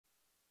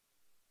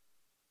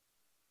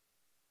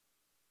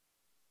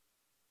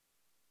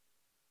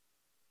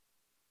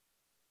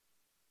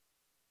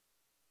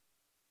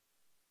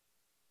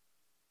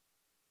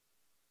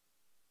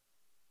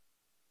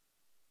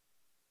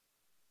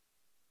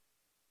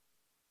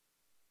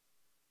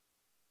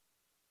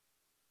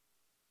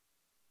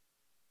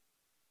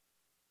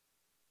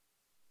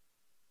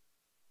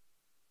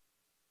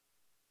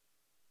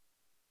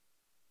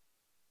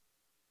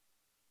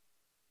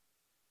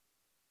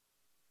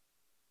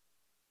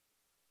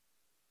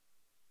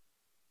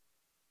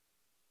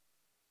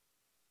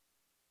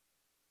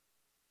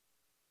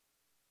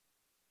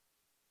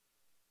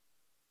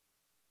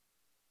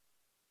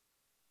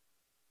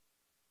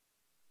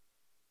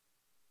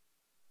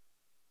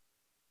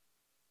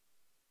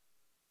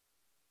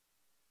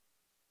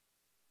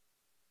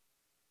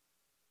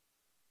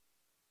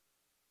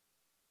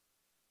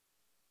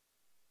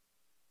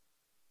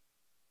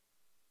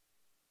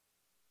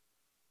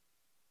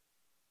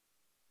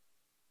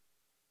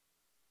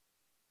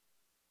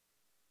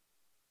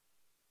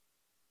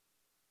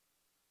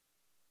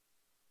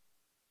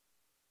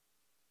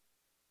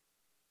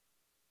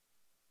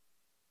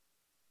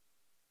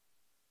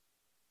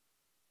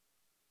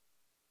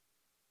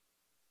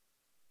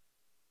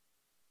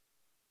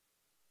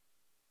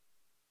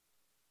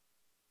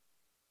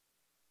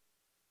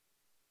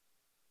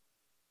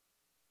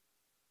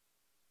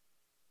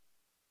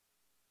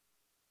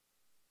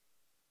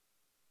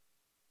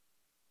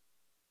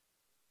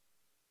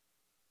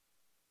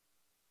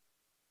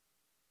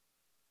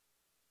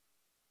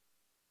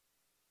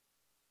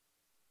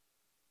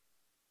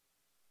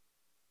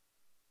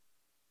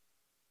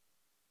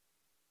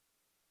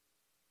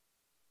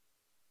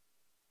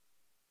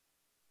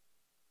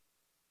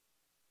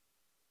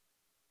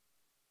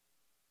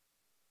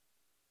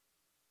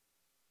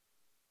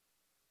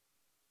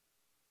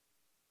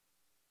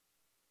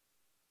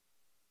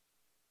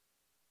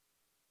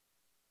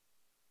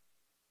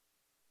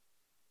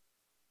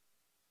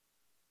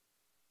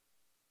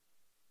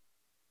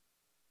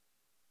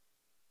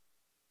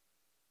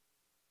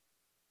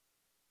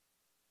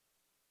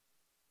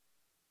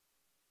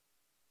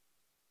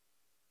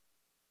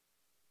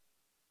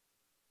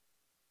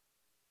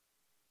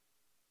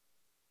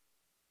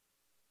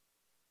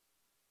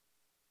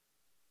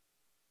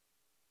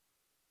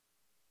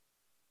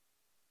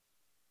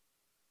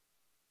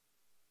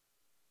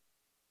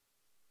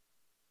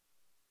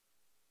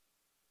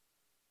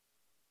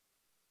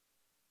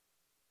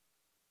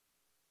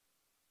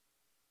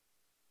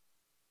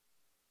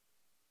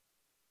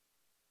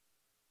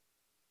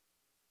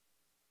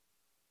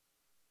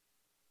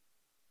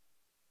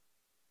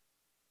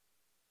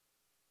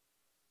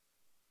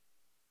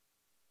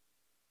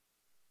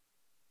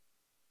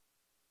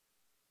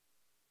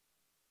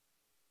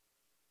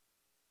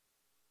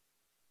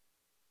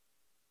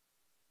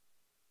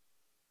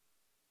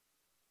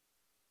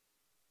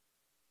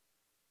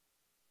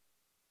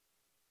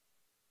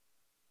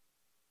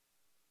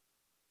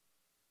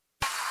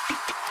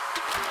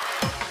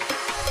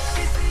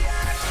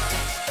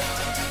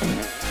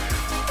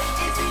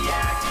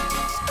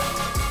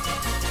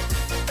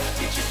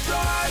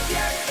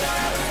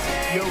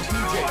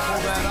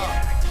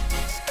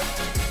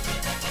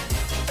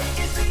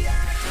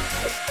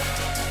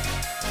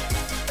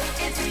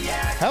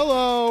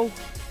Hello,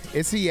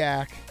 it's a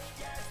Yak.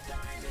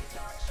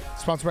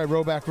 Sponsored by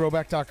Roback,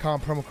 roback.com,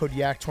 promo code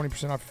YAK,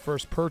 20% off your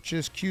first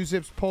purchase.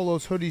 Q-zips,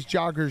 polos, hoodies,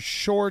 joggers,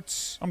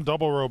 shorts. I'm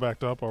double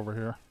row-backed up over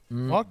here.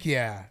 Fuck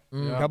yeah.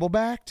 Double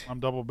backed? I'm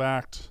double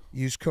backed.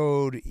 Use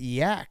code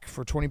YAK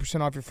for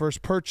 20% off your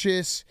first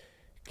purchase.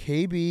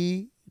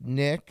 KB,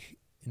 Nick,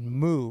 and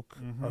Mook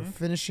are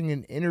finishing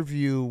an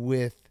interview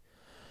with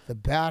The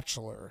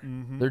Bachelor.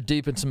 They're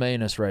deep in some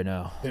anus right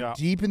now. Yeah.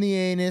 Deep in the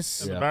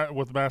anus.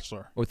 With The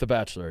Bachelor. With The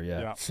Bachelor,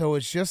 yeah. So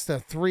it's just the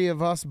three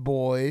of us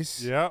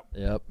boys. Yep.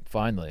 Yep,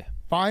 finally.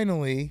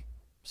 Finally.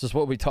 This is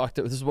what we talked.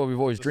 This is what we've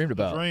always dreamed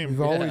about.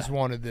 We've always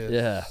wanted this.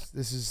 Yeah.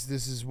 This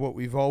is what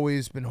we've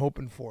always been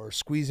hoping for.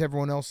 Squeeze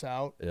everyone else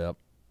out. Yep.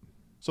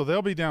 So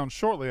they'll be down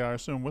shortly, I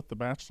assume, with The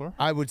Bachelor.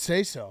 I would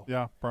say so.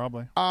 Yeah,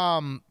 probably.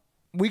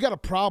 We got a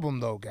problem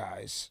though,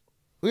 guys.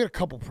 We got a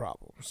couple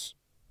problems.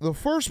 The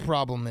first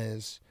problem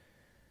is,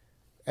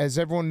 as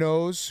everyone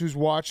knows who's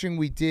watching,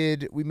 we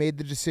made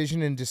the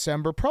decision in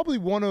December. Probably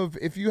one of,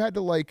 if you had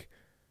to like,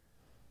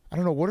 I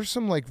don't know, what are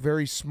some like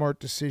very smart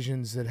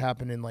decisions that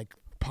happen in like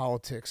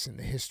politics and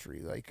the history?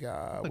 Like,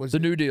 was The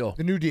New Deal.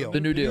 The New Deal. The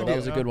New Deal. That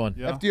was a good one.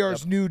 Yeah.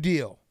 FDR's New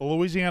Deal. The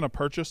Louisiana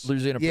Purchase.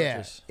 Louisiana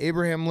Purchase.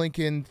 Abraham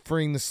Lincoln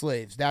freeing the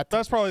slaves.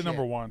 That's probably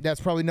number one.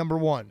 That's probably number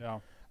one. Yeah.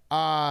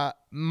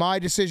 My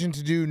decision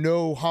to do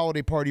no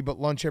holiday party but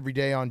lunch every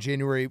day on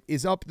January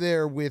is up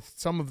there with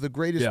some of the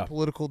greatest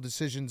political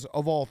decisions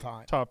of all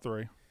time. Top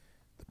three.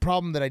 The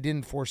problem that I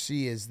didn't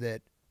foresee is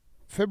that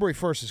February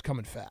 1st is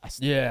coming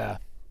fast. Yeah.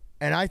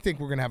 And I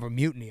think we're going to have a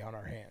mutiny on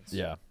our hands.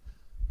 Yeah.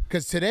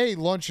 Because today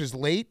lunch is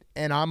late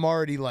and I'm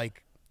already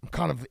like, I'm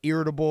kind of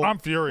irritable. I'm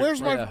furious.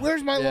 Where's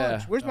my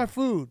lunch? Where's my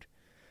food?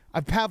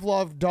 I've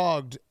Pavlov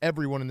dogged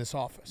everyone in this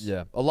office.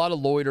 Yeah. A lot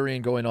of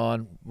loitering going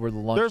on where the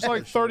lunch. There's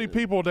like 30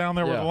 people down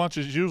there where the lunch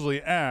is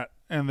usually at,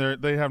 and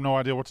they have no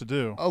idea what to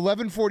do.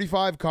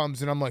 11:45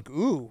 comes, and I'm like,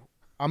 ooh,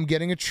 I'm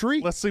getting a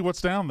treat. Let's see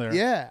what's down there.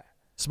 Yeah.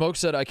 Smoke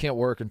said, I can't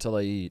work until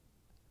I eat.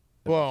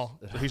 Well,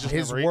 He's just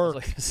his never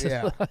work.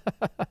 Yeah.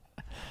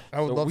 I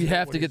would love we to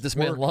have to get this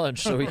man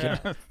lunch so we can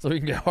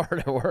get hard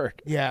at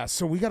work. Yeah,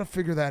 so we got to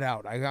figure that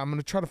out. I'm going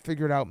to try to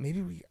figure it out.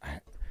 Maybe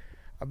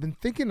I've been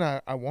thinking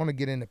I want to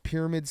get in a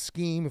pyramid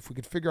scheme. If we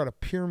could figure out a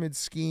pyramid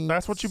scheme.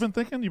 That's what you've been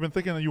thinking? You've been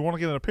thinking that you want to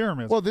get in a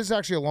pyramid. Well, this is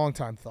actually a long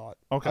time thought.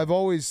 Okay. I've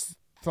always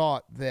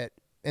thought that,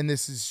 and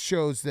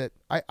shows that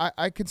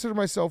I consider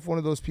myself one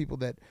of those people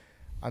that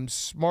I'm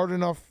smart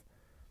enough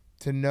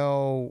to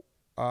know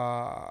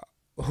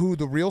who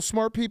the real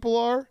smart people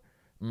are,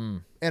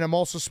 and I'm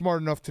also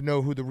smart enough to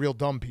know who the real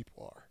dumb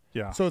people are.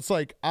 Yeah. So it's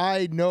like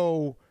I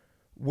know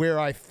where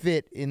I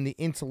fit in the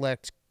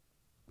intellect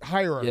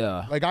hierarchy.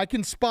 Yeah. Like I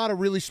can spot a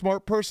really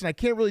smart person. I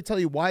can't really tell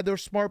you why they're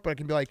smart, but I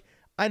can be like,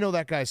 I know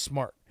that guy's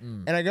smart.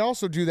 And I can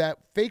also do that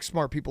fake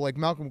smart people like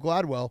Malcolm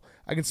Gladwell.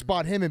 I can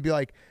spot him and be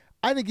like,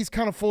 I think he's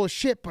kind of full of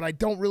shit, but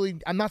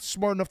I'm not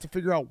smart enough to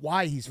figure out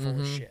why he's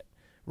full of shit.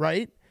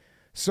 Right?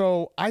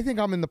 So I think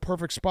I'm in the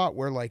perfect spot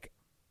where like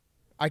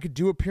I could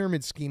do a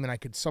pyramid scheme and I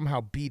could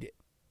somehow beat it.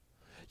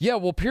 Yeah,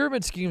 well,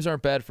 pyramid schemes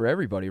aren't bad for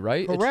everybody,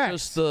 right? Correct.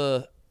 It's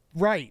just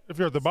right. If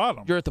you're at the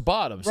bottom. You're at the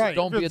bottom, so Right.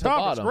 don't be at the top,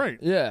 it's bottom. great.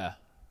 Yeah.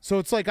 So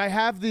it's like I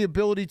have the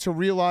ability to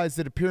realize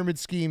that a pyramid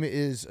scheme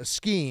is a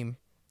scheme,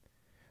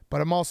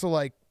 but I'm also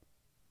like,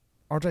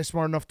 aren't I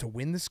smart enough to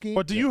win the scheme?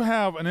 But do you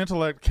have an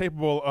intellect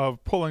capable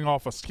of pulling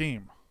off a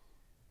scheme?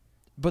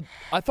 But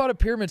I thought a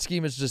pyramid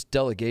scheme is just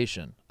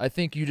delegation. I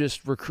think you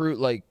just recruit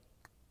like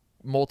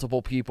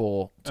multiple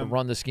people to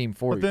run the scheme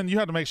for you. But then you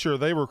have to make sure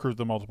they recruit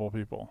the multiple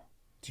people.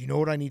 Do you know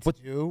what I need to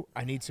do?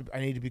 I need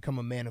to become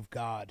a man of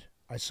God.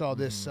 I saw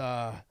this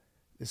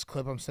this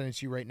clip I'm sending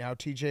to you right now,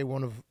 TJ.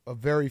 One of a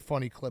very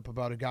funny clip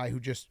about a guy who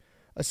just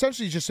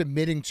essentially just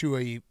admitting to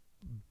a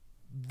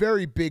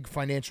very big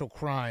financial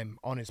crime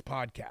on his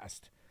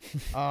podcast.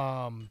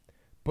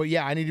 But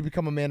yeah, I need to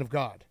become a man of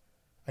God.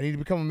 I need to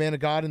become a man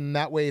of God, and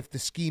that way, if the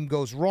scheme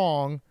goes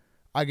wrong,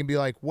 I can be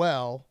like,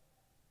 well,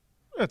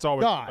 It's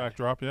always God. the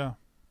backdrop, yeah.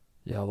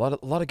 Yeah, a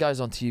lot of guys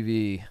on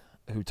TV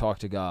who talk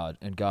to God,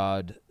 and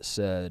God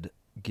said,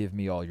 "Give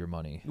me all your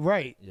money."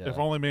 right. Yeah. If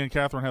only me and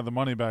Catherine had the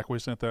money back, we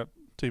sent that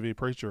TV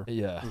preacher.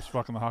 Yeah. Who was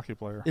fucking the hockey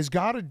player. Is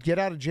God a get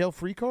out of jail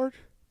free card?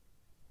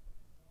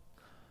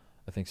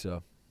 I think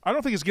so. I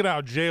don't think it's get out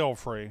of jail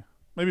free.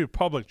 Maybe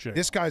public jail.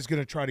 This guy's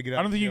going to try to get out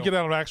I don't of think jail. you can get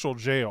out of actual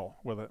jail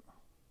with it.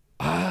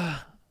 A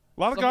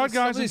lot of God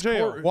guys in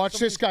jail. Watch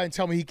this guy and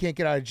tell me he can't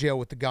get out of jail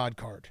with the God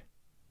card.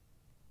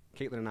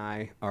 Caitlin and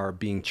I are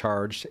being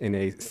charged in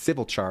a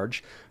civil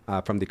charge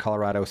from the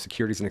Colorado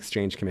Securities and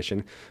Exchange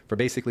Commission for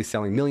basically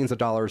selling millions of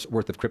dollars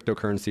worth of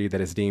cryptocurrency that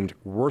is deemed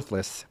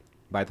worthless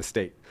by the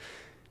state.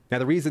 Now,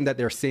 the reason that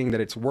they're saying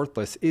that it's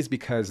worthless is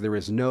because there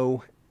is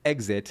no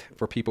exit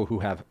for people who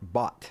have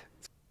bought.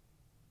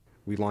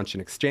 We launched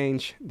an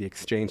exchange. The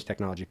exchange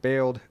technology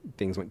failed.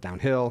 Things went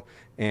downhill,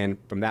 and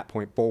from that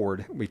point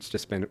forward, we've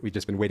just been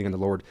waiting on the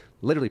Lord,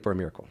 literally for a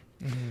miracle.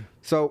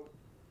 So,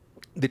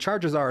 The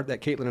charges are that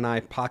Caitlin and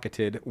I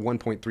pocketed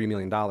 $1.3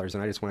 million,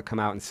 and I just want to come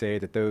out and say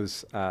that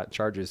those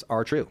charges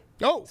are true.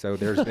 Oh. So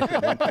there's been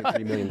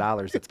 $1.3 million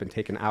that's been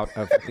taken out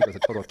of, I think it was a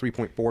total of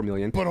 $3.4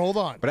 million. But hold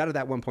on. But out of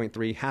that 1.3,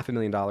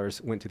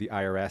 $500,000 went to the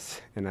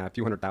IRS, and a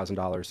few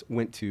 $100,000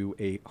 went to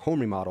a home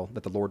remodel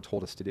that the Lord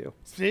told us to do.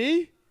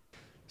 See?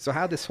 So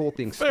how this whole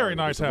thing started, Very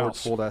nice the Lord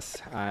house. told us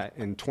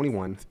in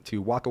 21 to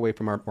walk away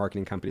from our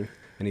marketing company,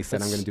 and he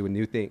said, I'm going to do a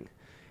new thing.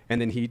 And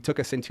then he took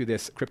us into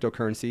this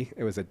cryptocurrency.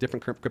 It was a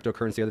different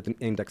cryptocurrency other than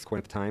index coin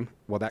at the time.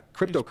 Well, that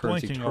cryptocurrency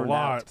blinking a turned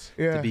lot. out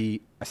Yeah. to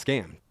be a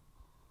scam.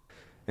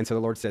 And so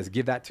the Lord says,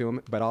 give that to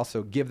them, but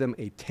also give them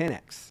a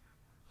 10x.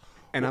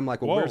 And I'm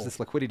like, well, where's Whoa. this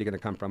liquidity going to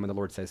come from? And the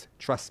Lord says,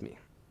 trust me.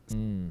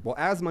 Well,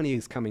 as money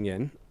is coming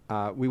in,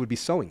 we would be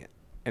sowing it.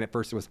 And at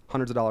first it was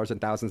hundreds of dollars and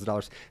thousands of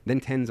dollars, then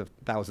tens of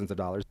thousands of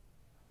dollars.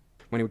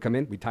 Money would come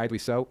in, we tithe, we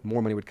sow,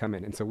 more money would come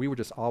in. And so we were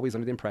just always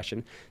under the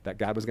impression that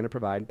God was going to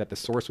provide, that the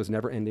source was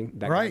never ending,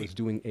 that Right. God was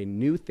doing a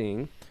new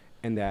thing,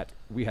 and that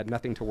we had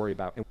nothing to worry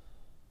about. And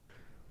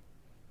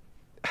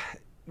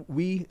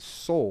we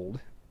sold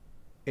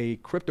a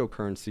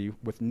cryptocurrency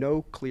with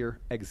no clear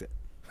exit.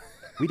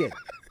 We did.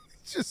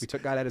 Just, We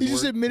took God at his he's word.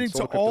 just and admitting to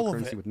sold a all of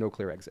cryptocurrency it. with no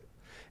clear exit.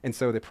 And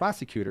so the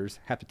prosecutors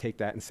have to take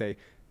that and say,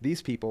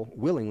 these people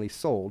willingly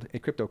sold a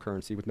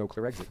cryptocurrency with no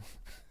clear exit.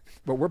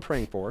 What we're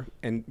praying for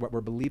and what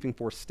we're believing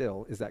for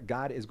still is that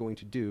God is going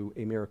to do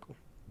a miracle.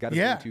 God is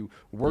Yeah. going to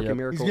work Yep. a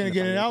miracle. He's going in to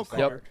the get an financial outcome.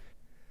 sector.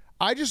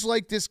 I just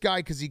like this guy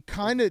because he's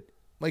kind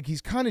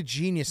of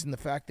genius in the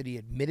fact that he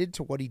admitted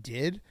to what he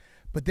did,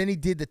 but then he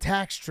did the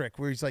tax trick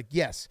where he's like,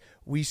 yes,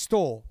 we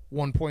stole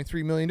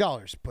 $1.3 million,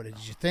 but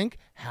did you think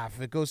half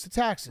of it goes to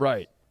taxes?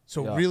 Right.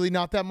 So Yeah. really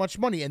not that much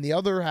money. And the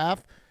other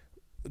half,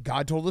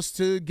 God told us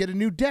to get a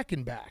new deck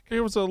in back.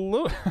 It was a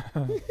little.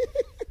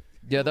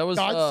 Yeah, that was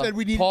God said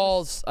we needed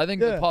Paul's. I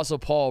think the Yeah. Apostle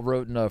Paul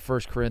wrote in 1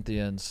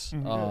 Corinthians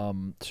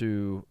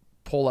to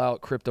pull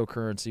out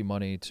cryptocurrency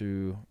money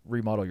to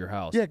remodel your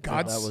house. Yeah, So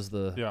God's- that was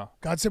the. Yeah.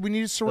 God said we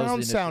needed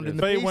surround sound in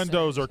the Bay basement.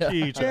 windows are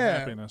key to Yeah,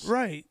 happiness.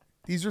 right.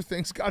 These are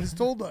things God has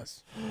told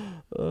us.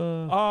 It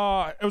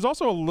was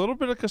also a little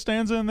bit of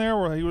Costanza in there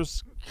where he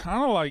was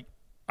kind of like,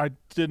 I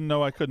didn't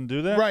know I couldn't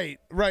do that. Right,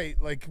 right.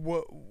 Like,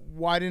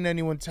 why didn't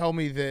anyone tell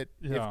me that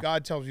Yeah. if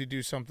God tells you to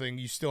do something,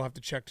 you still have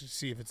to check to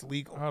see if it's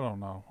legal? I don't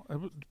know. It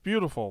was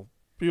beautiful,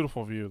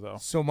 beautiful view though.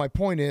 So my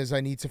point is, I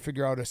need to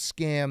figure out a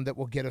scam that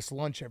will get us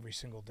lunch every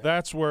single day.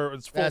 That's where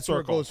it's full That's where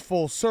it circle. goes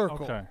full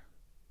circle. Okay.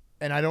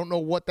 And I don't know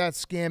what that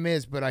scam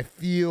is, but I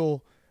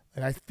feel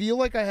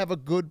like I have a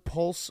good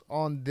pulse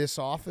on this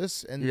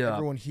office and Yeah.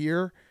 everyone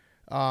here,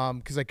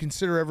 because I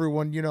consider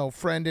everyone,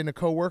 friend and a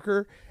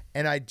coworker,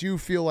 and I do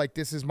feel like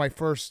this is my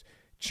first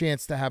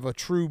chance to have a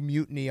true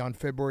mutiny on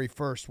February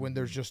 1st when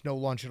there's just no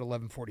lunch at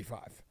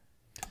 11:45.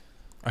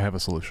 I have a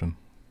solution.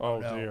 Oh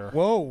No. dear.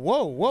 Whoa,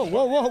 whoa, whoa,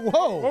 whoa, whoa,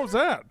 whoa! What was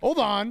that? Hold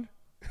on.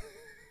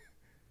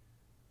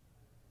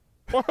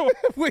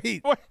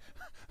 Wait. What?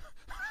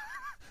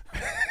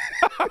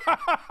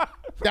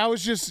 That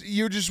was just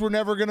were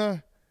never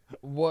gonna.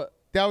 What?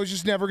 That was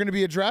just never gonna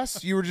be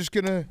addressed. You were just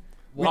gonna.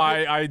 Well,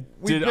 I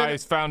been-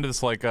 found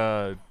this like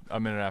a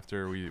minute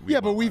after we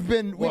Yeah, but we've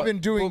been What?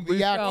 doing Well, we the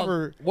yak found-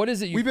 for. what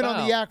is it you We've been on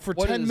found? the yak for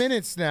What 10 is-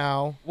 minutes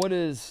now. What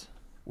is?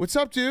 What's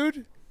up,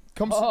 dude?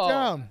 Come sit Oh.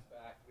 down.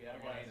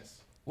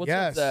 What's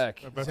Yes. up,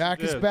 Zach? bet Zach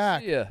you is did.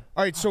 back. Yeah.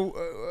 All right, so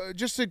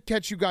just to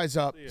catch you guys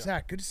up,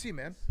 Zach, good to see you,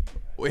 man.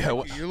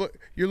 Yeah,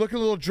 You're looking a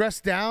little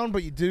dressed down,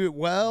 but you do it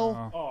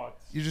well. Oh,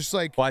 You're just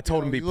like. well, I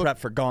told him to be you look- prepped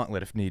for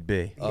Gauntlet if need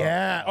be.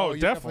 Yeah. Oh, you're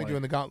definitely.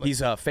 doing the gauntlet.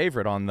 He's a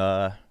favorite on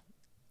the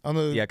on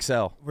the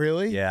XL.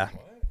 Really? Yeah,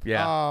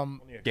 yeah.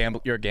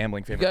 You're a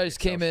gambling You favorite. guys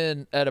came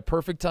in at a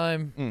perfect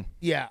time.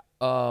 Yeah.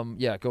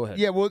 Yeah, go ahead.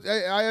 Yeah. Well,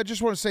 I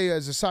just want to say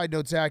as a side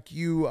note, Zach,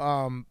 you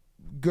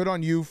good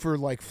on you for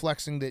like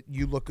flexing that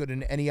you look good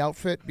in any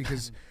outfit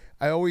because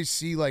I always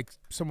see like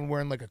someone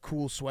wearing like a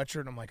cool sweatshirt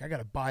and I'm like, I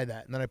gotta buy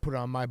that, and then I put it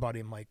on my body.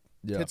 I'm like,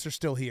 Yeah. tits are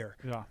still here.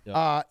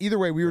 yeah. Either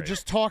way, we were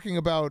just talking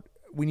about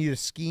we need a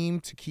scheme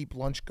to keep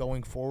lunch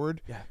going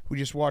forward. Yeah. We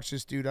just watched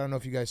this dude. I don't know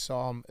if you guys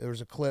saw him. There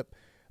was a clip.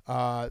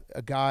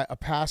 A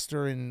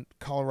pastor in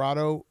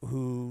Colorado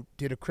who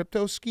did a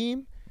crypto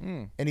scheme,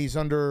 and he's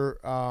under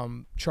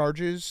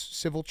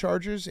civil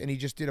charges, and he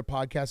just did a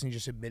podcast and he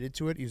just admitted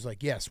to it. He was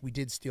like, yes, we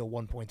did steal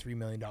 $1.3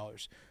 million,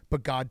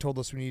 but God told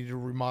us we needed to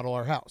remodel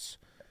our house.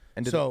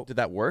 And So- did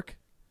that work?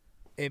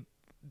 It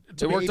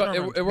It worked on.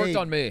 It worked Made.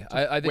 on me.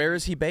 I think. Where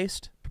is he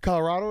based?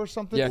 Colorado or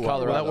something? Yeah, Will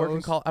Colorado. that work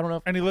in I don't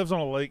know. And he lives on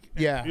a lake.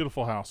 Yeah.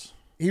 Beautiful house.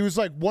 He was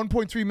like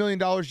 $1.3 million.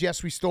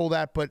 Yes, we stole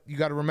that, but you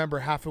got to remember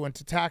half it went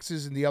to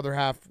taxes, and the other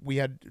half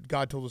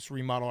God told us to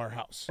remodel our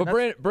house.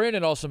 But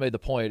Brandon also made the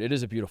point. It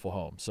is a beautiful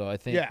home, so I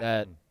think Yeah.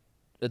 that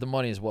the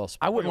money is well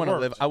spent. I wouldn't want to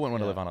live. works. I wouldn't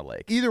want to live on a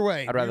lake. Either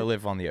way, I'd rather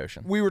live on the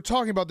ocean. we were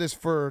talking about this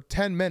for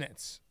 10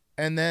 minutes,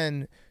 and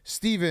then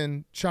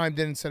Steven chimed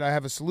in and said, I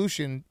have a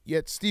solution,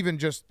 yet Steven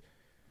just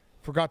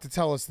forgot to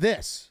tell us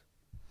this.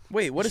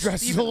 Wait, what is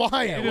Dressed as a Steven?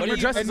 lion. What are you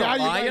dressed as And a now you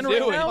guys lion are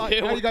right all- now?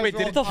 now you guys Wait, are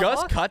did it all-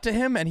 just cut to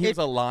him and he was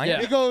a lion?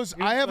 Yeah. He goes,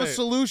 I have a Wait.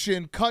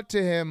 solution, cut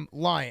to him,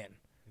 lion.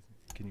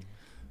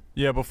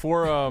 Yeah,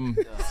 before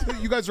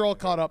You guys are all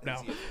caught up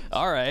now.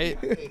 All right.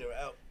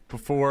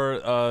 before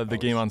the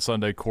game on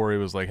Sunday, Corey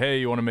was like, "Hey,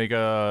 you want to make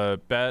a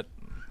bet?"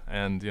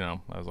 And I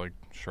was like,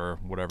 "Sure,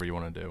 whatever you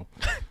want to do."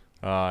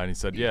 And he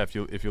said, "Yeah, if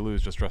you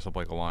lose, just dress up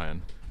like a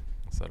lion."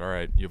 I said, "All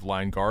right, you have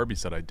lion garb?" He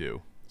said, "I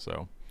do."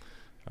 So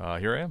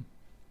here I am.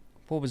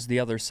 What was the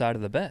other side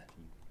of the bet?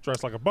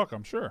 Dressed like a buck,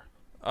 I'm sure.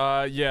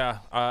 Yeah.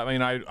 I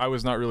mean, I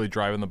was not really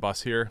driving the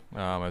bus here.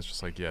 I was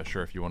just like, yeah,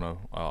 sure. If you want to,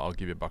 I'll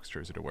give you a Bucks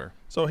jersey to wear.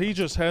 So he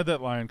just had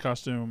that lion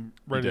costume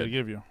ready to did.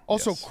 give you.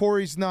 Also, Yes.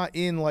 Corey's not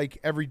in like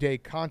everyday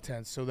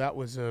content, so that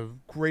was a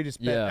greatest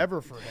bet Yeah. ever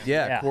for him.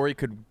 Yeah, Corey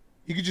could.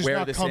 He could just Wear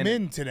not this come in.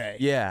 in today.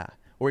 Yeah,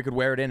 or he could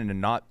wear it in and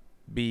not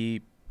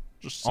be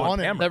Just On on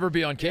it. camera. Never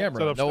be on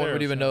camera. Sit No one would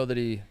upstairs, even yeah. know that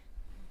he.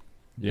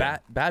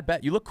 bad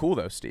bet. You look cool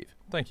though, Steve.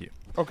 Thank you.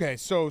 Okay,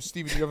 so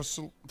Steven, do you have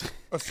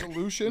a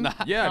solution?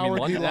 Yeah, I mean, Howard,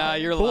 London- Nah,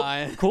 you're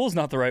lying. Cool's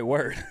not the right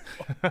word.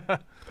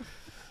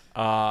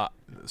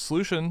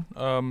 Solution.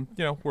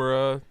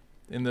 We're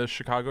in the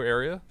Chicago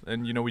area,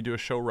 and we do a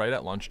show right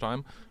at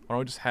lunchtime. Why don't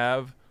we just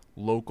have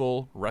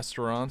local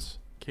restaurants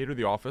cater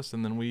the office,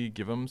 and then we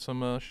give them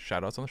some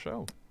shout outs on the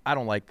show. I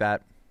don't like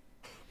that.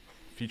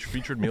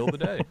 Featured meal of the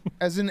day.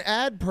 As an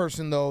ad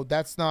person, though,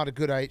 that's not a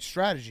good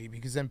strategy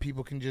because then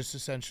people can just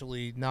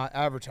essentially not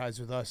advertise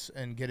with us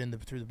and get in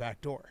through the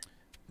back door.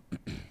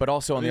 But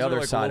also on the These are, other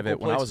like, side of it,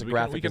 local when I places. was a We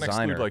graphic can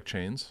designer, exclude like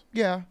chains.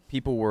 Yeah.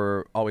 people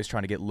were always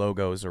trying to get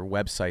logos or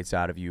websites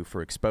out of you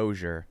for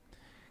exposure.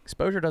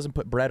 Exposure doesn't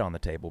put bread on the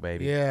table,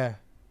 baby. Yeah.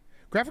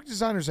 Graphic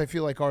designers, I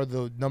feel like, are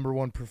the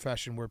 #1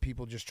 profession where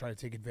people just try to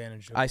take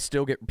advantage of. I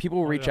still get people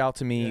will reach yeah. out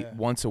to me Yeah.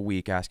 once a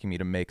week asking me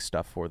to make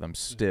stuff for them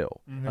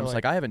still. Mhm. I was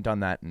like, I haven't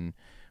done that in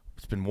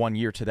it's been 1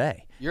 year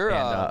today. Your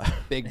And,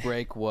 big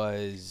break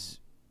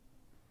was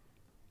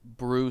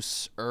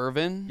Bruce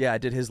Irvin. Yeah, I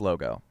did his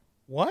logo.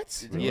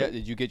 What? Yeah.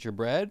 Did you get your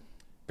bread?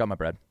 Got my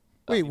bread.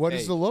 Wait, what Hey.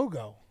 is the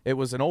logo? It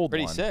was an old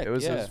Pretty one. sick, It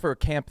was yeah. for a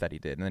camp that he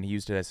did, and then he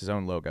used it as his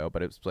own logo.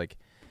 But it was like,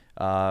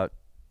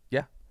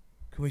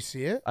 Can we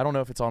see it? I don't know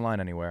if it's online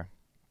anywhere.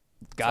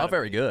 It's Gotta not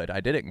very be. good. I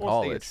did it in I think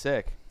college. it's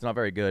sick. It's not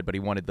very good, but he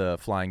wanted the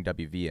flying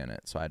WV in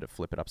it, so I had to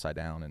flip it upside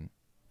down and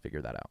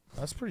figure that out.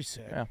 That's pretty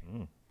sick. Yeah.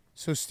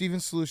 So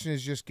Steven's solution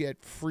is just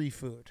get free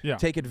food. Yeah.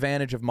 Take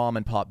advantage of mom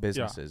and pop Yeah.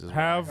 businesses. Is what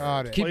Have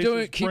Got it. Keep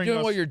places keep bring doing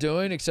us- what you're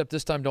doing, except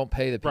this time don't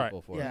pay the Right.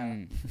 people for it. Yeah.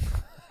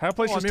 Have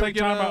places we take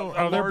get time a out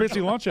of their large-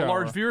 busy lunch a hour.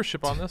 large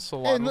viewership on this. A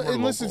lot And, of them are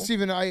and listen, local.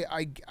 Steven,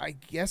 I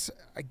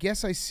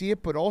guess I see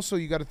it, but also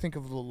you got to think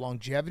of the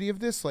longevity of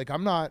this. Like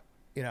I'm not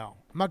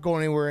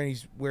going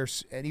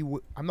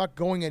I'm not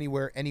going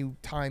anywhere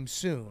anytime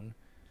soon.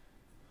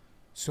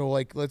 So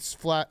like, let's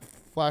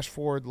flash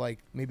forward like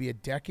maybe a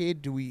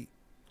decade.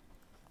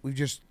 We've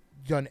just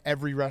done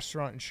every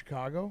restaurant in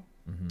Chicago.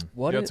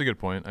 What? Yeah, that's a good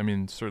point. I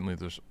mean, certainly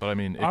there's, but I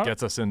mean, it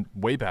gets us in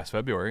way past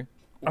February.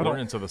 We're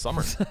into the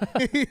summer.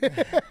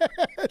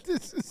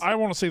 I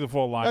want to see the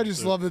full line. I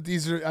just suit. love that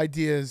these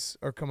ideas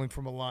are coming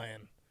from a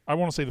lion. I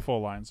want to see the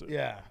full line suit.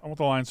 Yeah. I want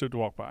the lion suit to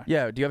walk by.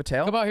 Yeah. Do you have a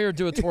tail? Come out here and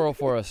do a twirl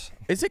for us.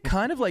 Is it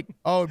kind of like?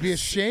 Oh, it'd be a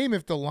shame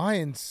if the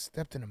lion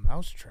stepped in a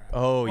mousetrap.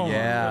 Oh, Oh, my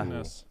yeah.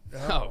 goodness.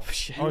 Oh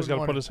shit. Always got to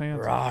want put it. his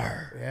hands.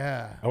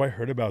 Yeah. Oh, I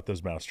heard about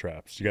those mouse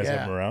traps. You guys Yeah.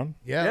 have them around?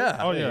 Yeah. Yeah.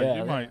 Oh yeah, Yeah, you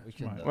yeah, might. we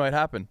You can, might. Might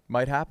happen.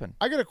 Might happen.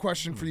 I got a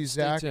question for you,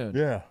 Stay Zach. tuned.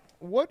 Yeah.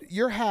 What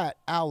your hat,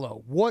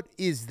 aloe? What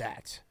is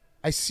that?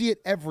 I see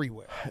it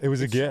everywhere. It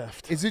was a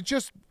gift. Is it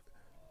just?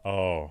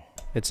 Oh.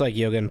 It's like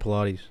yoga and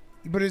Pilates.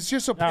 But it's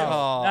just a.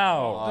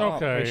 No.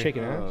 Okay. Are you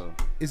shaking hands?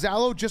 Is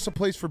aloe just a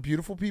place for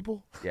beautiful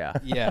people? Yeah.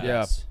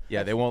 Yes.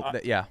 Yeah. They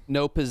won't. Yeah.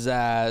 No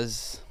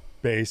pizzazz.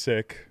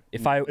 Basic.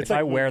 If I It's if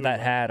I like wear Lulu. that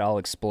hat, I'll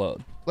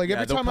explode. Like Yeah,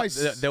 every they'll time cut-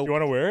 I, they'll- You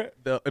want to wear it?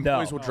 the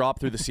employees will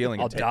drop through the ceiling.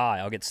 I'll and take- die.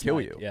 I'll get kill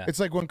sniped. you. Yeah. it's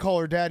like when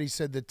Caller Daddy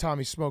said that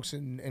Tommy Smokes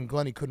and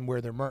Glenny couldn't wear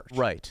their merch,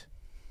 Right.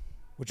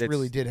 which It's-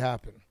 really did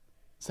happen.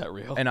 Is that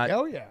real? And I.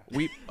 Oh yeah.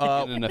 We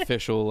Get an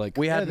official like.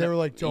 we Yeah, had they were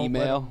like, don't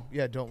let email?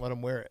 him, don't let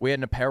him wear it. we had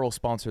an apparel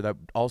sponsor that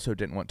also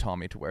didn't want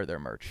Tommy to wear their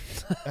merch.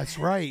 That's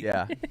right.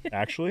 Yeah.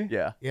 Actually?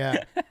 Yeah.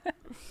 Yeah.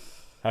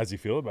 How does he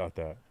feel about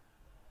that?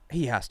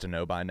 He has to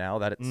know by now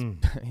that it's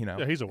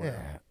Yeah, he's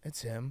aware. Yeah.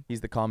 It's him.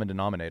 he's the common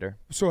denominator.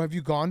 So have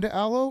you gone to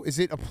aloe? Is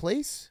it a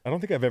place? I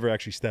don't think I've ever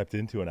actually stepped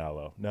into an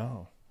aloe.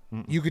 No.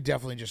 You could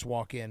definitely just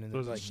walk in and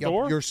There's a like,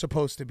 store? "Yep, you're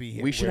supposed to be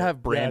here. We should Wear it."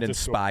 have Brandon it's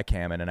a store. spy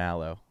cam in an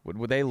aloe.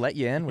 Would they let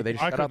you in? Would they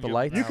just I shut out the couldn't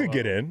lights? get You an could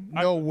get aloe. in.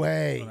 No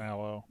way. An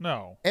aloe.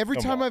 No. Every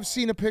Come time on. I've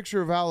seen a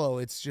picture of aloe,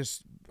 it's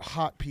just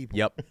hot people.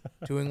 Yep.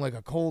 Doing like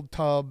a cold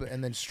tub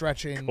and then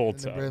stretching. Cold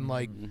and they've tub. been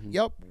like,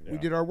 yep, we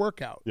did our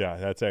workout. Yeah,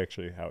 that's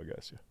actually how it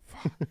goes. Yeah.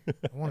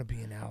 I want to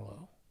be an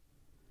aloe.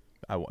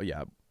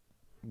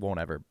 Won't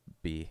ever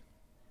be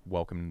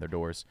welcome in their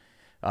doors.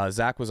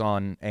 Zach was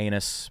on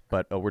Anus,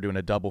 but we're doing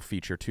a double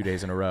feature 2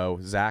 days in a row.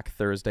 Zach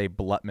Thursday,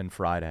 Blutman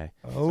Friday.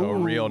 So a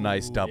real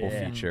nice double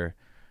feature,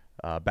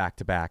 back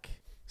to back.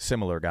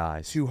 Similar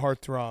guys. 2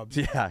 heartthrobs.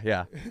 Yeah,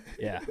 yeah.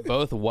 Yeah.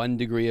 Both 1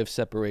 degree of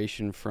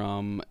separation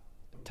from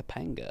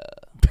Topanga.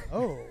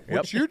 Oh,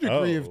 what's your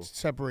degree Oh. of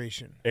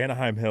separation?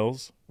 Anaheim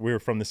Hills. We were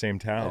from the same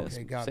town,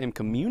 Okay, got Same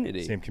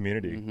community. same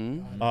community.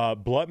 Mhm.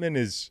 Blutman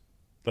is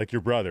like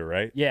your brother,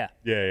 right? Yeah.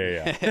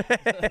 Yeah.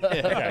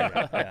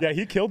 Yeah,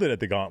 he killed it at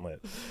the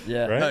Gauntlet,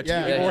 Yeah. right?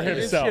 Yeah, For he was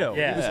himself. chill.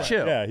 Yeah. He was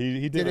chill. Yeah,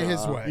 he Did it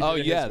his way. Oh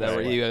did it yeah, his that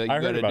way. you I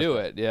got heard to about do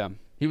that. it. Yeah.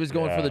 He was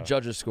going for the Yeah.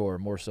 judges' score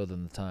more so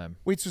than the time.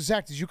 Wait, so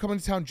Zach, did you come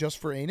into town just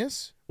for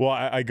anus? Well,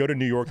 I go to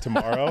New York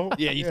tomorrow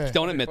Yeah, you Yeah.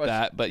 don't admit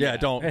that, but Yeah,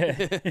 don't.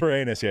 for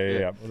anus.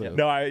 Yeah.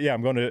 No,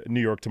 I'm going to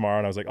New York tomorrow,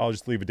 and I was like, I'll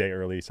just leave a day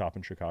early, stop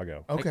in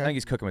Chicago, I Okay. think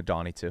he's cooking with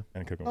Donnie too.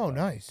 and cook. Oh,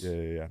 nice.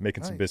 Yeah.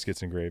 Making some Nice.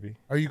 biscuits and gravy.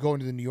 Are you going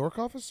to the New York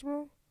office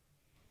tomorrow?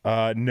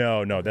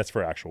 No, that's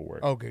for actual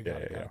work. Okay, Yeah,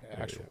 got it. yeah, Got it.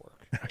 yeah. Actual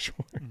work.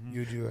 Actual work.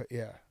 You do it.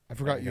 Yeah. I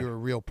forgot you were a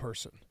real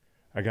person.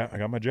 I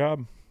got my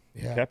job.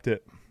 Yeah. Kept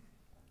it.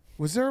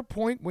 Was there a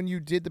point when you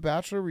did The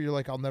Bachelor where you're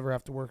like, I'll never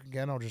have to work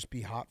again. I'll just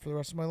be hot for the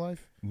rest of my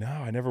life? No,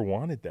 I never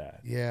wanted that.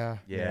 Yeah.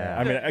 Yeah.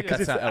 I mean, Yeah,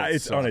 because that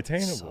it's sucked.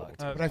 unattainable.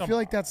 But I feel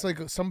like that's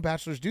like some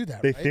bachelors do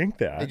that. They right? think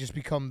that. They just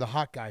become the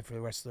hot guy for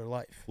the rest of their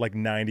life. Like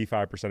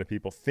 95% of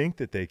people think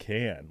that they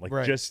can. Like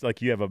Right. just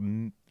like you have a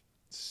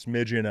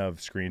smidgen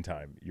of screen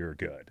time, you're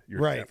good. You're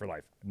Right. set for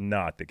life.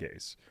 Not the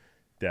case.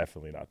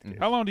 Definitely not the case.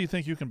 How long do you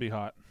think you can be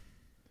hot?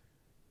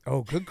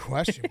 Oh, good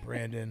question,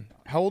 Brandon.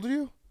 How old are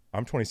you?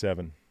 I'm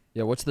 27.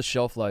 Yeah, what's the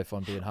shelf life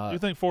on being Do hot? you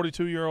think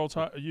 42-year-old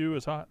you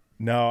is hot?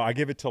 No, I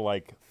give it to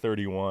like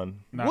 31.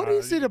 Nah, What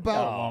is it you-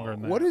 about? Longer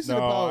than What that. is it No,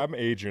 about? I'm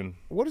aging.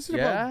 What is it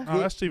Yeah? about? Oh,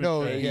 that's Stephen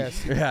no, King.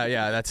 yes.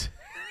 Yeah, that's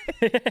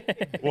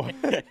What?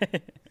 that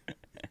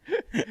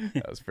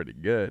was pretty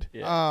good.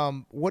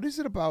 What is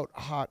it about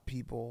hot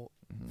people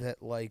Mm-hmm.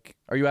 that like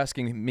Are you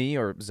asking me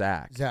or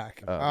Zach? Zach?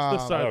 This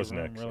that side was of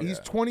the room, Nick. really. He's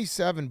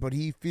 27, but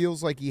he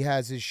feels like he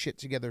has his shit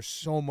together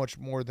so much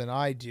more than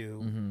I do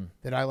Mm-hmm.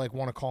 that I like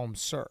want to call him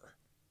sir.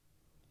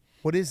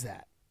 What is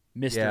that?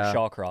 Mr. Yeah.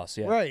 Shawcross.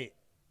 Yeah. Right.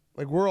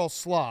 Like we're all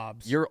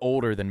slobs. You're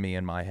older than me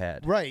in my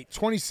head. right.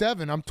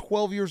 27. I'm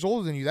 12 years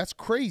older than you. That's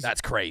crazy.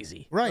 That's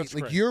crazy. right. That's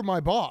like crazy. you're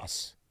my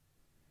boss.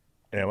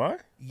 Am I?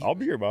 I'll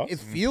be your boss. It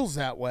feels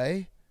that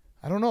way.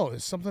 I don't know.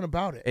 There's something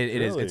about it. It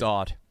is. Really? It's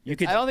odd. You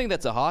could. I don't think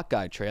that's a hot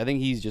guy trait. I think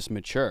he's just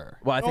mature.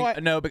 Well, I No, think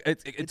I- no, but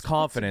it's put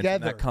confidence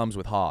and together. that comes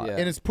with hot. Yeah.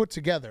 And it's put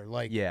together.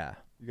 Like Yeah.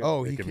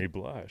 oh, he making can, me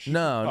blush.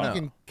 No,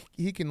 no.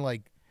 he can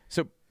like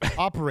So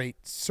operate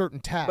certain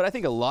tasks. But I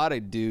think a lot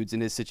of dudes in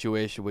his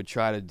situation would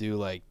try to do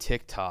like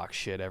TikTok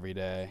shit every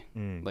day,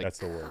 like that's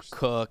the worst.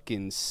 cook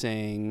and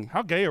sing.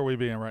 How gay are we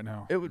being right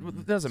now?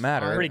 it doesn't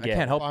matter. Pretty I gay.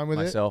 can't help Fine with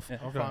it. myself.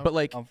 Okay. But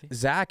like Comfy.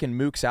 Zach and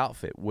Mook's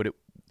outfit, would it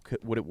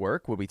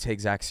work? Would we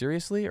take Zach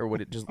seriously, or would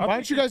it just? Why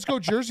don't you guys go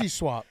jersey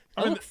swap?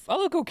 I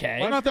look okay.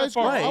 Why Why not don't you that guys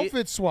go far? Right.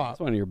 outfit swap? That's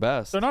one of your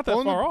best. They're not that Go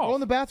in the, far go off. in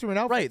the bathroom and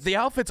outfit. Right, the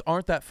outfits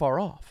aren't that far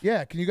off.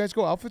 Yeah, can you guys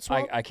go outfit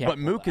swap? I can't. But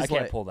pull Mook that. is I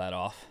can't like- pull that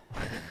off.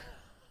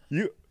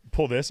 You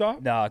pull this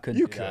off? No, I couldn't.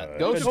 You do that. could.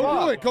 Go Go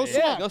swap. do it. Go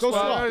swap. Go Go swap.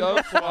 swap.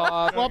 Go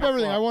swap. Swap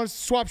everything. I want to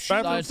swap shoes.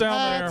 Bathroom's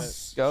down there.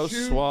 hats, Go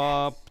shoes.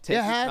 swap. Take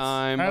Yeah, your hats.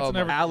 time. Hats and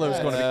everything. Aloe's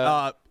going to be.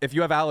 Yeah. If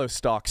you have aloe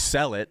stock,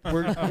 sell it.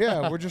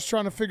 We're just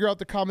trying to figure out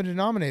the common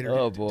denominator.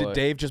 Oh here. boy. Did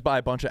Dave just buy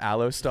a bunch of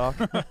aloe stock?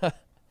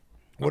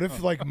 What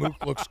if like Mook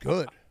looks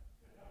good?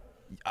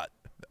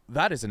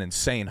 That is an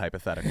insane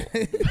hypothetical.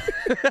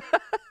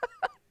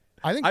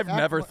 I think I've Zach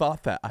never might-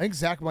 thought that. I think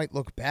Zach might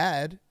look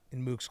bad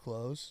in Mook's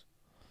clothes.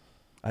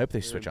 I hope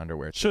they switch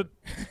underwear. Should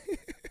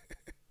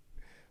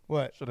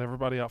What?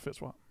 everybody outfit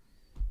swap?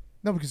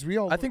 No, because we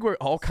all. I think we're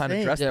all kind of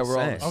Same. dressed Yeah, the we're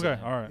all same. the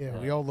Okay, all right. Yeah,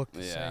 we all look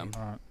the Yeah. same.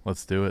 All right.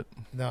 Let's do it.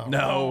 No.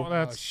 No. Oh,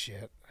 that's Oh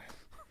shit.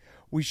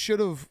 We should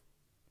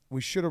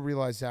have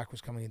realized Zach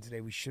was coming in today.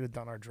 We should have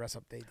done our dress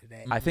up day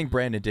today. I think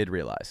Brandon did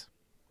realize.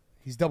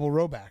 He's double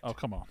row back. Oh,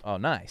 come on. Oh,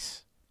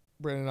 nice.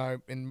 Brandon and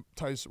I and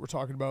Tice were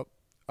talking about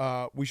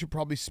we should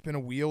probably spin a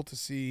wheel to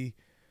see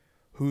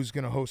who's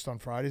gonna host on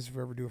Fridays if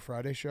we ever do a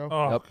Friday show.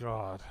 Oh Yep.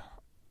 God,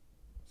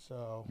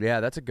 So Yeah,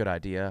 that's a good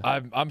idea.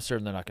 I'm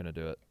certainly not going to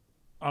do it.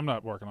 I'm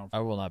not working on. I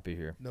will not be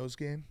here. nose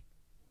game.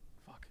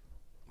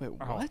 Wait,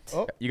 what?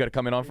 Oh, You got to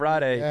come in on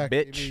Friday, yeah,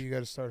 bitch. KB, you got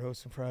to start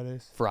hosting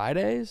Fridays.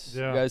 Fridays?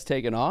 Yeah. You guys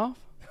taking off?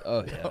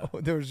 Oh yeah.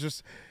 There was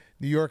just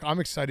New York. I'm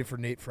excited for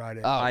Nate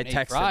Friday. Oh, I Nate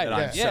texted Friday. that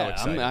I'm Yeah. so Yeah,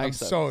 excited. I'm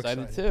so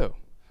excited excited. too.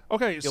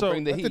 Okay, You'll so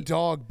bring the Let the heat.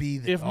 dog be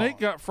the if dog. Nate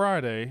got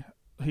Friday,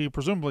 he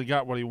presumably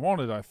got what he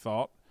wanted. I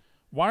thought.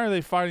 Why are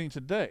they fighting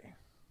today?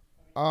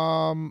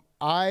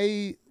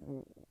 I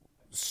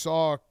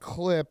saw a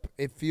clip.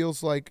 It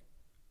feels like,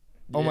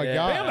 oh my Yeah.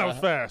 Damn, that god! was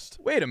fast.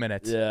 Wait a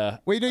minute. Yeah.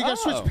 Wait, no, you got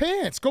to Oh. switch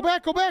pants. Go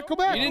back. You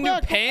didn't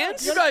do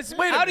pants? You guys,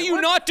 wait a How do minute, you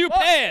what? not do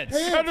pants?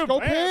 gotta Pants, do go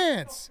pants.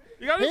 pants.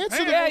 You got to Pants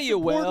are the Yeah, most you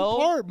important will.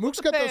 part. Mook's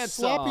Put got the the pants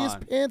sloppiest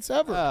on. pants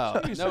ever.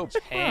 Oh, no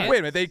pants. Wait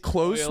a minute. They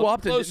clothes Wait,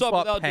 swapped and close didn't up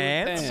swap without doing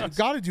pants? pants.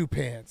 Got to do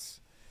pants.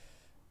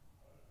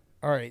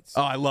 All right.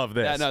 Oh, I love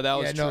this. Yeah, no, that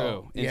was yeah, true.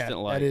 no, Instant yeah,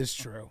 like. that is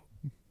true.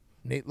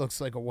 Nate looks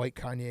like a white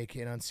Kanye.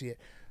 Can't unsee it.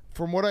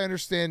 From what I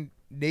understand,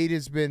 Nate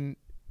has been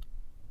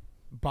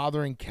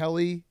bothering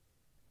Kelly.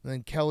 And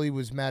then Kelly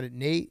was mad at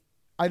Nate.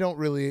 I don't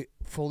really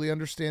fully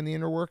understand the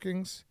inner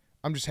workings.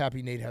 I'm just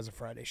happy Nate has a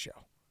Friday show.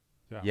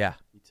 Yeah,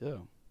 Me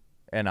too.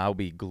 and I'll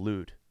be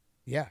glued.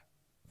 Yeah,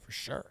 for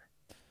sure.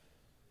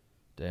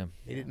 Damn.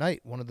 Nate at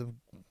Night, one of the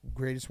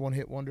greatest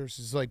one-hit wonders.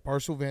 Is like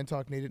Barstool, Van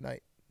Talk, Nate at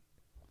Night.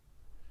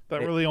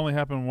 That really only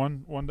happened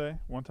one day,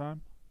 one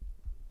time?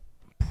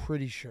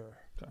 Pretty sure.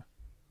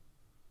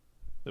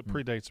 It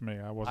predates me.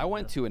 I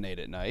went to a Nate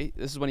at Night.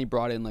 This is when he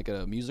brought in like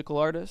a musical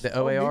artist. The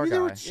OAR maybe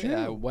there were guy. two.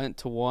 Yeah, I went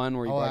to one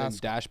where he I'll brought in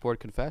ask. Dashboard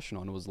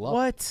Confessional, and it was lovely.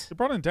 What? You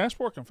brought in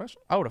Dashboard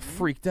Confessional? I would have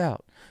freaked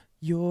out.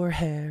 Your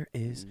hair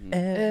is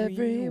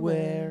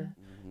everywhere,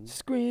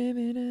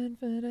 screaming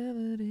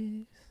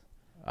infidelities.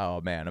 Oh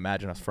man,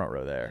 imagine us front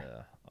row there.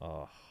 Yeah.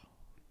 Oh.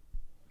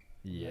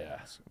 Yeah.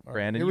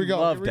 Brandon, Here we you go,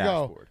 love here we go.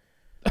 Dashboard.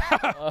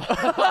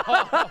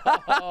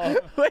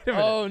 Wait a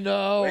minute. Oh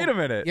no. Wait a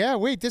minute. Yeah,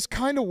 wait, this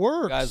kind of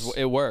works. Guys,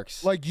 it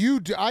works. Like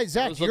Zach, Those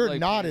look you're like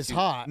not pretty as cute.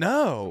 hot.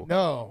 No.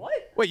 No.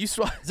 Wait, you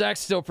saw? Zach's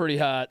still pretty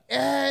hot. he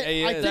I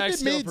is. think Zach's it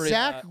still made pretty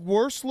Zach hot.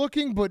 worse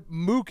looking, but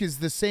Mook is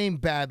the same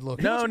bad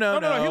looking. No.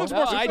 he looks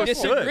more I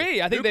successful.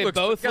 disagree. I think they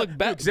both look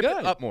Mook, zip it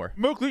good. up more.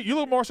 Mook, you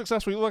look more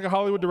successful. You look like a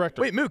Hollywood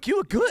director. Wait, Mook, you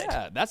look good.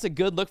 Yeah, that's a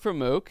good look for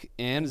Mook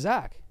and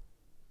Zach.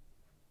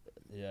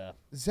 Yeah.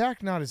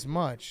 Zach, not as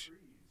much.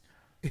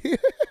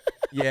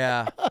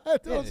 Yeah.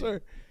 Those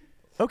are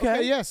Okay.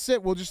 okay. Yeah,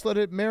 sit. We'll just let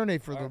it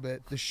marinate for a little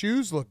bit. The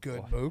shoes look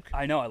good, Mook.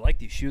 I know. I like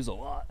these shoes a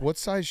lot. What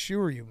size shoe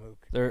are you,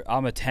 Mook?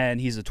 I'm a 10.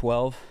 He's a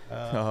 12. Oh.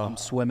 I'm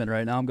swimming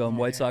right now. I'm going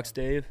White Sox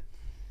Dave.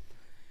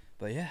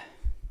 But yeah.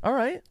 All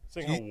right.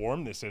 Saying how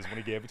warm this is when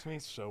he gave it to me.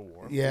 It's so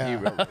warm. He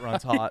Yeah.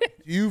 runs hot.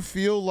 Do you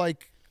feel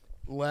like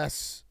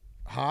less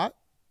hot?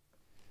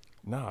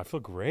 No, I feel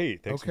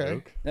great. Thanks, Okay.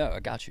 Luke. No, I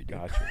got you, dude.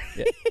 Gotcha.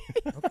 Yeah.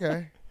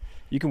 Okay.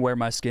 You can wear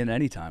my skin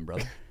anytime,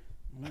 brother.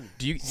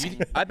 Do you?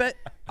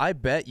 I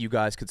bet you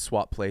guys could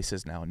swap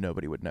places now and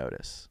nobody would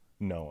notice.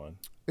 No one.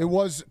 It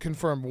was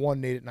confirmed one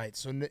Nate at Night.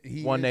 So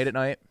he One is- Nate at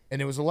night.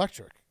 and it was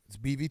electric. It's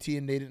BVT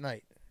and Nate at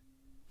Night.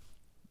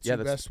 Yeah,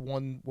 Two that's- best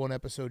one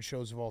episode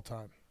shows of all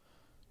time.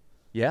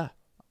 Yeah.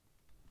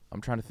 I'm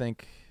trying to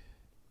think.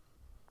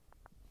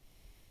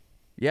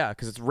 Yeah,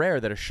 because it's rare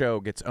that a show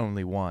gets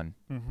only one.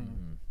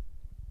 Mm-hmm.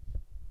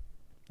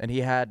 And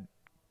he had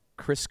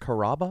Chris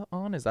Carrabba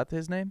on. Is that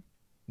his name?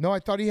 No, I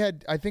thought he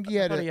had. I think he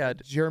had, thought he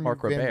had Jeremy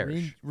Mark Van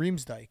Roberge.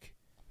 Riemsdyk,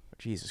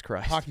 Jesus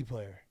Christ. hockey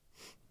player.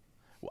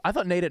 I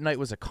thought Nate at Night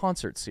was a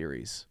concert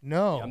series.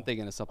 No, I'm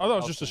thinking of something. I thought it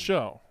was else just a then.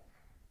 show.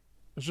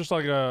 It's just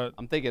like a.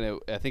 I'm thinking.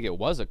 I think it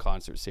was a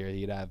concert series.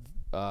 You'd have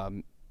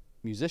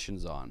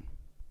musicians on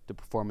to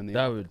perform in the.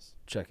 That would office.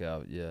 check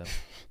out. Yeah.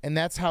 and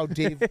that's how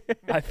Dave.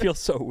 I feel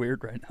so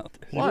weird right now.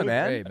 Dude. Why,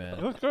 man? Great, You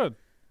man. look good.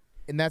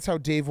 and that's how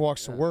Dave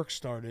Walks to Work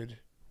started,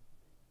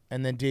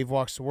 and then Dave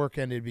Walks to Work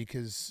ended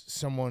because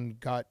someone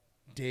got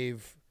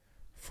Dave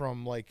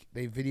from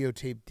they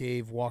videotaped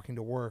Dave walking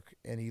to work,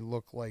 and he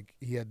looked like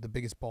he had the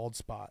biggest bald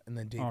spot, and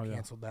then Dave Oh, yeah.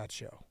 canceled that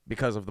show.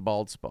 Because of the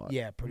bald spot.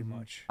 Yeah, pretty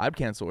much. I'd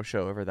cancel a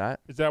show over that.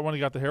 Is that when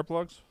he got the hair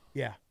plugs?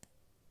 Yeah,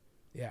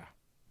 yeah.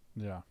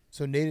 Yeah.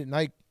 So Nate at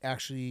Night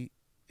actually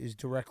is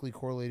directly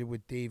correlated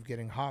with Dave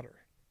getting hotter.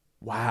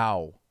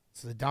 Wow.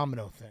 It's the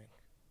domino thing.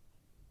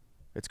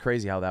 It's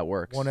crazy how that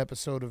works. One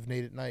episode of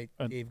Nate at Night,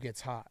 And- Dave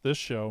gets hot, This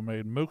show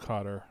made Mook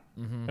hotter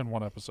Mm-hmm. in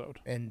one episode.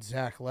 and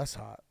Zach less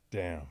hot.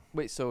 Damn.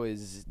 Wait, so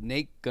is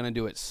Nate gonna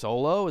do it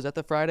solo? Is that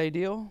the Friday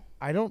deal?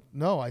 I don't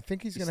know. I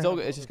think he's It's gonna. still,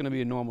 have, it's just gonna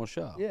be a normal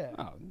show. Yeah.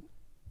 Oh,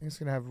 He's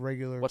gonna have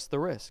regular. what's the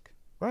risk?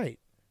 right?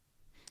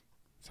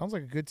 Sounds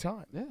like a good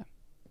time. Yeah.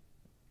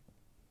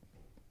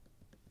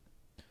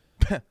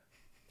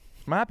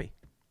 I'm happy.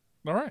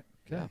 All right.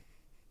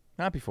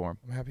 Happy for him.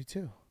 I'm happy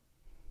too.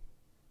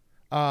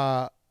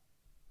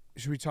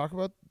 Should we talk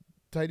about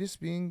Titus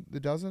being the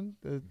dozen?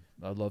 The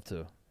I'd love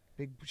to.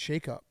 big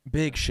shakeup.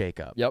 Big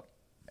shakeup. Yep.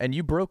 And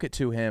you broke it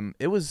to him.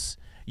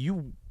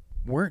 You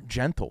weren't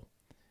gentle.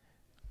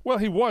 Well,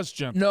 he was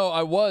gentle. No,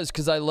 I was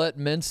because I let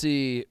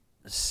Mincy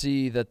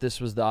see that this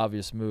was the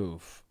obvious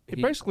move.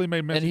 He basically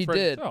made Mincy and he afraid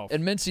did, himself.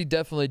 and Mincy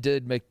definitely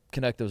did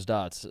connect those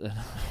dots,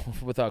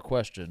 without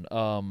question.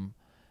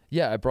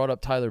 Yeah, I brought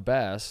up Tyler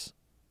Bass,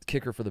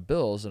 kicker for the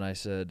Bills, and I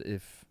said,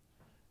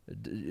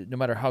 no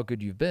matter how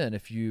good you've been,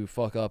 if you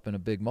fuck up in a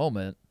big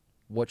moment,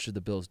 what should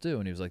the Bills do?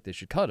 And he was like, they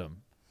should cut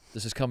him.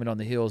 This is coming on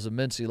the heels of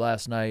Mincy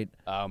last night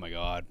Oh my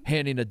God.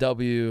 handing a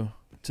W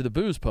to the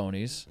Booze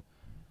Ponies.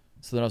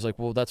 So then I was like,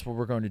 well, that's what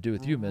we're going to do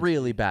with you, Mincy.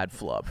 Really bad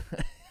flub.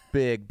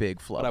 Big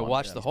flub. But I on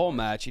watched him. the whole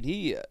match, and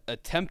he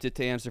attempted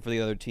to answer for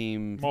the other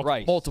team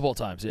right. Multiple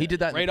times, yeah. He did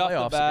that Right in the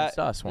off the playoffs bat. against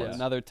us once.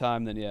 Another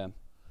time, then yeah.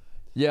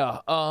 Yeah.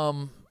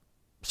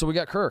 So we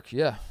got Kirk.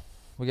 Yeah,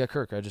 we got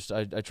Kirk. I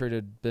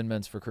traded Ben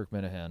Mintz for Kirk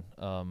Minahan.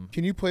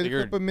 Can you play the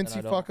Figured- clip of and Mincy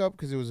I don't- fuck up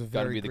because it was a Got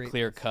to very be the great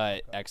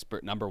clear-cut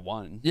expert number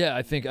one. Yeah,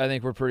 I think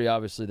we're pretty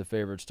obviously the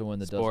favorites to win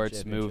the Dozen Sports,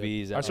 championship.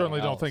 movies. I certainly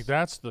everything don't think else.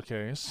 that's the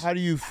case. How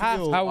do you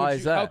feel? How Why would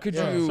is you, how that? could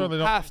Yeah. I you? certainly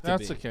don't have think to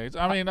that's be. the case.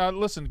 I mean,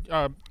 listen,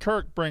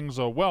 Kirk brings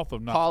a wealth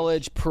of knowledge.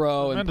 College,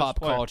 pro, and Tremendous pop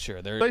player.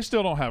 culture. They're They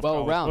still don't have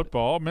college well-rounded.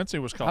 football. Mincy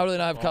was college How do they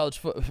not have football. college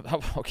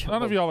football? Okay,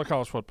 None of well, y'all are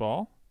college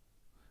football.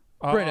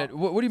 Brandon,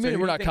 what do you So mean who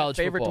we're do you not think is college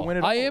favored to football? win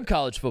it I all? am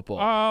college football.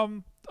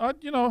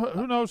 you know,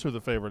 who knows who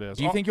the favorite is?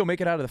 Do you think you'll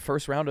make it out of the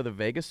first round of the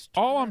Vegas?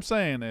 All I'm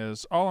saying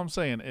is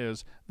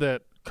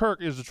that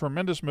Kirk is a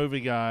tremendous movie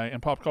guy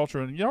and pop culture,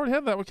 and you already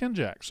had that with Ken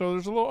Jack, so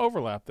there's a little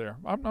overlap there.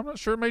 I'm not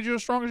sure it made you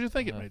as strong as you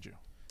think it made you.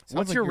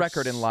 What's your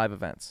record in live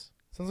events?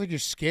 Sounds like you're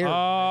scared.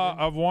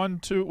 I've won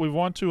 2. We've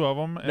won 2 of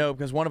them. No,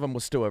 because one of them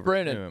was still over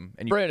Brandon, Zoom,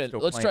 and Brandon,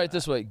 let's try it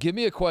this way. Give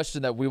me a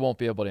question that we won't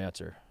be able to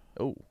answer.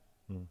 Oh.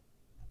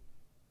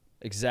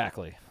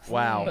 Exactly.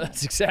 Wow.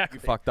 That's exactly.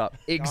 You fucked up.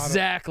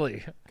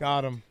 Exactly.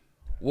 Got him.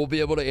 We'll be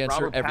able to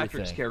answer Robert Patrick's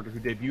everything. character who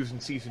debuts in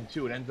season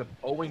 2 and ends up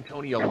owing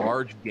Tony a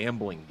large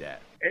gambling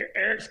debt.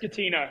 Eric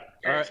Scatino.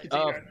 Eric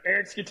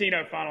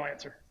Scatino, final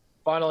answer.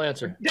 Final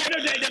answer. No,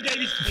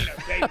 Davey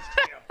Scatino.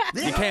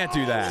 You can't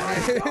do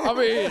that. I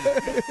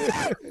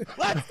mean,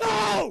 Let's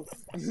go!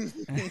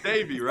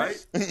 Davey,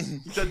 right?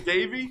 You said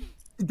Davey?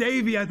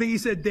 Davey, I think he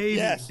said Davey.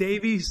 Yes.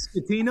 Davey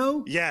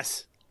Scatino?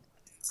 Yes.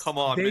 Come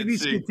on, Davey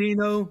Mincy.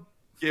 Scatino.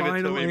 Give it to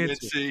final me, answer.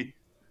 Mincy.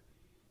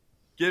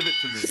 Give it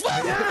to me.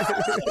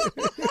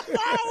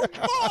 Oh,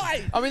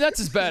 boy! I mean, that's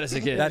as bad as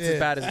it gets. That's as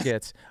bad as it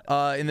gets.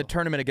 In the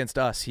tournament against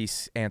us, he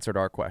answered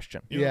our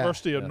question.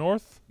 University of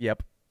North?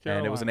 Yep. Carolina.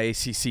 And it was an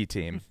ACC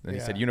team. And he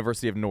said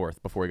University of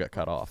North before he got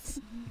cut off.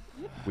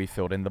 We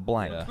filled in the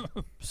blank.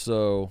 Yeah.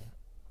 So,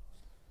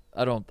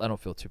 I don't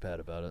feel too bad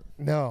about it.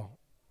 No,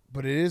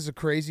 but it is a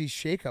crazy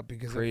shakeup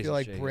because I feel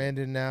like shakeup.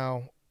 Brandon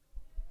now,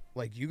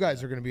 like you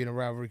guys are going to be in a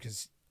rivalry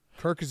because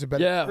Kirk is a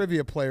better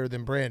trivia player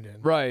than Brandon.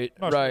 Right,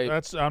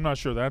 right. I'm not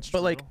sure that's But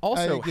true. like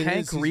also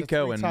Hank,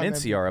 Rico, and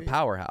Mincy are a MVP.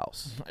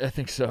 powerhouse. I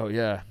think so.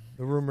 Yeah.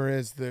 The rumor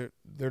is they're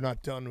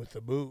not done with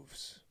the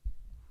moves.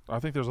 I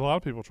think there's a lot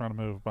of people trying to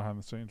move behind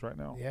the scenes right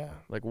now. Yeah.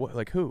 Like what?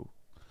 Like who?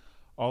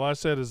 All I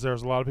said is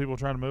there's a lot of people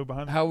trying to move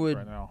behind the scenes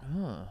right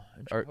now.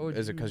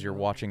 Is it because you're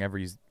watching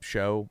every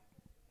show?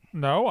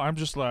 No, I'm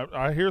just like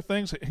I hear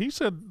things. He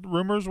said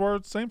rumors were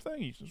the same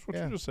thing. That's what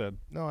you just said.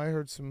 No, I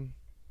heard some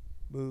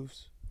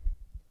moves.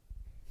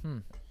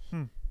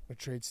 I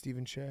trade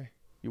Stephen Shea.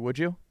 Would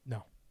you?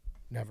 No,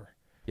 never.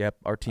 Yep,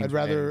 our team. I'd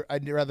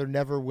rather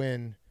never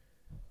win.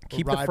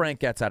 Keep the Frank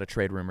Getz out of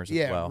trade rumors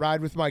as well.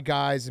 Ride with my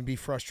guys and be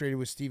frustrated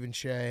with Stephen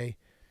Shea.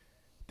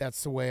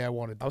 That's the way I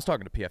wanted. I was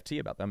talking to PFT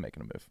about them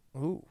making a move.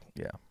 Ooh.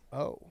 Yeah.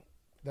 Oh,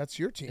 that's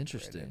your team.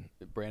 Interesting.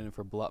 Brandon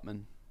for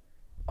Blutman.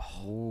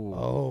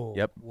 Oh.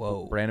 Yep.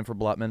 Whoa. Brandon for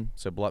Blutman.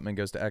 So Blutman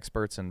goes to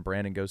experts and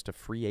Brandon goes to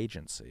free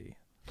agency.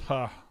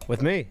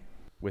 With me.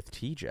 With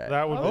TJ.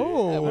 That would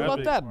Yeah, what about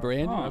be that, quite-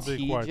 Brandon? that'd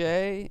be quite-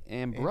 TJ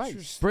and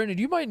Bryce. Brandon,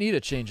 you might need a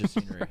change of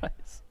scenery.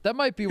 That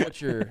might be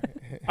what you're.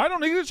 I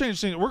don't need to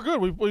change things. We're good.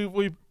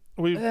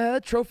 We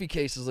that trophy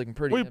case is looking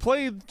pretty. we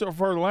played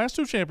for the last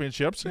 2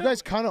 championships. You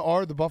guys kind of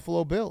are the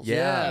Buffalo Bills. Yeah.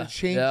 You gotta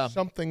change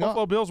something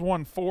Buffalo up. Bills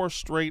won 4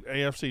 straight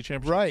AFC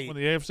championships. Right. When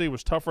the AFC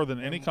was tougher than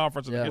any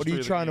conference in the What history are you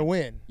of the trying to game.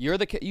 win? You're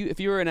if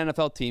you were an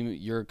NFL team,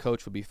 your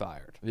coach would be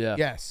fired. Yeah.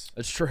 Yes.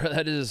 It's true.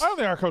 That is. I don't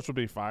think our coach would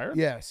be fired.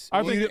 Yes.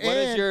 I think What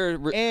is your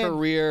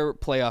career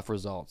playoff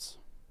results?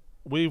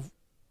 we've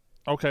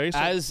okay. So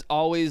As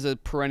always, a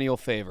perennial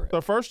favorite.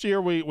 the first year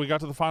we got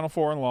to the Final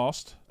Four and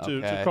lost to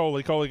Okay.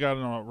 Coley. Coley got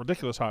on a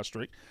ridiculous hot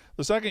streak.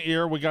 The second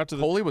year we got to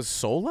the Coley was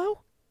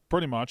solo?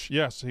 pretty much.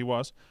 Yes, he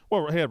was.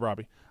 Well, he had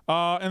Robbie.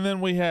 And then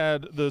we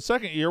had the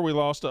second year we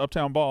lost to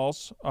Uptown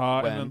Balls.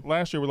 And then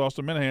last year we lost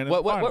to Minahan in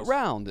the What finals.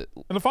 round?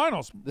 In the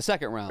finals. The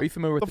second round. Are you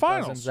familiar with The the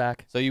dozen, finals.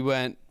 Zach? So you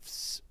went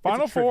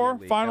Final It's a trivia Four,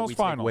 league finals, that we take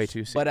finals. Way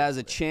too but as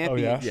a Oh,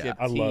 championship yeah?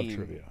 I team, love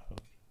trivia.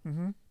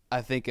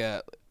 I think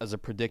as a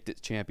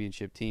predicted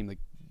championship team, like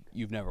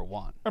you've never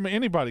won. I mean,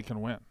 anybody can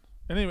win.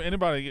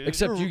 Anybody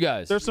Except you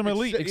guys. There's some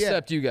elite.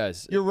 Except you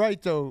guys. You're right,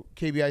 though,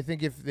 KB. I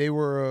think if they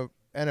were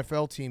a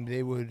NFL team,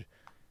 they would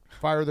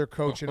fire their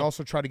coach and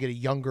also try to get a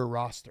younger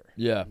roster.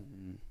 Yeah.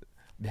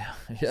 Yeah.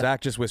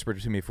 Zach just whispered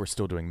to me if we're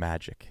still doing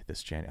Magic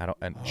this January.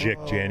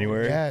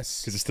 January?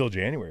 Yes. Because it's still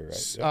January,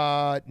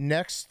 right?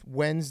 Next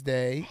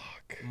Wednesday.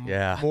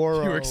 Yeah.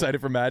 Morrow, You were excited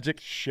for Magic?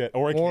 Shit.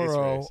 Or a case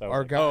Morrow, race. I was our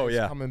like, guy,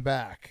 is coming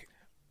back.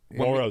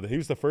 Morrow, he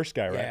was the first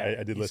guy, right? Yeah,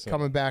 I did he's listen.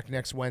 coming back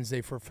next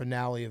Wednesday for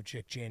finale of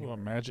January.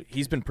 Magic.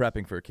 He's been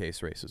prepping for a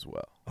case race as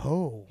well.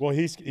 Oh. Well,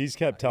 he's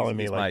kept telling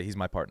me, like, he's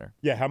my partner.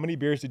 Yeah, how many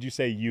beers did you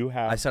say you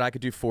have? I said I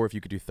could do 4 if you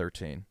could do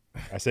 13.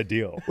 I said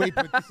deal. Wait,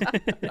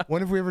 but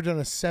when have we ever done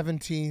a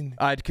 17?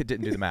 I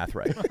didn't do the math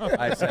right.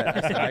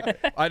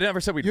 I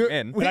never said we'd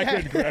win. I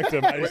couldn't correct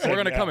him. I just We're said,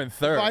 going to come in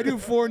third. If I do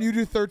 4 and you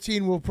do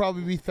 13, we'll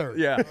probably be third.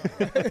 Yeah.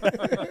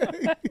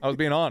 I was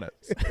being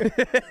honest.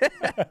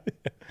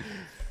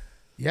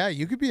 Yeah,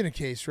 you could be in a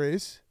case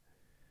race.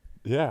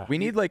 Yeah. We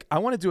need, I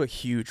want to do a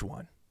huge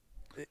one.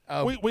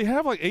 We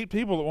have like 8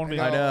 people that want to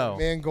be. I know.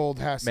 Mangold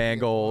has to be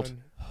Mangold.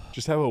 one.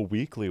 Just have a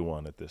weekly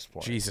one at this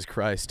point. Jesus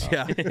Christ.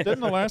 Yeah.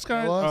 Didn't the last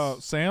guy,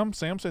 Plus- Sam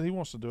said he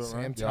wants to do it, Sam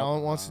right?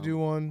 Talent wants to do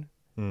one.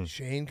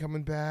 Shane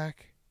coming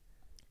back.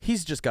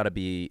 He's just got to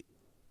be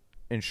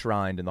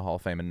enshrined in the Hall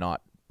of Fame and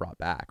not brought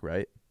back,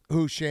 right?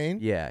 Who, Shane?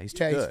 Yeah, he's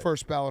too he's good.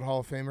 first ballot Hall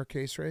of Famer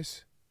case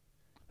race.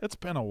 It's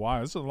been a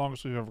while. This is the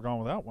longest we've ever gone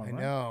without one, I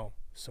right? know.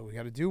 So we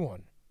got to do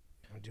one.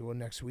 I'll do one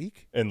next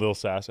week. And Lil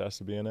Sass has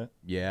to be in it.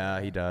 Yeah,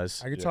 he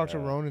does. I could talk to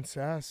Ron and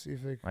Sass. See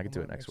if they. I could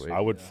do it next week. I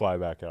would fly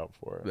back out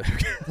for it.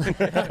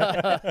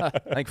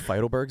 I think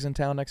Feidelberg's in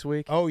town next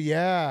week. Oh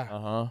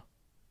yeah.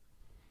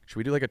 Should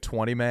we do like a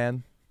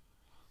 20-man?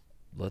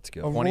 Let's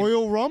go. A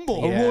Royal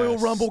Rumble. A Royal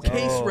Rumble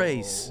case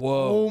race.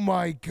 Whoa. Oh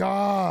my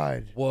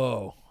God.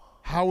 Whoa.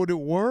 How would it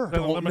work?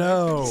 Don't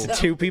know.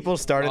 2 people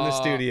start in the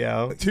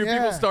studio. 2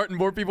 people start and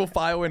more people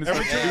file in.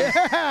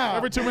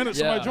 Every 2 minutes,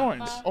 somebody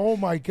joins. Oh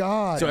my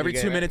God. So every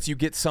 2 minutes, you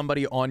get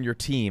somebody on your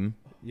team.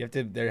 You have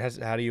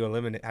to. How do you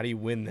eliminate? How do you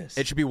win this?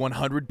 It should be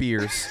 100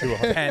 beers.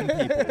 10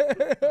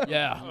 people.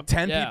 Yeah.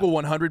 10 people,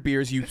 100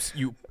 beers. You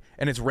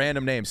and it's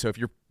random names. So if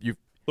you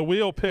the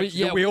wheel picks.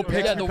 the wheel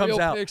picks who the comes wheel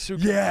out. picks who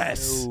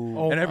Yes.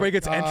 Oh And everybody my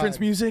gets God.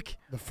 entrance music.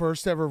 The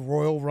first ever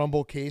Royal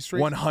Rumble case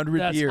race. 100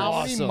 That's beers. How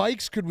awesome. many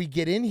mics could we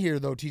get in here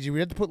though, TJ? We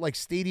had to put like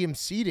stadium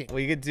seating.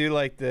 We could do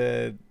like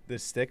the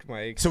stick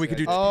mics. So we could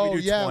do. Oh can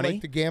we do yeah, 20?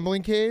 like the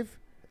gambling cave.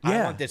 I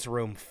Yeah. want this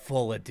room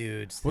full of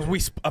dudes. a Yeah,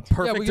 perfect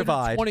we could do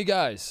divide. 20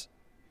 guys.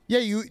 Yeah,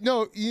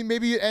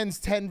 maybe it ends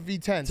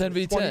 10v10.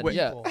 10v10,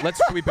 yeah.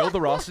 Should we build the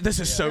roster? This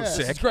is so Yeah.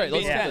 sick. It's great.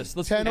 Let's do this.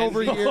 Let's 10 do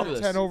over this. here, Let's do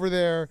this. 10 over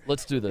there.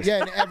 Let's do this.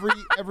 Yeah, and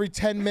every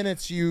 10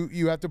 minutes you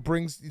have to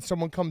bring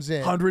someone comes in.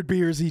 100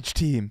 beers each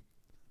team.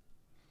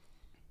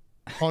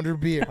 100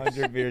 beers.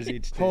 100 beers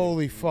each.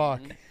 Holy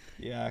fuck.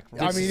 Yeah.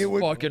 I mean, it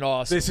would. fucking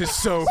awesome. This is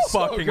so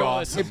fucking good.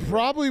 awesome. It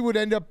probably would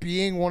end up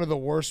being one of the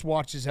worst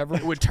watches ever.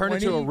 It would turn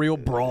into a real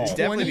brawl. It'd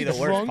definitely be the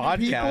worst 20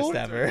 podcast people.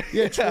 ever.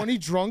 Yeah, 20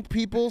 drunk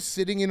people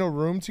sitting in a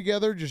room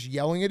together, just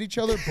yelling at each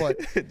other. But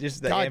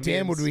Just the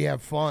goddamn, ambience. would we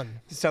have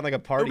fun? Just sound like a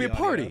It party. would be a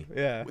audio. party.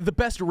 Yeah. The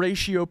best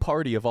ratio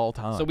party of all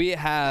time. So we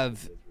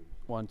have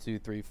 1, 2,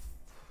 3, 4,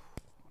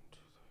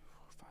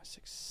 5,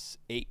 6,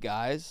 8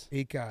 guys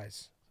 8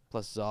 guys.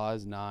 plus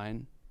Zaz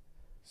 9.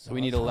 So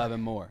we need 11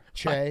 more.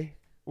 Che.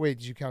 Wait,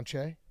 did you count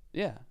Che?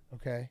 Yeah,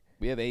 Okay.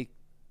 we have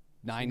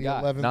 9 need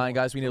guys. 11 9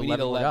 guys. We need We 11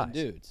 need more 11 guys.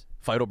 dudes.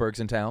 Feidelberg's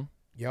in town.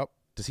 Yep.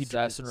 Does he?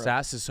 Sass and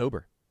Sass is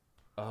sober.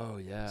 Oh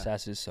yeah.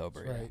 Sass is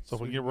sober. That's Yeah. right. So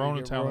if we get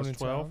Ronan Town, Ronan that's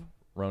 12. Town.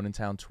 Ronan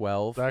Town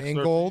 12. Zach's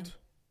Mangold.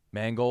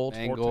 Mangold.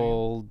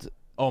 Mangold,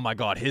 Oh my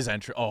God, his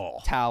entry. Oh,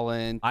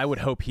 Talent, I would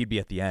hope he'd be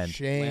at the end.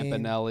 Shane.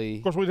 Of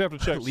Lampanelli. course, we'd have to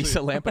check. Lisa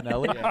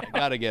Lampanelli. Yeah,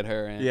 gotta get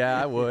her in.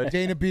 Yeah, I would.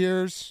 Dana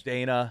Beers.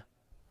 Dana.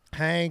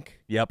 Hank.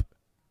 Yep.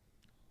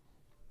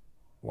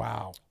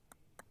 Wow.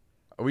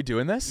 Are we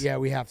doing this? Yeah,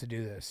 we have to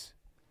do this.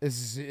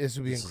 This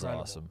would be This is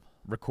incredible. awesome.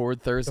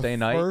 Record Thursday The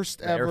night.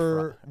 first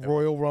ever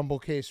Royal Rumble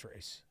case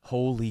race.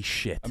 Holy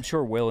shit. I'm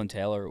sure Will and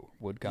Taylor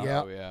would come.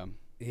 Yeah. Oh yeah.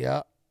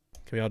 Yeah.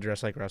 Can we all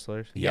dress like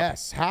wrestlers?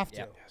 Yes. Have to.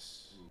 Yep.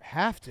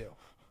 Have to.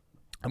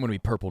 I'm going to be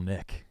Purple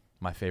Nick,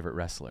 my favorite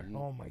wrestler.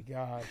 Oh my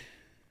God.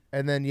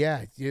 And then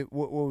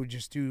what we'd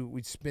just do?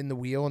 We'd spin the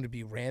wheel and it'd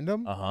be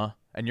random.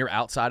 And you're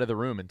outside of the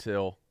room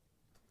until.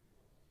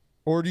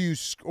 Or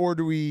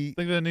do we?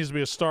 I think there needs to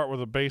be a start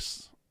with a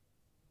base,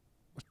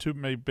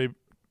 maybe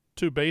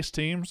 2 base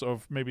teams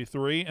of maybe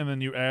 3, and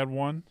then you add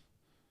 1.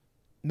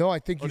 No, I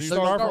think Or you do you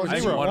start start from from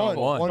zero. zero?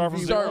 1-on-1. Start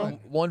from 1v1. zero?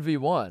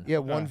 1v1. Yeah,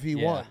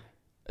 1v1. Yeah.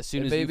 As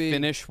soon And as maybe- you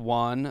finish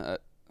one,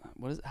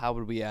 what is? How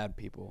would we add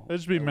people? It'd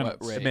just be At what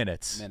minutes. rate?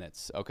 Minutes.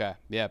 Minutes. Okay.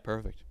 Yeah.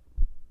 Perfect.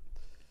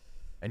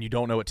 And you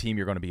don't know what team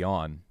you're going to be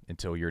on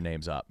until your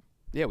name's up.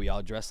 Yeah, we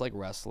all dress like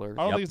wrestlers.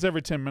 I don't Yep. think it's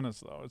every 10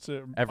 minutes though. It's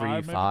Every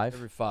 5. maybe? 5.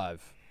 Every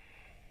 5.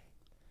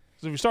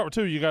 So if you start with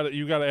 2, you got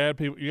to add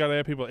people. You got to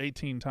add people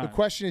 18 times. The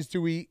question is,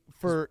 do we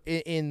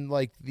in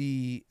like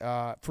the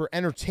for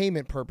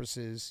entertainment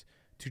purposes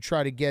to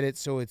try to get it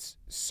so it's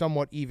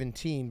somewhat even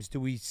teams? Do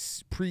we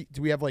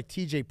have like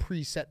TJ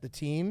preset the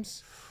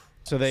teams?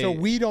 So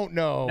we don't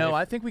know. No,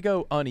 I think we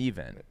go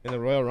uneven. in the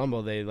Royal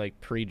Rumble they like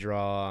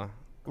pre-draw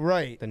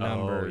Right. the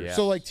numbers. yeah.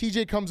 So like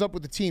TJ comes up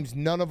with the teams,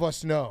 none of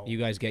us know. You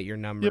guys get your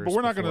numbers. Yeah, but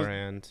we're not going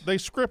beforehand. to. They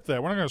script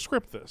that. We're not going to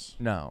script this.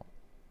 No.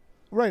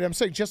 Right, I'm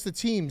saying just the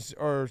teams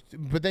are,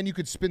 but then you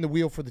could spin the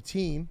wheel for the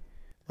team,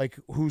 like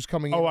who's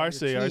coming in. Oh, on I your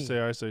see.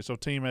 team. I see. So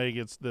Team A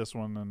gets this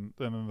one, and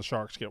then the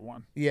Sharks get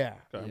 1. Yeah,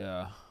 Okay.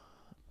 Yeah.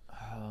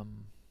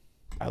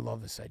 I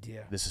love this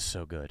idea. This is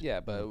so good. Yeah,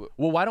 but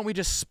Well, why don't we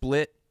just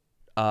split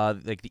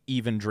like the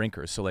even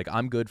drinkers? So like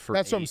I'm good for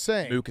That's 8. what I'm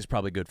saying. Mook is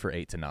probably good for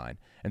 8 to 9.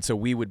 And so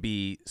we would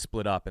be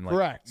split up and like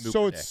Correct. Mook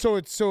So or it's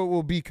Nick. it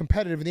will be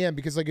competitive in the end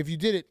because like if you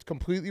did it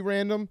completely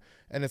random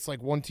and it's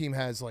like one team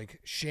has like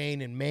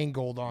Shane and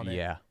Mangold on it,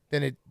 Yeah.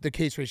 then the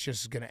case race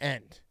just is going to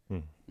end.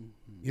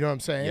 You know what I'm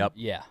saying? Yep.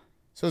 Yeah.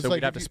 So it's So like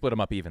we'd have if to you- split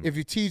them up evenly. If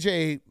you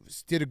TJ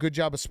did a good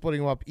job of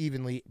splitting them up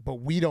evenly, but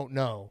we don't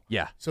know.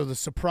 Yeah. So the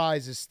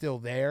surprise is still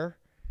there.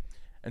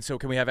 And so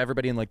can we have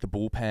everybody in like the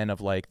bullpen of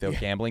like the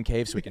gambling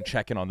cave so we can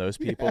check in on those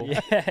people?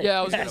 Yeah,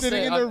 I was going to Sitting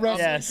say, in their I'm,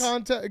 wrestling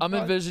contact. I'm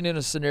envisioning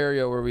a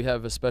scenario where we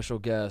have a special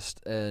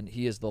guest and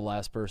he is the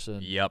last person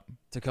Yep.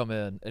 to come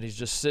in and he's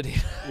just sitting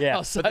Yeah.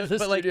 outside But, the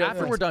but like studio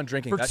after we're done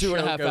drinking, for that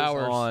 2.5 show goes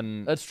hours.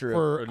 on That's true.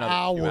 For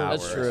another few hours.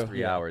 hours. That's true.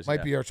 3 hours. Might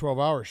yeah. be our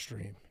 12-hour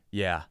stream.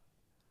 Yeah.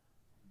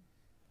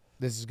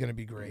 This is gonna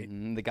be great.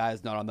 The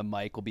guys not on the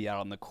mic will be out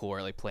on the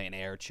court, like playing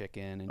air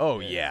chicken. And Oh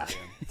shit. yeah.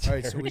 All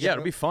right, so we Yeah,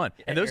 it'll be fun.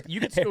 And those you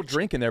can still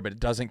drink in there, but it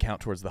doesn't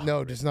count towards the.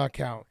 No, it does not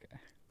count.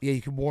 Yeah,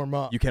 you can warm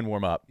up. You can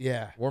warm up.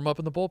 Yeah. Warm up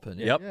in the bullpen.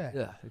 Yeah. Yep. Yeah.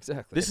 Yeah,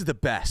 exactly. This is the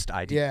best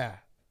idea. Yeah.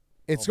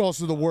 It's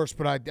also the worst,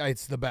 but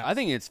it's the best. I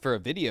think it's for a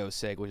video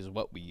sake, which is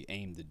what we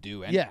aim to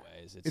do Yeah.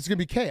 anyways. It's gonna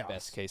be chaos.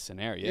 Best case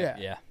scenario. Yeah.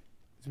 Yeah.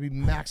 It's gonna be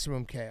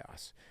maximum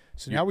chaos.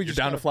 So now we You're just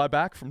down gotta, to fly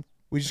back from.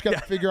 we just got to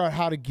figure out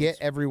how to get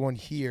everyone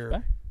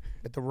here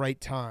at the right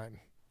time.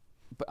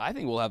 But I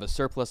think we'll have a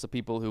surplus of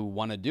people who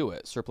want to do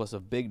it. Surplus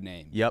of big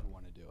names. Yep. Who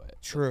want to do it.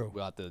 True.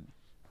 We'll have to.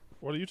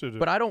 What do you two do?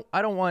 But I don't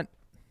want.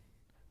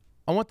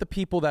 I want the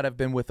people that have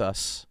been with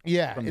us.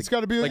 Yeah, from it's the- got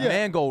to be like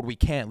Mangold. We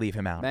can't leave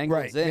him out.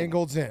 Mangold's right. in.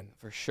 Mangold's in.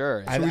 For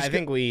sure. I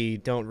think we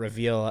don't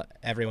reveal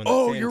everyone. That's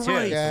Oh, in, you're too,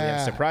 right. so we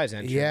have surprise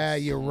entrance. Yeah,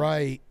 you're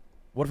right.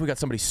 What if we got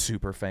somebody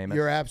super famous?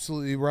 You're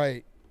absolutely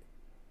right.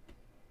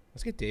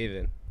 Let's get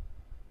David.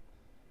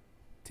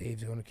 Dave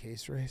doing a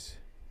case race.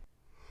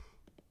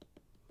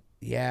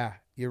 Yeah,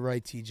 you're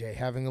right, TJ.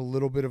 Having a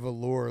little bit of a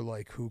lure,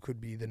 like who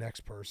could be the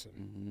next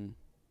person.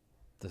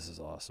 This is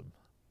awesome.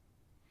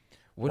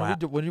 When, Wow.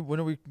 when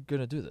are we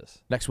gonna do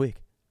this? Next week.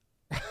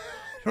 I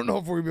don't know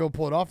if we're gonna be able to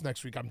pull it off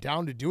next week. I'm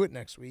down to do it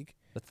next week.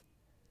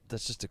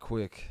 That's just a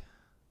quick.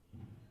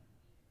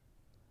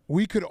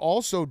 We could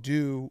also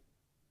do,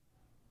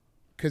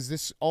 because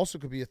this also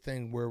could be a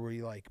thing where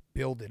we like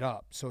build it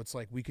up. So it's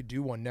like we could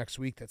do one next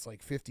week that's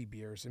like 50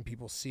 beers and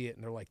people see it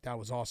and they're like, that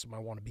was awesome. I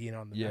want to be in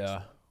on the next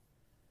one.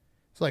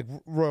 It's like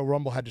Royal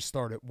Rumble had to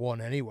start at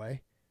 1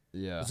 anyway.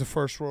 Yeah. Was the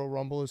first Royal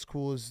Rumble as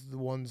cool as the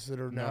ones that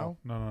are now?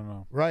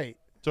 No. Right.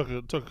 Took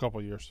a couple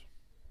of years.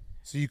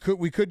 So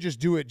we could just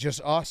do it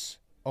just us,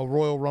 a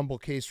Royal Rumble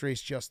case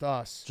race, just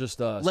us.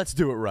 Just us. Let's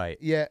do it right.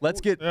 Yeah. Let's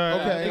get.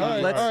 Okay.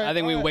 I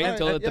think we wait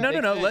until it's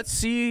No. Let's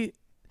see.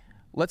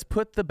 Let's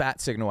put the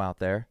bat signal out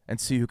there and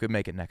see who could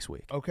make it next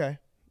week. Okay.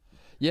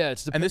 Yeah,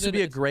 it's And this would be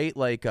a dependent-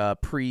 great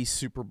like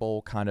pre-Super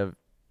Bowl kind of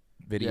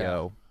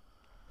video.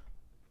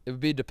 It would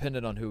be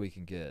dependent on who we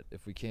can get.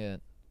 If we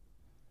can't,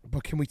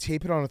 But can we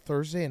tape it on a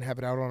Thursday and have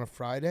it out on a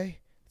Friday?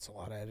 It's a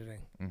lot of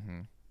editing. Mm-hmm.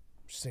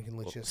 Just thinking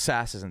logistics.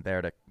 Sass isn't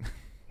there to.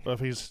 But if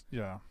he's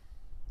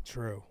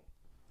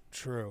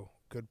True.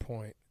 Good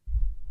point.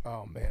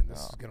 Oh man, this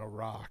is gonna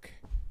rock.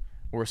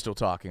 We're still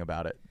talking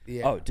about it.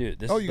 Yeah. Oh, dude,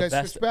 this Oh, is you the guys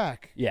best. switched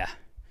back. Yeah.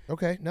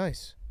 Okay,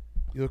 nice.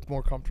 You look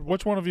more comfortable.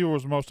 Which one of you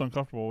was most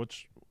uncomfortable?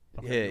 Which?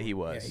 Yeah, he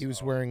was. Yeah, he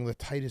was wearing the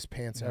tightest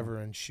pants ever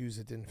and shoes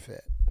that didn't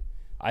fit.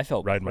 I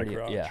felt Right in my pretty-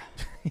 garage. Yeah.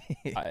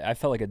 I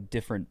felt like a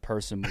different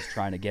person was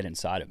trying to get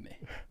inside of me.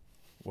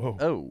 Whoa.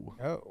 Oh.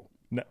 Oh.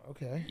 No.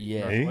 Okay.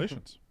 Yeah.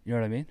 Congratulations. You know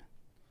what I mean?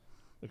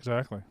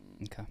 Exactly.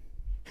 Okay.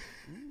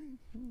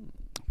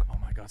 Oh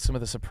my God! Some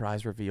of the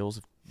surprise reveals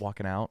of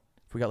walking out.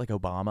 If we got like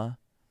Obama,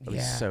 that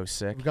was so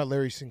sick. We got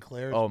Larry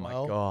Sinclair as Oh my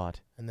well, God!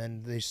 And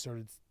then they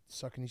started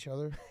sucking each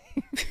other.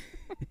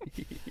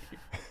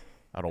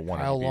 I don't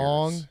want Kyle any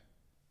Long. beers.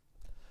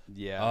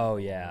 Yeah. Oh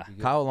yeah.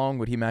 Kyle Long,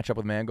 would he match up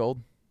with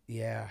Mangold?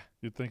 Yeah.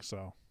 You'd think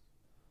so.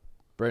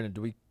 Brandon,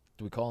 do we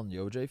call in the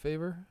OJ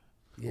favor?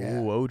 Yeah.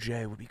 Ooh,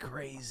 OJ would be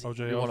crazy.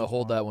 OJ. We want to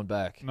hold that one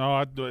back.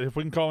 No, if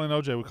we can call in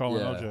OJ, we call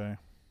in Yeah. OJ.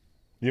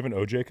 You have an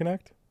OJ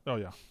Connect? Oh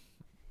yeah.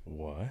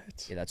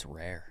 What? Yeah, that's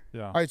rare.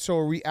 Yeah. All right, so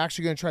are we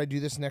actually going to try to do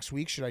this next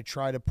week? Should I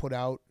try to put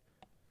out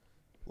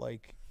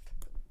like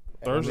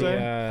Thursday?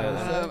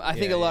 I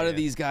think a lot of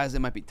these guys, it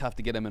might be tough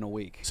to get them in a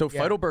week. So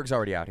Yeah. Feidelberg's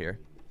already out here,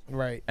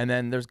 right? and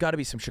then there's got to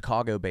be some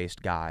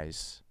Chicago-based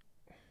guys.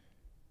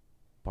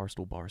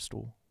 Barstool.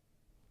 Barstool.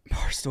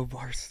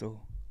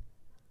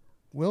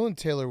 Will and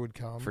Taylor would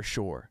come For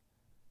sure.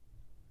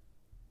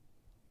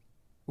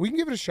 We can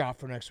give it a shot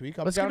for next week.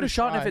 I'm Let's down give it a to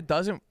shot, and try. if it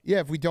doesn't, Yeah,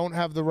 if we don't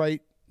have the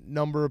right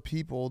number of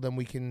people, then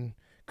we can.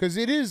 Because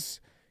it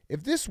is,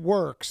 if this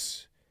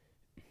works,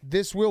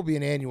 this will be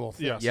an annual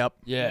thing. Yes. yep.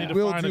 You Yeah. need to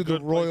We'll find a do the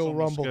good place Royal on the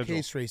Rumble schedule.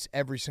 case race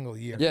every single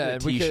year. Yeah, A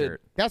and we could.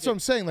 T-shirt. That's what I'm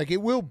saying. Like,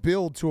 it will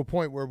build to a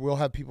point where we'll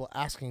have people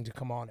asking to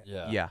come on it.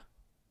 Yeah. Yeah.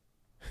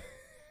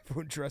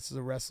 Everyone dressed as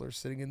a wrestler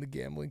sitting in the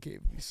gambling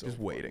cave. It'd be so Just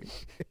funny. waiting.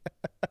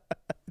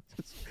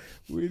 Just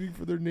waiting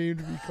for their name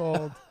to be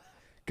called.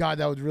 God,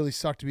 that would really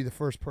suck to be the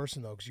first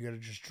person, though, because you got to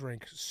just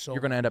drink so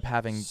You're gonna end up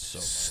having So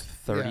much.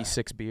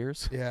 36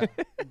 beers. Yeah.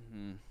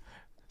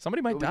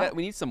 Somebody might But die.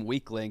 we need some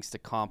weak links to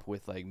comp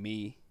with like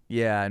me.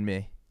 Yeah, and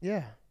me.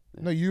 Yeah.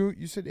 No,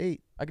 you said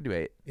 8. I could do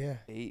 8. Yeah.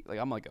 8, like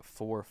I'm like a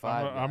 4 or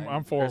 5.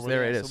 I'm 4 with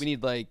There you. it So is. we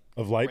need like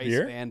Of light Grace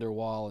beer?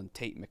 Vanderwall and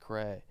Tate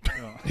McRae.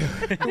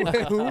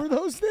 Who were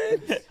those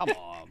names? Come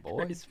on,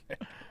 boys.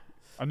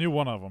 I knew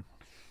one of them.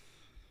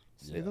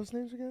 Say those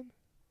names again.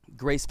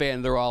 Grace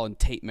Vanderwall and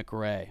Tate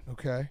McRae.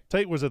 Okay.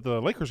 Tate was at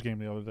the Lakers game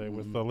the other day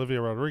with Olivia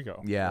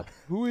Rodrigo. Yeah.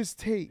 Who is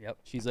Tate? Yep.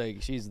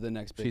 She's the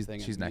next big thing.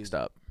 She's in next music.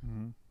 up.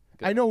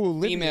 I know who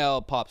Olivia.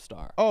 Female pop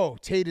star. Oh,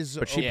 Tate is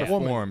But she a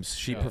woman. performs.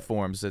 She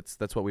performs.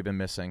 That's what we've been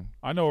missing.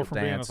 I know her She'll from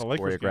being at dance, the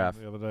Lakers choreograph.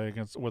 game the other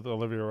day with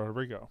Olivia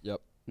Rodrigo. Yep.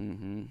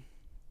 Mm-hmm.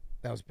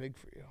 That was big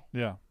for you.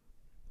 Yeah.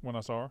 When I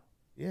saw her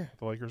Yeah. at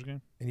the Lakers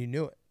game. And you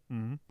knew it.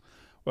 Mm-hmm.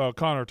 Well,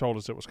 Connor told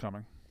us it was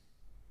coming.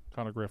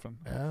 Connor Griffin.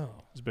 Oh.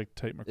 He's a big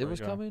Tate McRae It was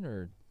guy. coming,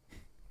 or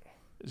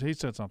He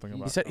said something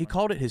about He said it he coming.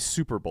 called it his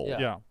Super Bowl.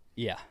 Yeah.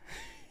 Yeah.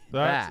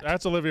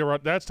 That's Olivia.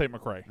 That's Tate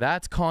McRae.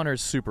 That's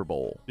Connor's Super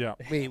Bowl. Yeah.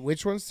 Wait,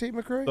 which one's Tate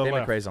McRae? The Tate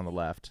left. McRae's on the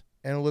left,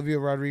 And Olivia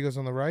Rodrigo's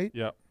on the right?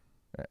 Yep.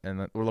 and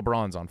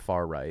LeBron's on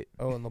far right.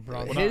 Oh, and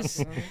LeBron. His-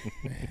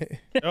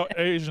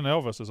 Asian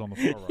Elvis is on the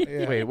far right.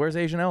 Yeah. Wait, where's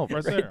Asian Elvis?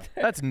 Right there.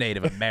 That's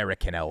Native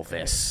American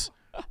Elvis.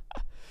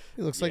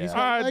 He looks like he's Yeah.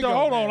 got a Lego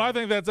Hold on. man. I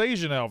think that's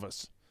Asian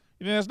Elvis.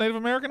 You think that's Native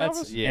American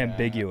That's Elvis?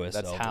 ambiguous.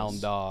 That's Elvis.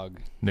 hound dog.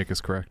 Nick is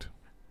correct.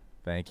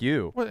 Thank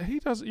you. What he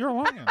does? You're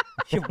lying.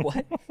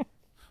 What?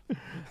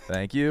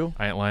 Thank you.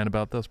 I ain't lying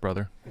about this,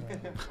 brother.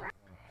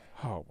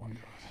 Oh my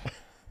god.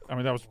 I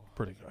mean, that was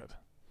pretty good.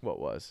 What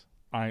was?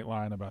 I ain't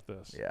lying about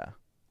this. Yeah.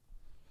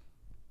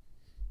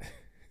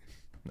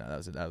 No,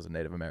 that was a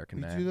Native American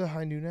We do name. the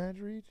high noon ad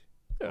read?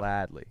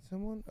 Gladly.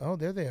 Someone? Oh,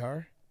 there they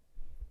are.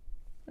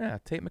 Yeah,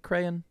 Tate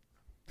McRae and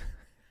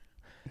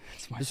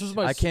this was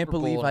my I can't Super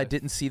Bowl, believe and I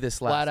didn't see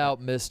this last flat night.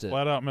 out missed it.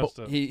 Flat out missed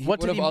it. He What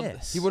did would he have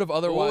miss? he would have What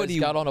otherwise do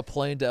you- got on a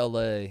plane to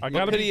L.A. I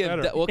gotta be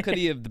better. What could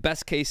he have? The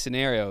best case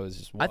scenario is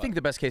just I think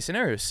the best case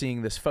scenario is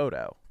seeing this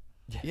photo.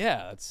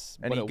 yeah, that's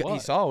And what it he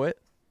was. saw it.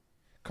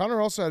 Connor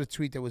also had a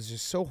tweet that was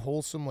just so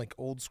wholesome, like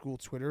old school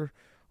Twitter.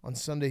 On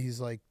Sunday, he's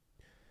like,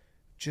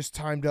 just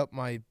timed up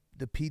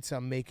the pizza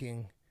I'm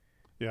making.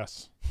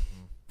 Yes.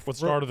 What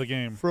start of the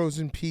game?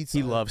 Frozen pizza.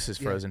 He loves his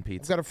Yeah. frozen I've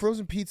pizza. got a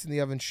frozen pizza in the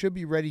oven. Should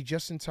be ready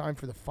just in time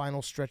for the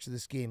final stretch of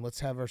this game.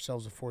 Let's have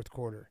ourselves a fourth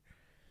quarter.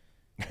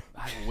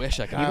 I wish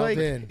I could. Dialed Like,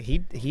 in.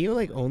 he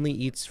like only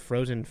eats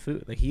frozen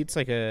food. Like he eats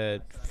like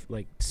a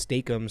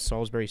steakum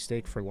Salisbury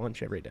steak for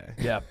lunch every day.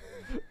 Yeah.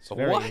 It's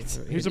very- What? He's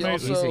He's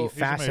amazing. a He's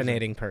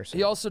fascinating person.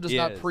 He also does He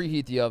not is.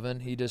 preheat the oven.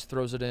 He just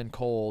throws it in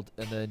cold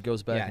and then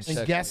goes back Yes. and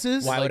And checks.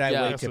 guesses? Why would Like, I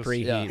yeah. wait to Guesses.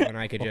 preheat Yeah. when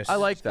I could just? I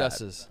like that.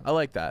 Guesses. I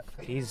like that.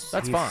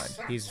 That's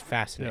fine. He's Yeah.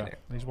 fascinating.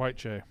 He's white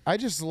Jay. I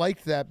just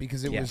liked that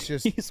because it Yeah. was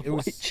just He's it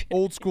was white.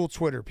 old school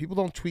Twitter. People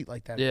don't tweet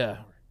like that Yeah.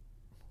 anymore.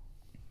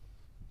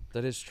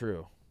 That is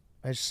true.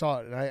 I just saw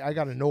it and I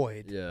got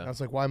annoyed. Yeah. And I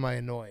was like, why am I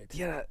annoyed?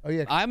 Yeah. Oh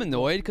yeah. I'm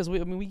annoyed because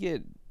we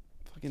get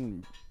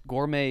fucking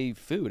gourmet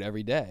food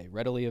every day,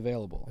 readily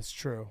available. That's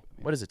true.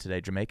 What is it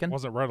today? Jamaican?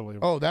 Wasn't readily.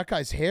 Oh, that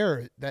guy's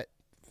hair. That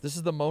This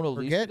is the Mona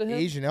Lisa forget to him?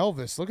 Asian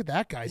Elvis. Look at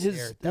that guy's His-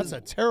 hair. That's his-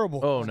 a terrible.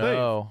 Oh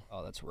no.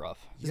 Oh, that's rough.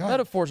 His Yeah.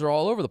 metaphors are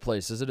all over the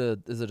place. Is it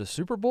a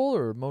Super Bowl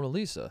or Mona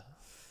Lisa?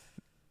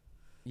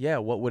 Yeah,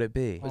 what would it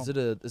be? Is it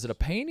a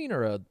painting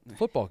or a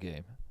football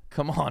game?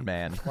 Come on,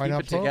 man. Why Keep not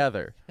it both?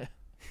 together.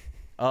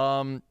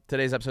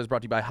 Today's episode is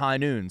brought to you by High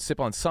Noon. Sip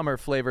on summer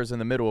flavors in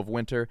the middle of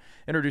winter.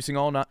 Introducing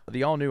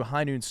the all-new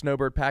High Noon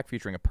Snowbird Pack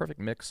featuring a perfect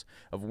mix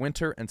of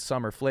winter and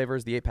summer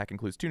flavors. The 8-pack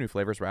includes 2 new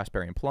flavors,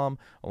 raspberry and plum,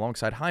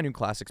 alongside High Noon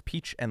classics,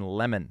 peach and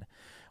lemon.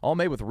 All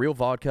made with real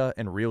vodka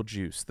and real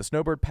juice. The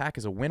Snowbird Pack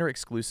is a winter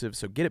exclusive,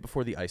 so get it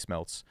before the ice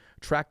melts.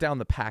 Track down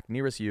the pack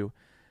nearest you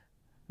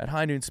at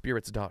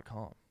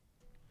highnoonspirits.com.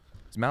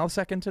 Is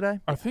Malasek in today?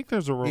 I think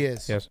there's a He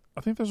is. Yes.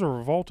 I think there's a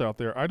revolt out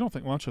there. I don't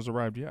think lunch has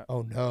arrived yet.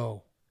 Oh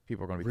no.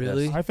 People are going to be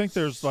Really? pissed. I think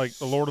there's like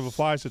the Lord of the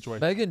Flies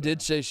situation. Megan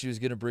did say she was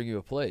going to bring you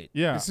a plate.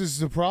 Yeah. This is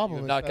the problem.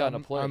 You've not is gotten a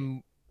I'm- plate.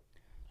 I'm-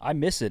 I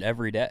miss it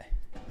every day.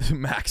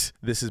 Max,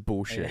 this is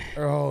bullshit.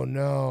 oh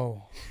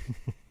no.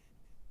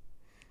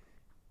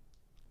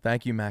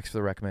 Thank you, Max, for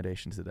the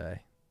recommendation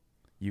today.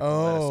 You can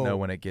let us know Oh.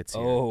 when it gets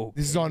here. Oh,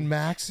 This is on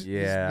Max. This is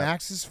Yeah.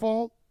 Max's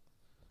fault.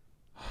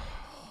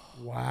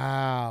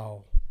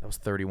 Wow. That was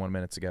 31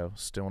 minutes ago.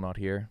 Still not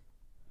here.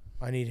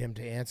 I need him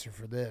to answer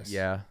for this.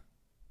 Yeah,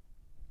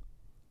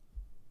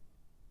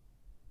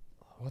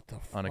 What the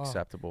fuck?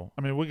 unacceptable.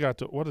 I mean, we got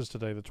to what is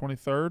today? The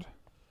 23rd.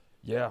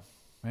 Yeah.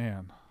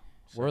 Man,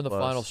 We're in the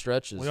close. final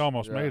stretches. we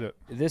almost Yeah. made it.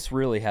 this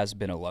really has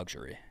been a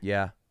luxury.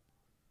 Yeah.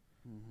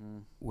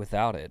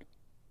 Without it,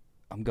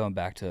 I'm going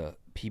back to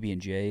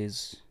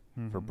PB&J's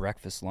for Mhm.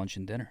 breakfast, lunch,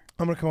 and dinner.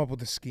 I'm gonna come up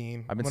with a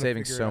scheme. I've been I'm gonna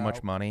saving figure so it much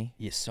out. money.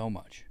 Yeah, so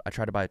much. I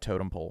tried to buy a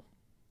totem pole.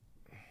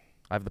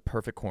 I have the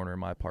perfect corner in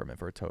my apartment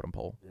for a totem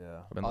pole. Yeah.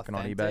 I've been looking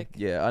on eBay. Authentic?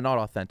 Yeah, not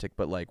authentic,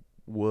 but like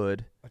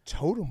wood. A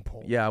totem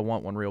pole. Yeah, I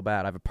want one real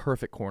bad. I have a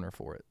perfect corner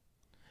for it.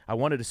 I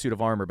wanted a suit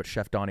of armor, but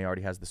Chef Donnie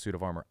already has the suit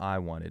of armor I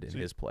wanted in So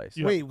his place.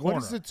 you- Wait, have what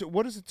is corner. it?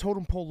 What does a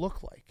totem pole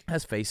look like? It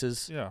has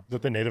faces. Yeah. Is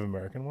that the Native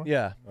American one?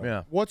 Yeah,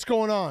 yeah. What's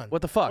going on?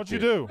 What the fuck? What'd you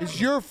dude? do? It's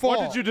your fault.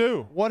 What did you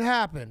do? What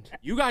happened?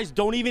 You guys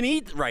don't even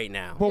eat right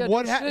now. But Yeah,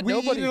 what no happened? shit, We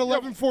nobody- eat at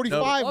 11:45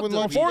 No, when no,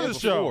 lunch before is the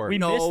show. We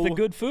No. miss the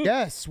good food.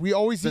 Yes, we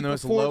always eat Then it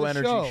was a before low the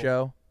energy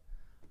show.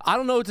 I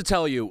don't know what to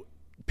tell you.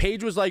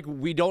 Paige was like,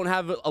 "We don't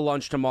have a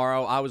lunch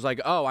tomorrow." I was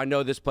like, "Oh, I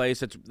know this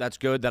place. That's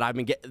good. That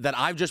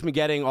I've just been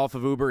getting off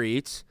of Uber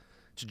Eats.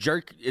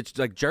 It's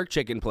like jerk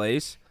chicken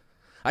place."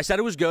 I said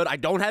it was good. I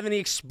don't have any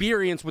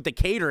experience with the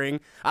catering.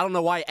 I don't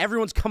know why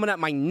everyone's coming at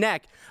my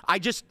neck. I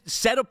just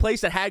said a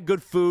place that had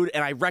good food,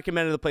 and I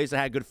recommended a place that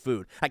had good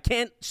food. I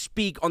can't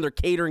speak on their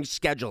catering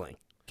scheduling.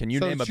 Can you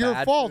So name it's a your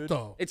bad fault food?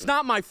 though. It's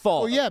not my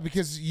fault. Oh yeah,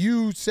 because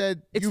you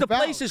said It's you the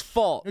vouched. place's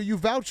fault. No, you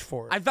vouched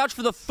for it. I vouched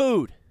for the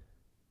food.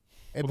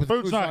 And Well, the but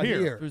food's not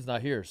here. Food's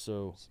not here,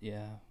 so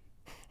Yeah.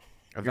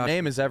 Your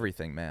name is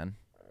everything, man.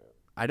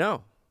 I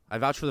know. I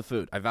vouch for the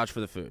food. I vouch for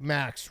the food.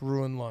 Max,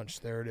 ruined lunch.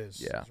 There it is.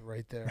 Yeah. It's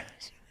right there.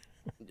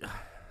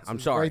 I'm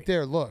sorry. Right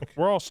there, look.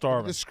 We're all Look at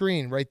starving. the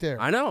screen right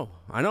there. I know.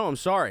 I'm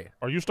sorry.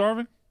 Are you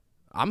starving?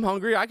 I'm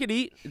hungry. I could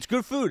eat. It's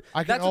good food.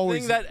 I can That's the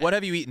always thing that. What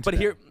have you eaten But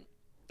today? here,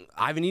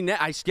 I haven't eaten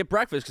that. I skipped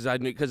breakfast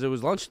because it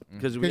was lunch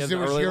because we had Because it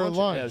an was early your lunch.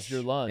 lunch. Yeah, it's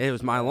your lunch. It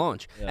was my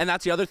lunch, and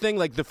that's the other thing.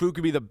 Like the food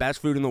could be the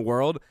best food in the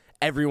world.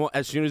 Everyone,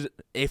 as soon as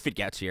if it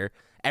gets here,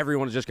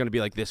 everyone is just going to be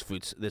like, this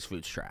food's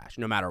trash,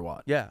 no matter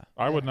what. Yeah.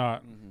 I would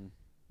not.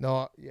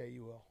 No, yeah,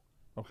 you will.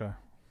 Okay.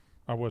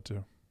 I would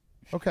too.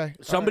 Okay.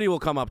 Somebody will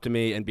come up to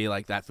me and be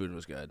like, that food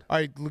was good. All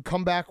right,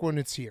 come back when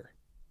it's here.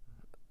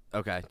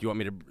 Okay. Do you want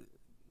me to?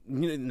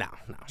 No.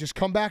 Just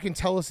come back and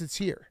tell us it's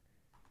here.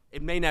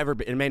 It may never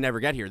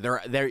get here.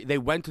 They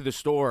went to the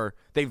store.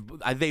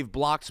 They've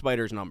blocked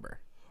Spider's number.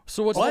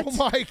 So what's Oh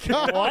my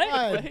God.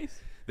 What?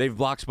 They've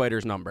blocked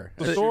Spider's number.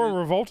 The store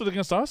revolted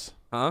against us?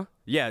 Huh?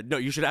 Yeah. No.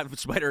 You should have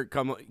Spider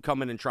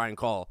come in and try and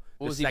call.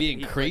 What, The was he second being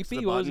clicks the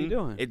creepy? What was he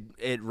button, doing?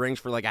 It rings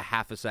for like a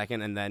half a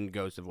second and then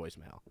goes to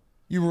voicemail.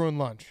 You ruined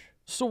lunch.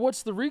 So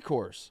what's the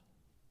recourse?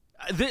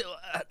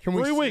 Can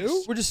we 3 weeks.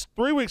 sue? We're just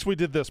 3 weeks we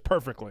did this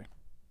perfectly.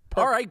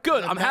 All right,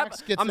 good. And I'm happy.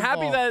 Max gets I'm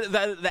happy involved.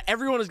 that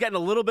everyone is getting a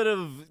little bit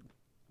of,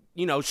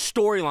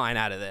 storyline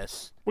out of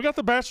this. We got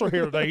the Bachelor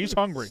here today. He's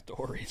hungry.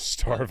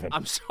 Starving.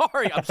 I'm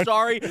sorry. I'm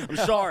sorry. I'm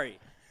sorry.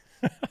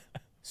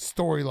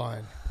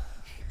 Storyline.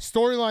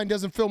 Storyline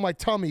doesn't fill my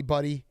tummy,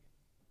 buddy.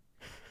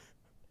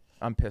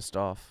 I'm pissed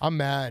off. I'm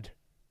mad.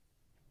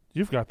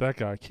 You've got that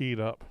guy keyed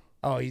up.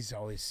 Oh, he's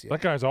always.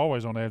 That guy's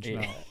always on edge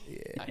now.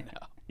 I know.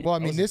 Well, I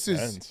mean, this is.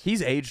 Depends.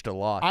 He's aged a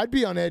lot. I'd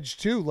be on edge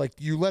too. Like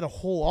you let a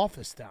whole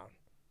office down.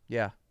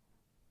 Yeah.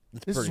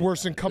 This is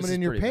worse than coming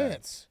in your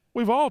pants.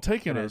 We've all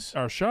taken It is.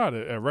 our shot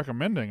at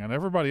recommending, and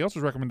everybody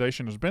else's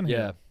recommendation has been yeah.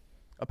 here.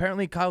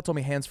 Apparently, Kyle told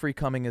me hands-free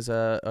coming is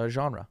a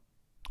genre.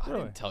 I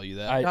didn't tell you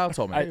that. Kyle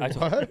told me. I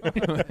told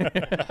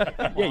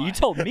yeah, you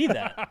told me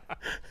that.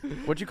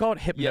 What'd you call it?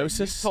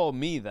 Hypnosis? You told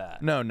me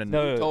that. No.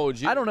 No. Told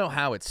you. I don't know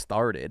how it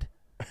started,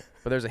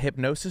 but there's a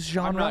hypnosis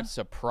genre. I'm not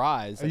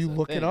surprised. Are you That's a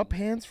looking thing. up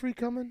hands free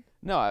coming?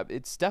 No,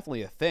 it's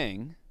definitely a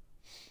thing.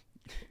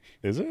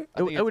 Is it? I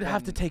think It would it's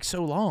have to been- take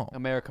so long.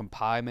 American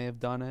Pie may have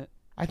done it.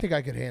 I think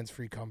I could hands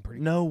free come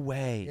pretty. No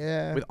way.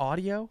 Yeah. With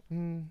audio?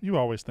 You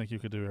always think you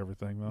could do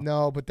everything, though.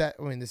 No, but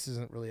this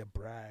isn't really a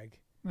brag.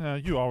 Yeah,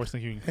 you always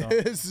think you can come.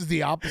 This is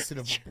the opposite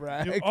of a You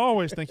brag.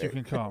 always think you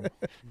can come.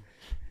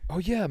 Oh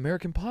yeah,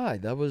 American Pie.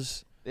 That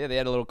was Yeah, they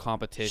had a little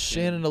competition.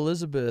 Shannon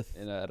Elizabeth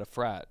at a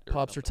frat. or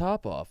pops her something.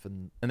 top off,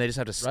 and And they just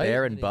have to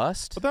stare and And he-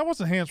 bust? But that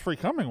wasn't hands-free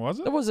coming, was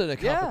it? that wasn't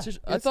a Yeah.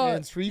 competition. I It's thought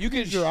hands free. You can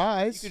use your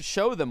eyes. You could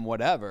show them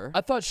whatever.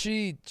 I thought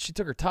she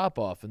took her top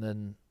off and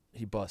then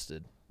he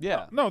busted.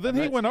 Yeah. No, then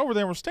he That's- went over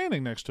there and was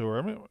standing next to her.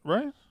 I mean,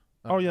 right?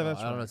 Oh, yeah, that's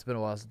I don't know. right. It's been a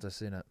while since I've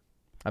seen it.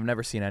 I've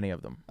never seen any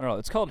of them. I don't know.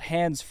 It's called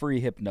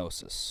hands-free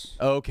hypnosis.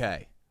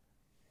 Okay.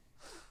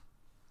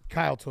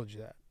 Kyle told you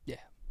that. Yeah.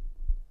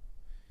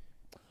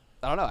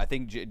 I don't know. I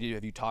think have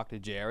you talked to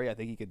Jerry? I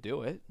think he could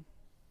do it.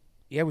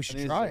 Yeah, we I should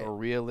think try it's it. a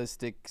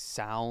realistic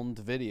sound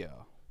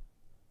video.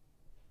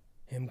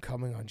 Him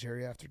coming on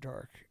Jerry After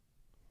Dark.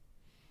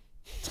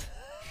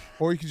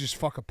 Or you could just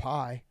fuck a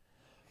pie.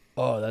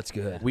 Oh, that's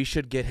good. We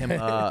should get him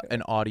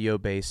an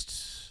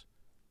audio-based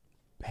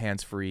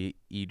hands-free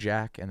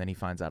e-jack, and then he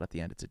finds out at the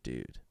end it's a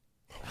dude.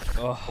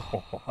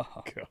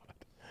 Oh, God.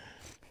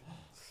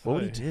 What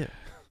would he do?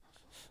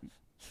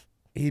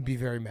 He'd be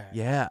very mad.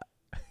 Yeah.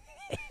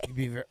 He'd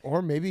be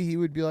or maybe he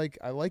would be like,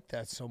 I like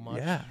that so much.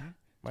 Yeah.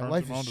 My Turns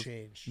life him has on to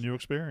changed. New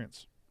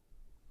experience.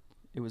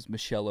 it was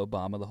Michelle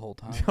Obama the whole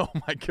time. Oh,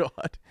 my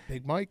God.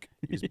 Big Mike.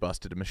 He's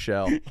busted a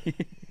Michelle.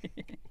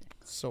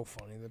 It's so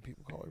funny that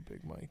people call her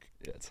Big Mike.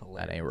 Yeah, it's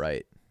hilarious. That ain't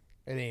right.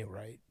 It ain't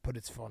right, but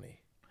it's funny.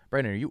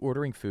 Brandon, are you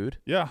ordering food?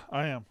 Yeah,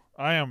 I am.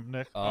 I am,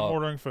 Nick. I'm Oh.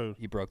 ordering food.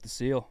 He broke the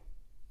seal.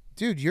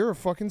 Dude, you're a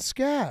fucking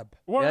scab.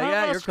 What? Yeah, I'm yeah,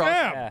 not a you're crossing-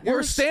 scab. Yeah. You're We're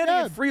a standing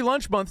scab. in free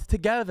lunch month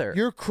together.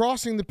 You're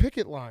crossing the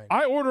picket line.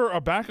 I order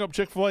a backup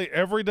Chick-fil-A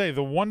every day.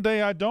 The one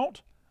day I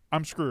don't,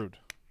 I'm screwed.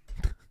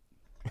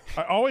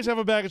 I always have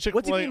a bag of Chick-fil-A.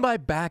 What do you mean by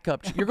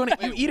backup? You're gonna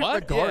you eat it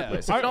what?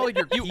 regardless. Yeah. It's not like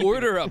you're You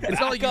order a It's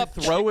not like you backup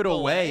throw it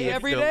away Chick-fil-A if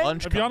every the day?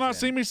 lunch Have y'all comes not in.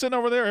 seen me sitting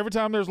over there every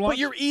time there's lunch? But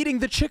you're eating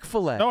the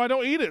Chick-fil-A. No, I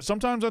don't eat it.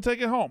 Sometimes I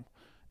take it home,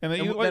 and they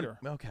eat it later.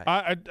 Okay.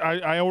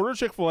 I order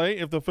Chick-fil-A.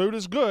 If the food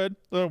is good,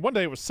 one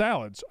day it was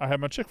salads. I had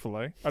my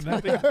Chick-fil-A. I didn't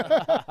have to eat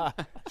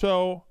it.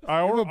 So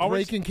I You have order. a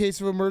break in case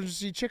of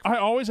emergency chick. I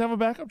always have a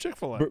backup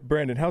Chick-fil-A.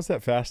 Brandon, how's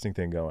that fasting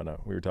thing going on?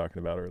 We were talking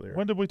about earlier.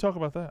 When did we talk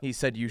about that? He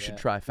said you should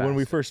try fast. When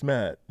we first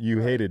met, you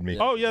hated me.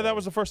 Oh yeah, that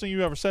was the first thing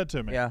you ever said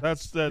to me. Yeah.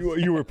 That's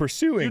You were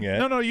pursuing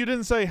it. No, you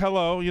didn't say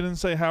hello. You didn't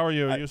say how are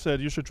you. You said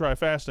you should try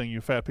fasting.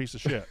 You fat piece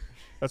of shit.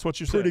 That's what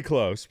you said. Pretty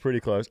close. Pretty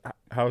close.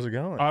 How's it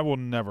going? I will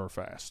never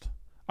fast.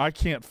 I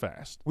can't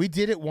fast. We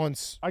did it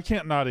once I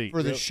can't not eat.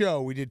 for the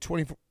show. We did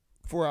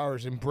 24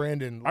 hours in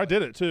Brandon. I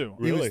did it too,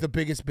 He was Really? the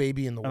biggest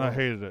baby in the and world. I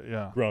hated it.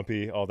 Yeah,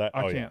 Grumpy, all that. I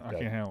oh, can't. Yeah, I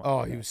can't handle it.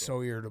 Oh, he was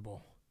so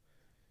irritable.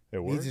 It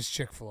Needs worked. his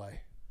Chick-fil-A.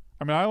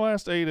 I mean, I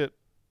last ate at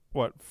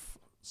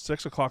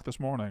 6 o'clock this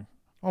morning.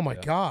 Oh my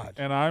God.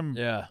 And I'm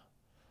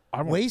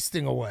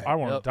wasting away. I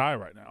want to die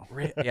right now.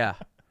 Yeah.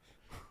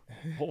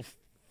 Whole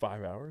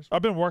 5 hours.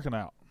 I've been working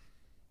out.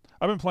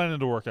 I've been planning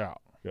to work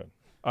out. Good.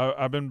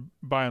 I've been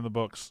buying the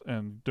books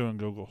and doing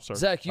Google search.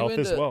 Zach, you Health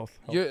into is wealth.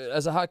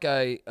 as a hot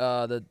guy?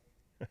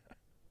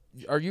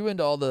 Are you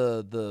into all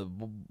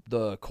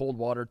the cold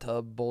water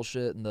tub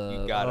bullshit and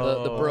the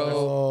bro?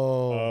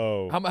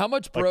 Oh. How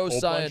much Like bro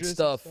cold science plunges and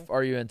stuff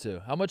are you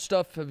into? How much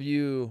stuff have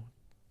you?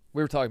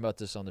 We were talking about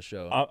this on the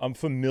show. I'm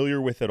familiar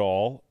with it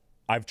all.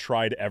 I've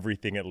tried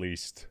everything at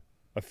least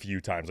a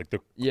few times, like the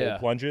cold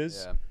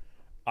plunges. Yeah.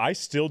 I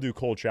still do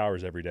cold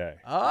showers every day.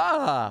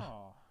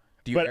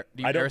 Do you, But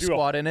do you I don't air do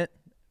squat in it?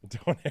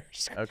 Don't air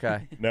squat.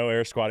 Okay. No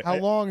air squat. How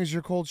long is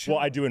your cold shower?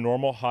 Well, I do a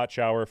normal hot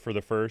shower for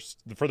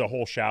the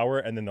whole shower,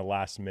 and then the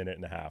last minute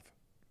and a half.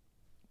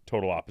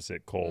 Total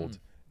opposite, cold.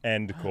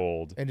 End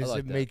cold. And does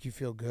it make you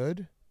feel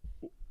good?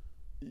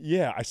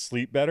 Yeah, I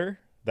sleep better.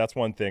 That's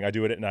one thing. I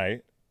do it at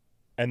night.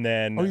 And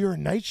then Oh, you're a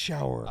night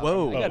shower.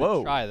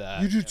 Whoa. Try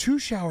that. You do 2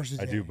 showers a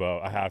day. I do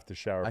both. I have to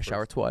shower. I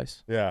shower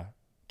twice. Yeah.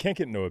 Can't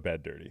get into a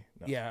bed dirty.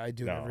 No. Yeah, I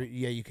do. No.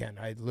 Yeah, you can.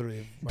 I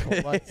literally my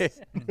whole life.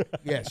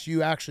 Yes,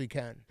 you actually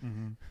can.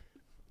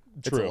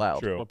 It's allowed.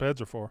 True. What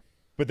beds are for?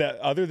 But that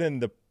other than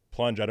the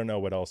plunge, I don't know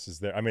what else is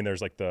there. I mean,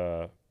 there's like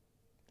the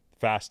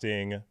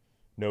fasting,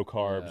 no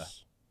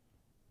carbs.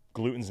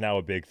 Gluten's now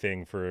a big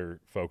thing for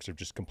folks of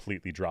just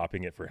completely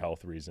dropping it for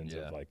health reasons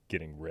of like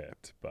getting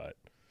ripped. But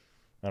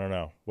I don't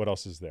know. What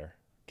else is there,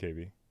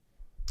 KB?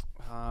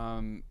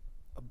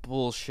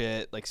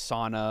 Bullshit like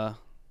sauna,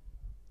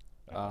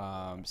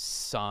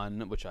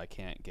 sun, which I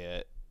can't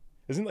get.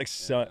 Isn't like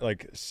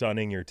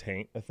sunning your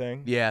taint a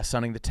thing? Yeah,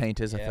 sunning the taint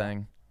is a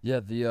thing. Yeah,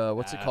 the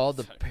what's it called?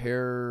 The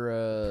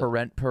perennium?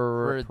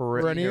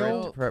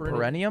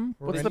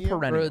 What's the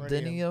perennium?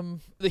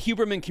 Perennium. The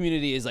Huberman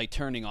community is like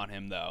turning on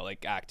him though,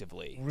 like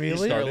actively.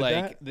 Really? They're Started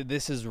like,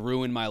 this has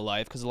ruined my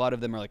life because a lot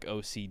of them are like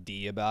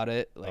OCD about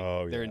it.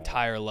 Like their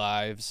entire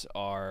lives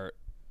are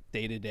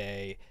day to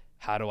day.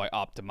 How do I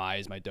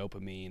optimize my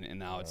dopamine? And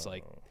now it's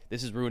like,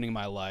 this is ruining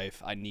my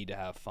life. I need to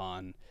have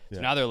fun. So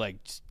now they're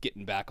like just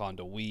getting back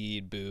onto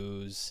weed,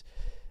 booze.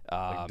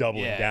 Like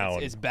doubling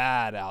down. It's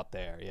bad out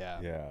there. Yeah.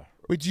 Yeah.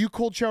 Wait, do you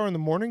cold shower in the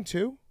morning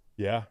too?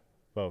 Yeah,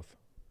 both.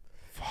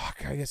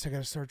 Fuck, I guess I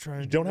gotta start trying.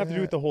 You don't have to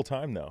do it the whole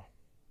time though.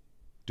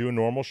 Do a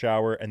normal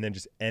shower and then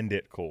just end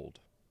it cold.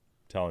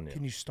 I'm telling you.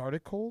 Can you start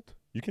it cold?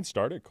 You can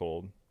start it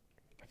cold.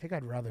 I think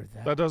I'd rather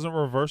that. That doesn't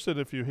reverse it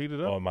if you heat it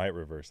up. Oh, it might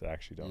reverse it. I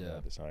actually don't know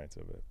the science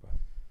of it, but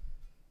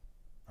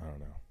I don't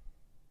know.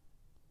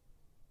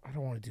 I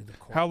don't want to do the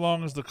cold. How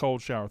long is the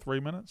cold shower? 3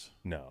 minutes?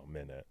 No,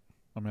 minute.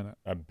 A minute.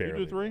 I'm barely.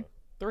 You do 3?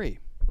 3.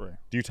 3.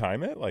 Do you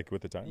time it like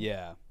with the time?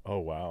 Yeah. Oh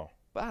wow.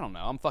 But I don't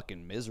know. I'm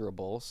fucking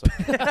miserable. So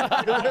dude,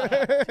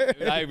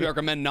 I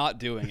recommend not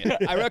doing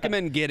it. I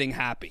recommend getting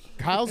happy.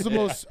 Kyle's the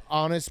most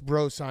honest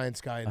bro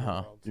science guy in the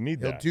world. You need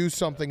He'll that. do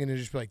something and he'll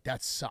just be like,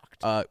 that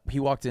sucked. He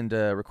walked in to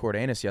record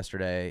Anus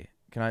yesterday.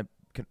 Can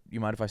you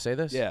mind if I say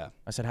this? Yeah.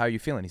 I said, how are you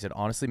feeling? He said,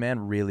 honestly,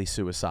 man, really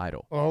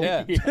suicidal. Oh,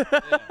 Yeah.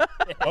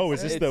 Oh,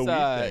 is this the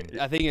weed thing?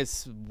 I think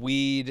it's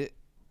weed.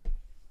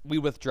 Weed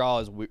withdrawal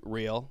is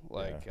real.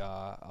 Like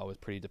I was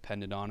pretty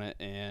dependent on it,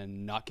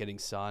 and not getting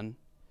sun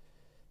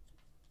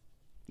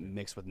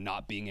mixed with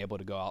not being able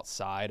to go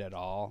outside at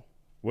all.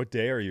 What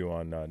day are you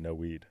on no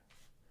weed?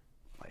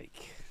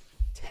 Like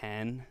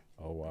 10.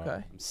 Oh wow.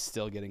 Okay. I'm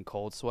still getting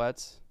cold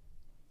sweats.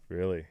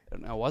 Really?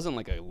 And I wasn't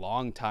like a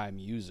long time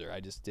user. I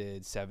just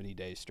did 70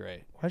 days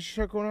straight. Why'd you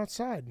start going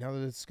outside now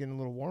that it's getting a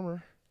little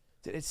warmer?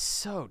 Dude, it's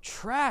so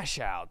trash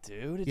out,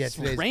 dude. Yeah, It's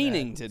today's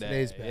raining bad. today.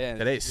 Today's bad. Yeah,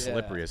 Today's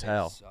slippery as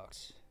hell.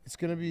 Sucks. It's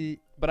gonna be.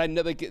 But I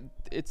know like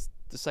it's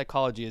the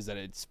psychology is that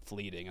it's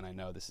fleeting, and I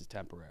know this is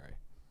temporary,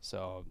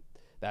 so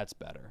that's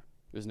better.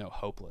 There's no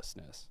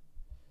hopelessness.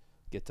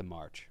 Get to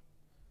March.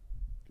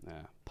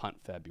 Punt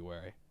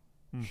February.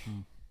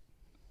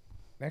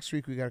 Next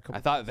week we got a couple.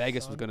 I thought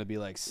Vegas was gonna be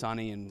like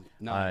sunny and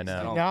nice. I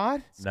know.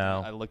 Not?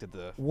 No. I looked at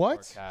the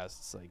What? forecast.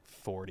 It's like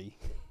 40.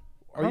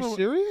 Are you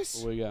serious?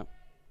 What we got?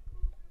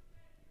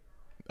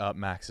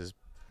 Max is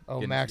Oh,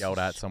 getting Max yelled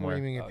is at somewhere.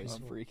 screaming at He's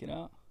people. freaking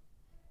out.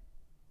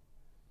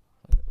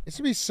 It's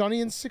gonna be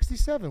sunny and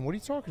 67. What are you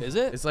talking Is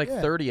about? it? It's like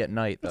Yeah. 30 at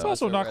night, though. It's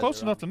also what I not read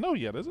close wrong. enough to know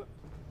yet, is it?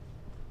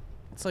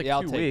 It's like Yeah,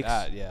 I'll 2 take weeks.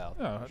 that. Yeah,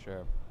 Yeah. for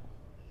sure.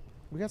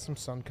 We got some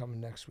sun coming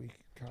next week.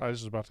 Kyle, I was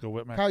just about to go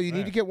whip Max. Kyle, you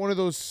need to get one of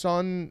those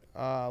sun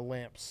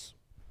lamps.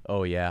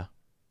 Oh, yeah.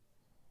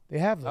 They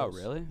have Oh,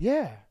 those. really?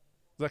 Yeah.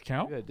 Does that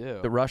count? Good do.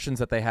 The Russians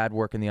that they had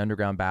work in the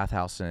underground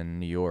bathhouse in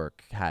New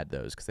York had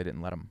those because they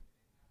didn't let them.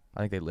 I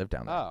think they lived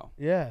down there. Oh,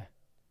 Yeah.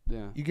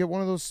 yeah. You get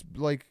one of those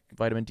like.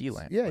 Vitamin D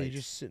lamp. Yeah, you lights.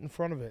 just sit in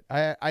front of it.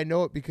 I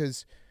know it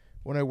because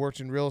when I worked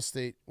in real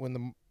estate, when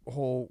the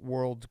whole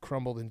world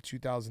crumbled in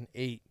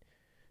 2008,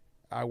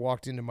 I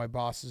walked into my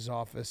boss's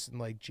office in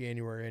like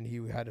January, and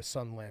he had a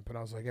sun lamp, and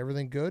I was like,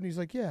 "Everything good?" And he's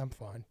like, "Yeah, I'm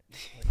fine."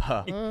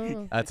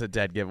 That's a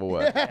dead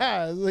giveaway.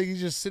 Yeah, like he's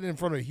just sitting in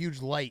front of a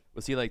huge light.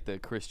 Was he like the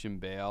Christian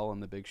Bale in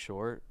The Big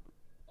Short?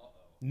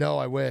 No,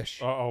 I wish.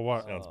 Oh,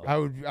 what?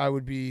 I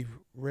would be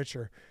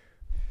richer.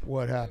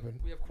 What happened?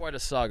 We have quite a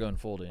saga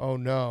unfolding. Oh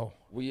no.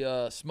 We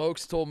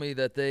Smokes told me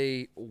that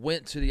they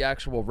went to the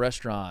actual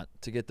restaurant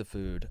to get the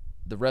food.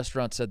 The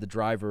restaurant said the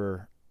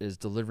driver is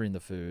delivering the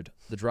food.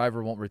 The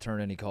driver won't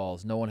return any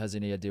calls. No one has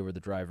any idea where the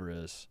driver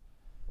is.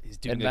 He's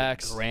doing and a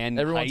Max, grand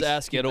everyone's heist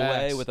asking getaway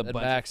Max, with a and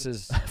bunch Max of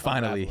is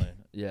Finally. unraveling.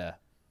 Yeah.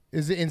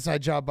 Is it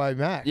inside job by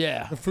Max?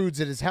 Yeah. The food's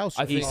at his house.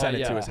 I right? think He sent it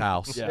yeah. to his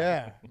house.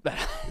 Yeah.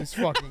 This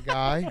fucking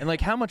guy. And like,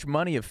 how much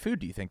money of food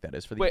do you think that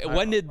is for the? Wait, entire-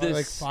 when did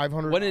this? Like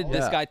 500. When did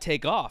this Yeah. guy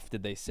take off?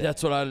 Did they say?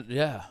 That's what I.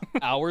 Yeah.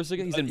 Hours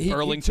ago. He's in He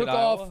Burlington, took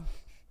Iowa. off.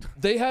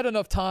 They had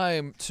enough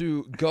time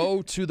to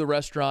go to the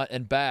restaurant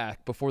and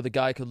back before the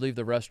guy could leave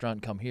the restaurant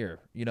and come here.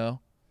 You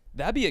know.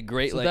 That'd be a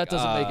great. So like, that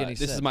doesn't make any This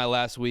sense. is my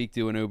last week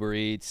doing Uber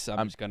Eats.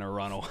 I'm just gonna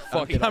run away.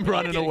 I'm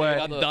running away.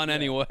 I'm done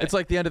anyway. It's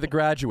like the end of The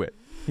Graduate.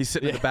 He's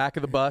sitting in the back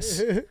of the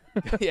bus.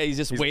 Yeah, he's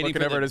just He's waiting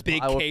looking for over at the his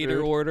big pile of cater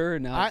food. order.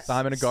 And now it's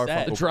Simon and set.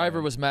 Garfunkel. The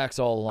driver was Max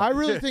all along. I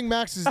really think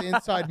Max is the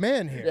inside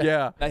man here.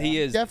 Yeah. That he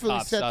is Definitely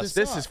top set this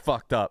suspect. This is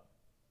fucked up.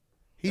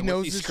 He And knows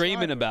what's he his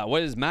screaming driver. about?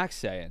 What is Max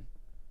saying?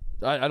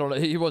 I don't know.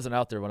 He wasn't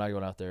out there when I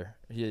went out there.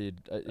 He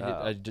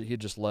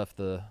just left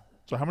the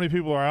So how many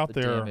people are out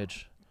there?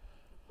 damage.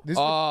 This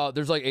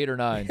There's like 8 or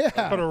 9.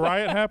 But a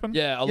riot happened?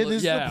 Yeah, this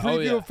is the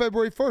preview oh, of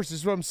February 1st. This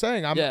is what I'm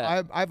saying.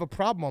 Yeah. I have a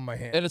problem on my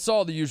hands. And it's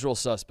all the usual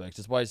suspects.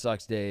 It's White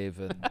Sox Dave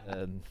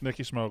and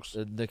Nicky Smokes.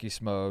 Nicky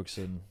Smokes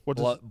and What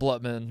does-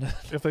 Blutman.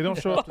 If they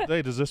don't show up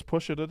today, does this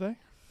push it a day?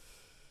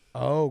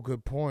 Oh,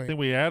 good I point. think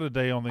we add a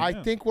day on the I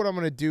end. think what I'm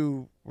going to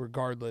do,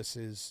 regardless,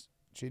 is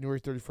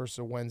January 31st is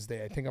a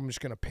Wednesday. I think I'm just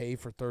going to pay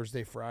for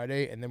Thursday,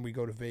 Friday, and then we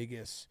go to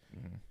Vegas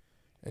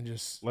and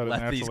just Let it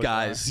Let these naturally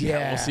guys. die. Yeah.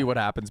 Yeah. We'll see what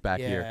happens back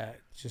yeah, here.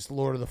 just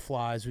Lord of the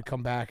Flies. We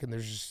come back and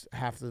there's just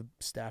half the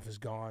staff is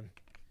gone.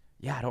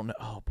 Yeah, I don't know.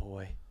 Oh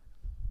boy,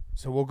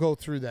 So we'll go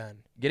through then.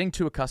 getting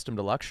too accustomed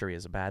to luxury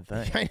is a bad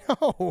thing. I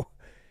know.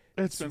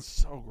 It's been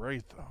so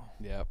great, though.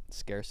 Yeah,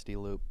 scarcity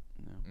loop.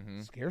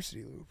 Mm-hmm.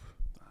 Scarcity loop.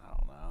 I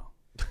don't know.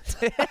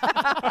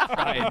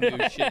 Trying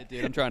new shit,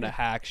 dude. I'm trying to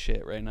hack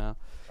shit right now.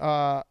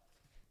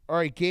 All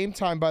right, Game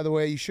Time, by the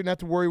way. You shouldn't have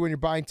to worry when you're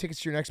buying tickets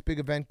to your next big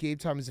event. Game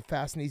Time is a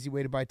fast and easy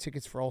way to buy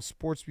tickets for all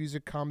sports,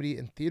 music, comedy,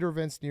 and theater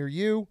events near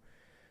you.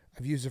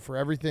 I've used it for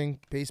everything.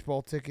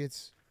 Baseball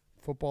tickets,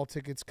 football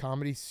tickets,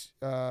 comedy,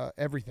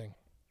 everything.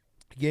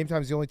 Game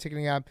Time is the only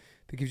ticketing app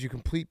that gives you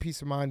complete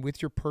peace of mind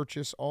with your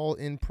purchase. All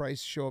in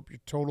price, show up your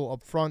total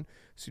up front,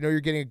 so you know you're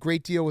getting a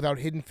great deal without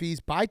hidden fees.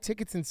 Buy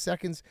tickets in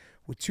seconds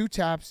with 2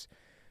 taps.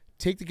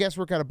 Take the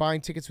guesswork out of buying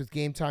tickets with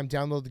Game Time.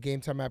 Download the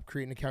Game Time app,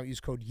 create an account, use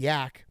code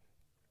YAK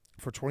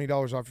for $20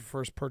 off your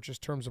first purchase.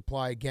 Terms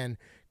apply. Again,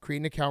 create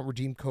an account,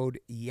 redeem code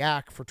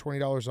YAK for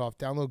 $20 off.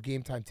 Download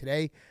Game Time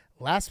today.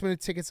 Last minute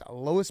tickets,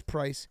 lowest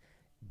price,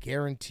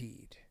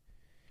 guaranteed.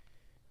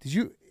 Did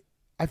you?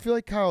 I feel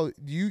like, Kyle,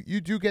 you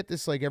do get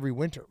this like every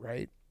winter,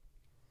 right?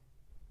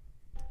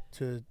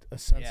 To a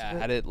sense Yeah, of I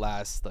it? had it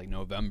last like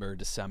November,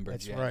 December,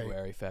 That's right.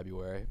 January,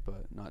 February,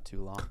 but not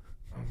too long.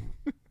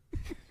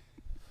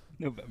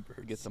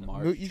 November. Get some You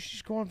March. should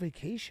just go on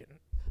vacation.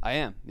 I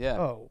am, yeah.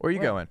 Oh, Where are you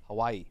where? going?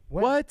 Hawaii.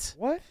 What?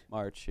 What?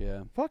 March,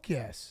 yeah. Fuck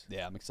yes.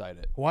 Yeah, I'm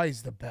excited.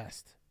 Hawaii's the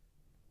best.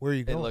 Where are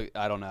you It going? look,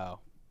 I don't know.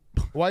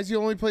 Hawaii's the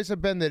only place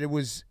I've been that it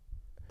was.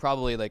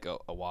 Probably like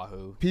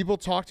Oahu. People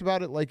talked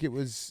about it like it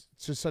was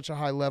just such a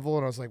high level,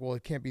 and I was like, well,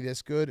 it can't be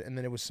this good, and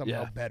then it was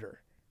somehow Yeah.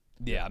 better.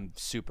 Yeah, I'm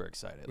super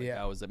excited. Like, Yeah.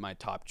 that was my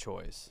top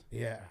choice.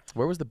 Yeah.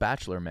 Where was the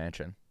Bachelor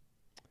Mansion?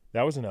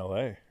 That was in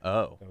L.A.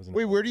 Oh, That was in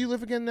Wait, LA. where do you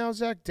live again now,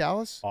 Zach?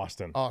 Dallas?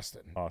 Austin.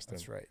 Austin. Austin.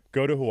 That's right.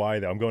 Go to Hawaii,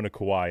 though. I'm going to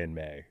Kauai in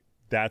May.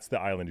 That's the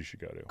island you should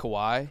go to.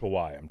 Kauai?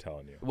 Kauai, I'm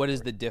telling you. What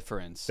is the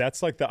difference?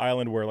 That's like the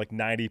island where like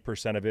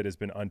 90% of it has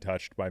been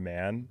untouched by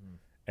man.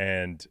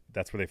 And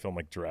that's where they film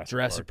like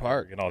Jurassic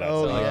Park. and all that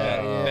Oh, stuff.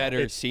 yeah. better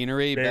It's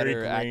scenery, Very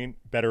better green,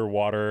 better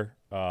water.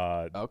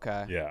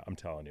 Okay. Yeah, I'm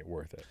telling you,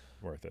 worth it.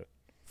 Worth it.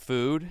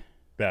 Food.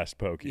 Best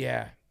pokey.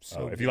 Yeah.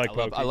 So if you like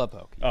pokey. I love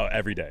poke. Oh,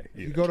 every day. if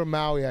you go to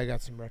Maui, I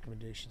got some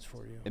recommendations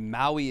for you. And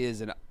Maui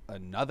is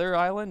another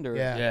island, or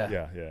Yeah.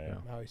 Yeah.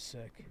 Maui's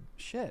sick.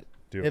 shit.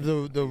 Do They have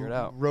it. the Figure it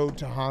out. road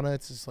to Hana.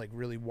 It's this like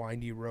really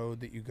windy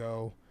road that you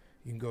go.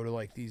 You can go to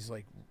like these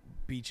like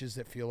beaches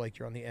that feel like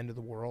you're on the end of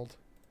the world.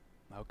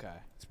 Okay.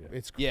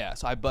 It's Yeah.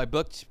 So I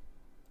booked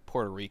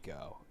Puerto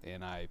Rico,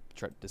 and I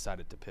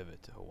decided to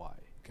pivot to Hawaii.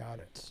 got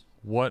it.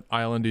 What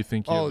island do you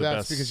think you have Oh, the that's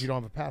best? because you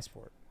don't have a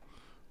passport.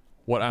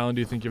 What island do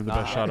you think you have the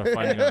best shot of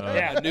finding a?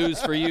 Yeah.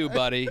 News for you,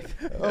 buddy.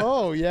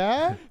 Oh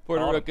yeah.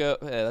 Puerto Rico.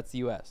 Yeah, that's the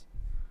U.S.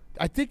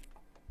 I think.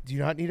 Do you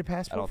not need a I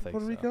passport don't for think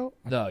Puerto so. Rico?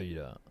 No, you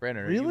don't.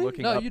 Brandon, are Really? you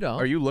looking No, up, you don't.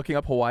 Are you looking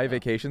up Hawaii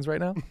vacations right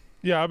now?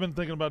 Yeah, I've been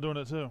thinking about doing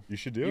it too. You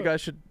should do You it.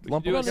 guys should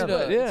lump do them it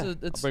together. together. It's Yeah. a-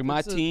 it's- I'll bring my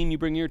it's a- team. You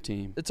bring your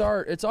team. It's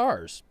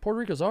ours. Puerto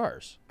Rico's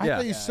ours. I Yeah.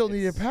 thought you still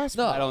needed a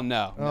passport. No. I don't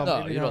know. Oh,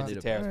 No, maybe you don't not. need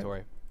a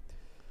Territory.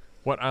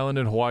 What island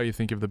in Hawaii you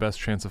think you have the best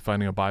chance of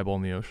finding a Bible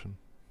in the ocean?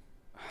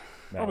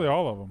 Probably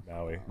all of them.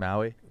 Maui.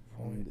 Maui.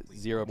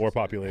 0%. More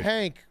population.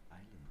 Hank,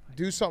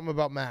 do something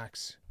about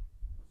Max.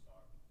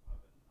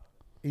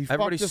 He fucked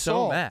Everybody's us so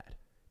all. mad.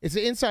 It's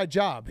an inside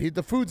job.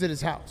 The food's at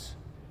his house.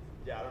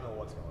 Yeah, I don't know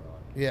what's going on.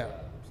 Yeah.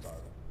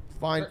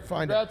 Find it.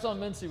 Congrats on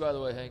Mincy, by the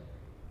way, Hank.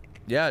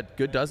 Yeah,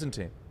 good dozen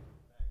team.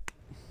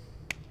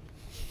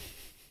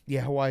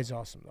 Yeah, Hawaii's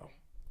awesome though.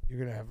 You're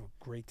gonna have a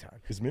great time.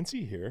 Is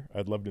Mincy here?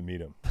 I'd love to meet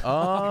him.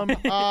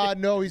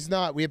 No, he's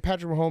not. We have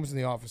Patrick Mahomes in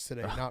the office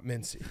today, not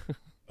Mincy.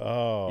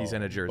 Oh, he's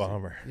in a jersey.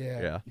 Bummer.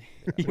 Yeah.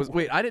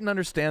 Wait, I didn't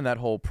understand that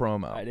whole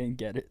promo. I didn't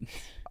get it.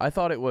 I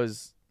thought it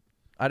was.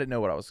 I didn't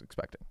know what I was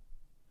expecting.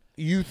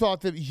 You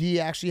thought that he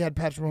actually had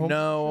Patrick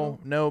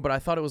Mahomes? No, but I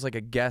thought it was like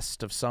a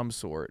guest of some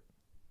sort.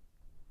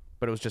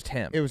 But it was just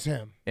him. It was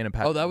him. In a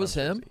Patrick Oh, that was Mahomes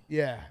him? jersey.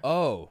 Yeah.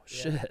 Oh,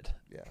 shit.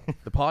 Yeah.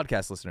 The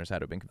podcast listeners had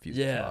to have been confused.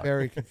 Yeah.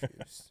 Very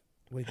confused.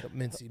 Wake up,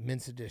 Mincy,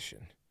 Mince edition.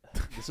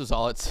 This was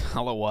all it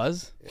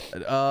was.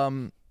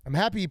 I'm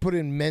happy you put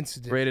in Mince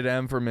edition. Rated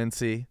M for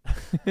Mincy.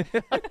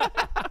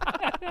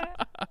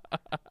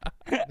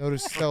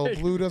 Notice Stella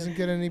Blue doesn't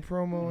get any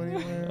promo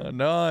anywhere.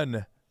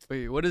 None.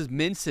 Wait, what does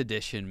Mince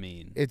Edition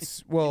mean? It's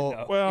if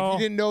you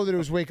didn't know that it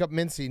was Wake Up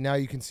Mincy, now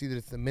you can see that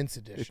it's the Mince He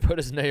edition. put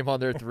his name on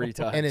there 3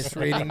 times. And it's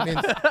rating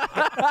Mince.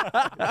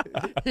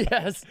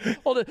 Yes.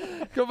 Hold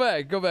it. Go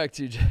back,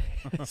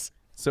 TJ.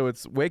 So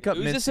it's Wake Up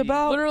Who's Mincy. this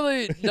about?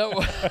 Literally, no.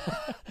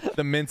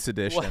 The Mince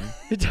edition.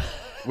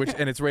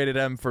 And it's rated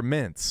M for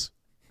mince.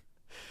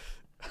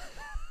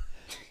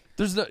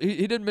 There's no. He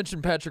didn't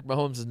mention Patrick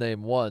Mahomes'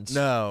 name once.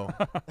 No.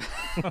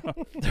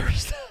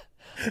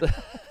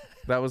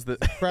 That was the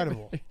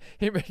incredible.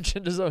 He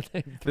mentioned his own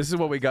name. This is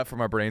what we got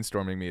from our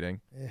brainstorming meeting.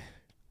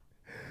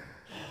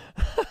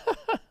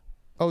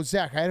 Oh,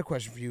 Zach, I had a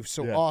question for you.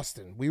 So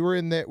Austin, we were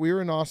in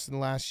Austin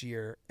last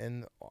year,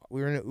 and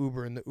we were in an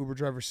Uber, and the Uber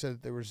driver said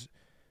that there was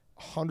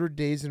 100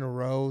 days in a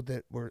row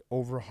that were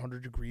over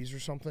 100 degrees or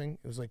something.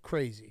 It was like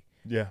crazy.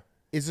 Yeah.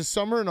 Is the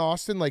summer in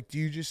Austin like?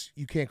 You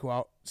can't go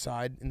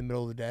outside in the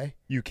middle of the day?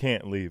 You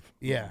can't leave.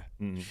 Yeah.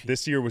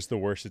 This year was the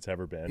worst it's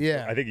ever been.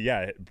 Yeah. I think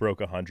it broke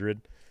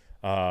 100.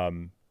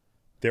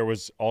 There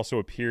was also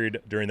a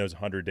period during those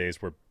 100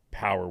 days where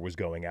power was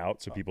going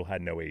out, so people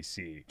had no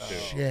AC. Too.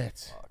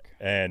 Shit.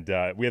 And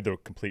we had the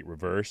complete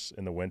reverse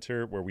in the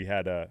winter where we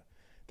had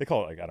they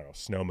call it like, I don't know,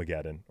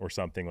 Snowmageddon or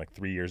something like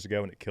 3 years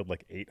ago, and it killed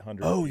like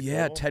 800 Oh, people.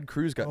 yeah. Ted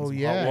Cruz got in some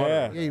yeah. hot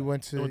water. Yeah, he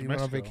went on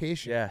Mexico.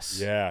 vacation. Yes.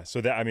 Yeah. So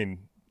that,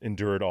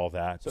 endured all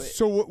that.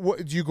 So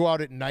what do you go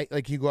out at night?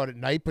 Like you go out at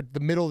night, but the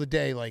middle of the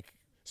day, like.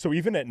 So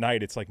even at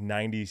night, it's like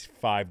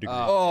 95 degrees.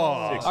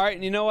 All right,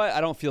 and you know what?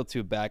 I don't feel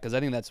too bad because I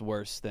think that's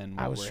worse than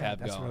what we have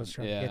That's going. what I was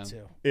trying to get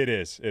to. It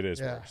is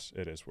Yeah. worse.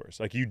 It is worse.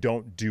 Like you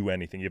don't do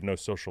anything. You have no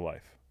social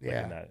life. Like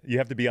Yeah. in that. You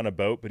have to be on a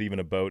boat, but even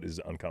a boat is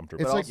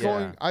uncomfortable. It's like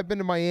going. I've been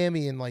to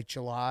Miami in like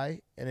July,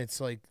 and it's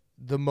like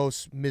the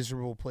most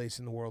miserable place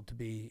in the world to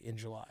be in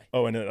July.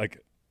 Oh, and like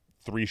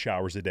 3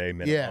 showers a day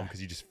minimum Yeah. because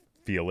you just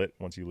feel it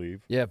once you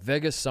leave. Yeah,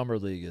 Vegas Summer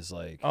League is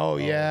like. Oh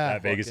yeah,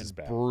 that Vegas is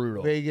bad.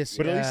 Brutal. Vegas,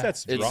 But at least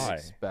that's dry.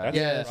 It's bad. That's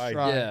Yeah, dry. it's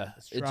dry. Yeah,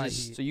 It's it dry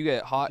just- heat. So you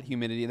get hot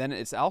humidity, then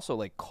it's also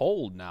like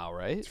cold now,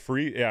 right? It's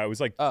free. Yeah, it was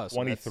like Oh, so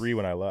 23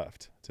 when I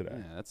left today.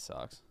 Yeah, that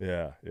sucks.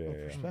 Yeah.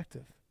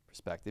 Perspective.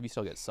 Perspective. You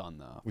still get sun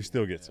though. We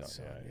still get sun.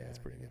 Sun, Yeah, it's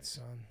pretty good nice.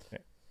 sun. Yeah.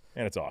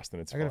 And it's Austin.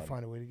 It's I gotta fun.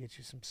 find a way to get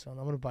you some sun.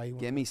 I'm gonna buy you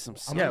one. Get me some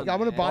sun. I'm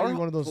gonna buy you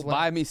one of those. Well,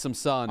 buy me some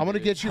sun. I'm gonna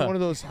dude. get you one of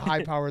those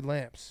high-powered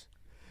lamps.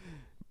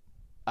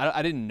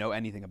 I didn't know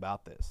anything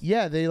about this.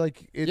 Yeah, they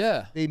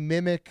they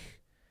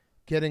mimic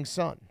getting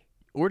sun.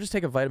 Or just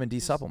take a vitamin D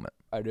supplement.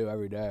 I do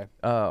every day.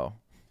 Oh.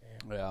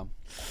 Yeah.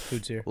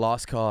 Food's here.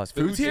 Lost cause.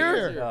 Food's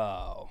here?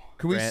 Oh.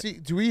 Can we Grant. see?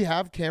 Do we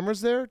have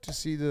cameras there to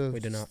see the We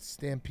do not.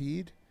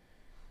 stampede?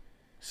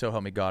 So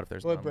help me God if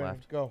there's Go ahead, none Brandon.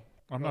 left. Go.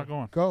 I'm not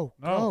going. Go.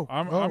 No, go.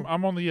 I'm go.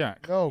 I'm on the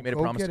yak. Go. You made a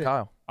go promise get to it.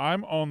 Kyle.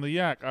 I'm on the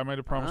yak. I made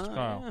a promise to Ah,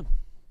 Kyle. yeah.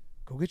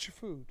 Go get your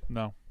food.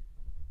 No.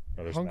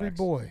 Oh, there's Hungry Max.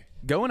 boy.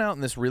 Going out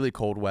in this really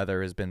cold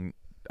weather has been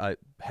a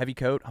heavy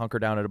coat, hunker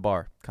down at a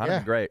bar. Kind of Yeah.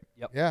 been great.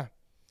 Yeah.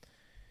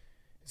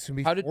 It's gonna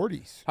be How did-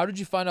 40s. How did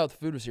you find out the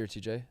food was here,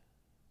 TJ?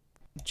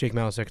 Jake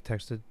Malasek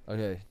texted.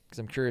 Okay, because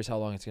I'm curious how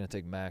long it's gonna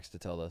take Max to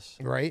tell us.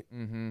 Right?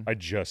 Mm-hmm. I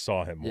just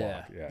saw him Yeah.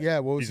 walk. Yeah. Yeah.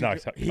 What was He's he not.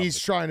 do- He's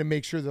trying to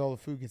make sure that all the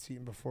food gets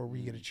eaten before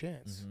we get a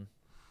chance. Mm-hmm.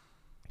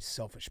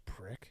 Selfish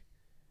prick.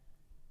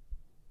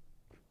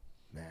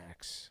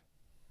 Max.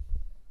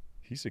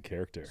 He's a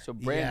character. So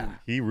Brandon,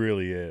 He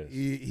really is.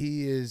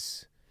 He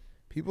is.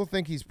 People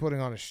think he's putting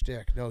on a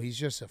shtick. No, he's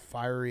just a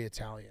fiery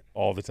Italian.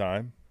 All the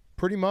time.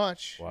 Pretty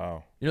much.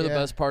 Wow. You know the Yeah.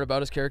 best part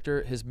about his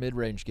character? His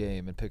mid-range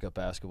game in pickup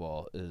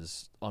basketball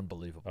is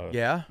unbelievable.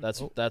 Yeah? That's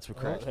what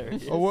cracks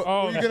me. Oh, what, Oh,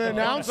 are you gonna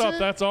announce thumbs up. it?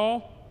 That's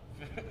all.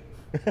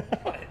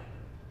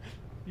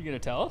 You gonna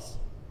tell us?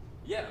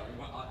 Yeah,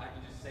 I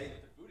can just say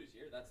that the food is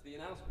here. That's the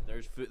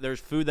announcement. There's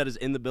food that is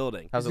in the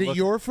building. How's Is it it look?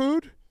 your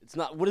food? It's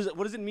not. What is it?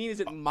 What does it mean? Is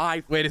it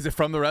my? Wait, is it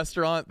from the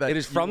restaurant? That It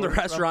is you from the ordered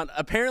restaurant.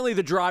 Apparently,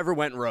 the driver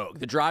went rogue.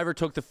 The driver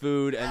took the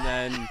food and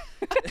then.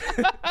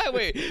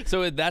 wait.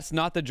 So that's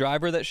not the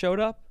driver that showed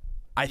up?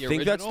 I The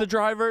think that's original? the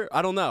driver.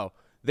 I don't know.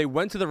 They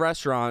went to the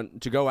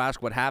restaurant to go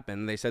ask what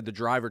happened. They said the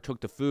driver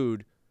took the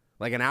food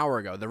like an hour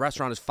ago. The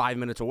restaurant is 5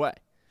 minutes away.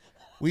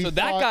 We So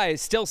that guy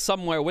is still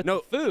somewhere with the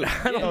food.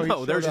 I don't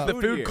know. There's the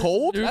food food here.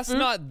 cold? That's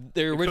not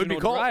their could be original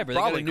cold. driver. They got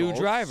a Probably new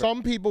cold. driver.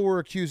 Some people were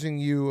accusing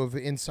you of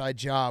an inside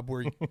job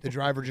where the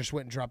driver just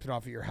went and dropped it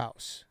off at your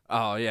house.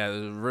 Oh yeah,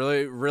 there's a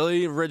really,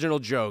 really original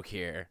joke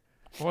here.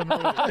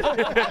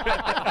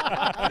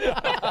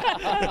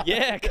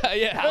 yeah.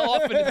 How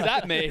often is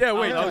that made? Yeah,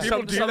 wait,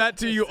 people do that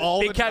to you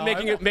all the Big Cat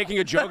time? making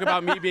a joke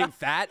about me being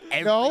fat.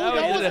 No, That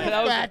was wasn't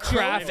a a fat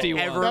crafty joke.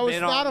 one. Ever That was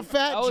been not on- a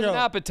fat That was an joke.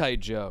 appetite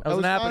joke. That was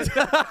an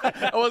appetite.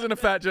 That wasn't a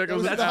fat joke. It That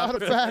was was an not a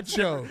fat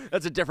joke.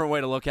 That's a different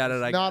way to look at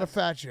it. I Not a guess.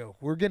 fat joke.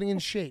 We're getting in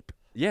shape.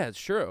 Yeah, it's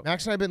true.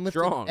 Max and I have been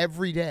lifting Strong.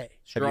 every day. Have you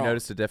Strong.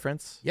 noticed a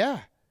difference? Yeah.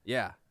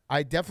 Yeah.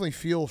 I definitely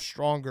feel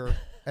stronger,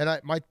 and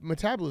my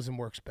metabolism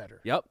works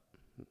better. Yep.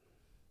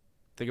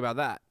 Think about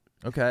that.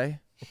 Okay.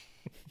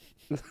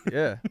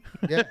 Yeah.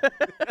 Yeah.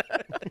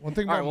 One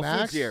thing All about right. Well,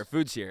 Max. food's here.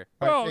 Food's here.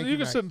 All right, Well, thank you can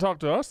Max. sit and talk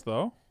to us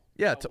though.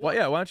 Yeah. Why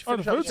don't you Oh,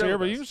 the finish up food's the here, show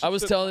but with you us? can I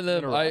was sit telling them,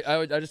 interrupt.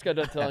 I just got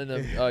done telling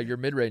them your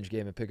mid-range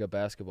game at pickup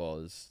basketball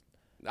is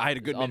I had a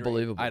good mid-range-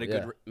 unbelievable. I had a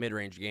good yeah.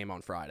 mid-range game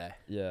on Friday.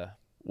 Yeah.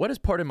 What has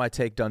part of my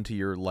take done to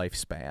your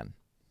lifespan?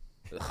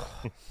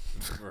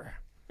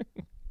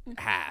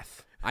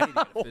 Half. I need to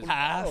get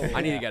a physical.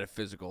 I need to get a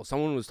physical.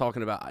 Someone was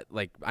talking about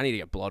like I need to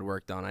get blood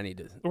work done. I need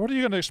to What are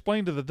you going to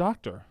explain to the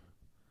doctor?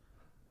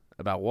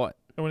 about what?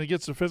 And when he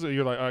gets the physical,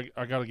 you're like,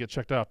 I got to get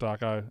checked out,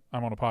 doc. I'm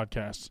on a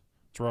podcast.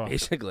 It's rough.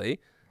 Basically.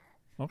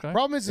 Okay.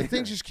 Problem is, the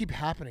things just keep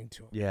happening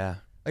to him. Yeah.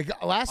 Like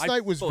last I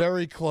night was full-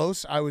 very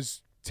close. I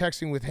was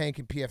texting with Hank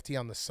and PFT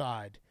on the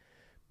side,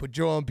 but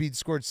Joel Embiid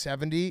scored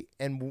 70,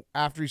 and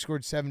after he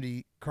scored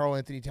 70, Karl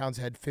Anthony Towns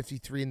had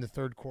 53 in the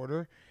third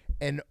quarter,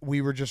 and we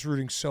were just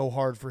rooting so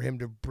hard for him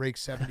to break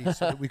 70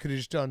 so that we could have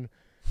just done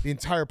the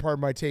entire part of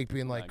my take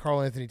being like,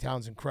 Karl Anthony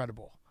Towns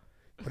incredible,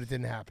 but it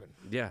didn't happen.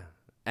 Yeah.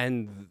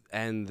 And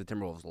the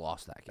Timberwolves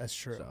lost that game. That's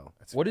true. So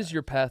What is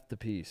your path to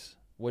peace?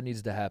 What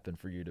needs to happen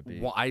for you to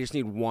be? I just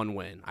need one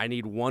win. I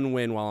need one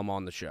win while I'm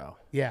on the show.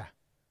 Yeah.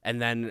 And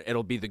then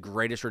it'll be the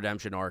greatest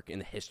redemption arc in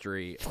the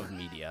history of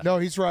media. No,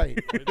 he's right.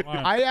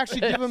 I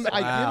actually give him.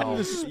 I give him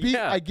the speech.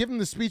 Yeah. I give him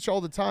the speech all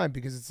the time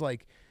because it's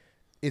like,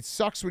 it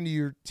sucks when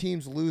your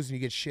teams lose and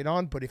you get shit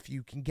on. But if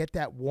you can get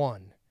that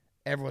one,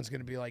 everyone's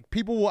gonna be like,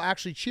 people will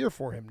actually cheer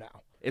for him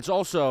now. It's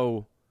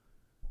also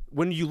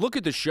when you look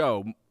at the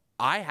show,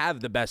 I have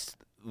the best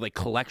like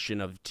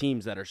collection of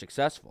teams that are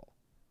successful.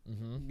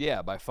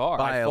 Yeah, by far.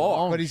 By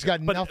far. But he's got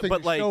nothing to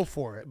like, show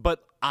for it.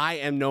 But I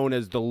am known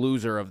as the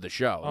loser of the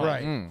show.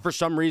 Right. For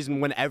some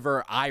reason,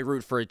 whenever I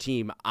root for a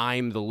team,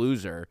 I'm the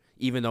loser,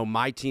 even though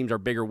my teams are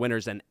bigger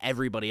winners than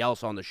everybody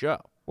else on the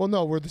show. Well,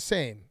 no, we're the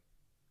same.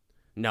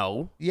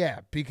 No.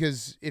 Yeah,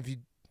 because if you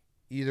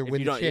either If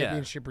win you the don't- yeah.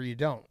 championship or you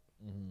don't.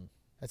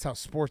 That's how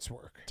sports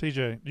work.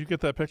 TJ, you get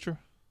that picture?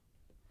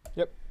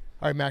 All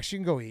right, Max, you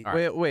can go eat.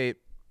 Wait.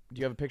 Do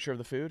you have a picture of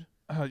the food?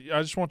 I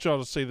just want y'all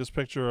to see this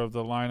picture of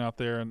the line out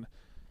there and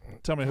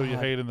tell me who you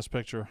hate in this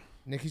picture.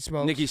 Nikki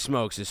Smokes. Nikki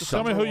Smokes is Just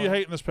tell me who you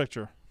hate in this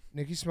picture.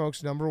 Nikki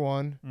Smokes,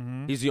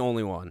 #1. He's the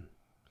only one.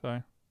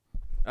 Okay.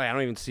 I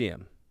don't even see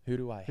him. Who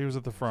do I? He was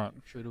at the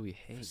front. Who do we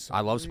hate? I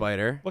love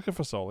Spider. Look at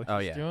Fasoli. Oh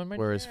yeah.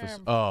 Where is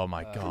Oh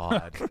my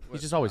God.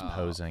 He's just always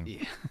posing.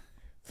 Yeah.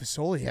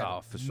 Fasoli had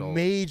a Fasoli.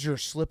 major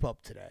slip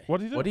up today. What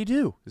did he do? What do you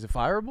do? Is it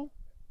fireable?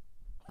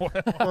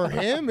 For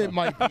him, it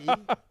might be.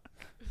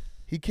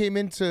 He came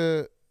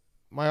into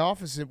my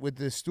office with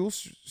the stool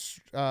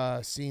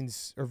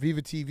scenes or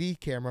Viva TV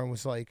camera and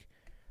was like,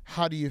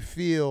 "How do you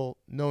feel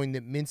knowing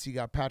that Mincy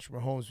got Patrick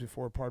Mahomes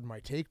before Pardon My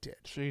Take did?"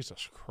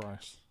 Jesus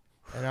Christ.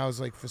 And I was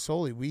like,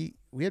 Fasoli, we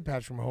had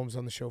Patrick Mahomes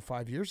on the show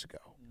 5 years ago,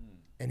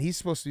 and he's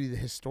supposed to be the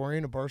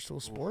historian of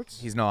Barstool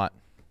Sports. He's not.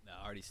 No,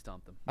 I already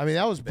stumped him. I mean,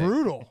 that was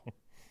brutal.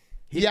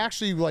 He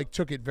actually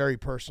took it very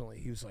personally.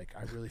 He was like,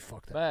 "I really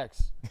fucked up."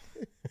 Max.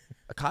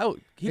 Kyle.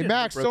 Hey,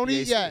 Max, don't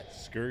eat yet.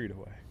 Scurried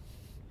away.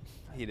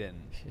 He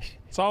didn't.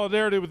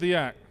 Solidarity with the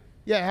yak.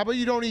 Yeah, how about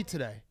you don't eat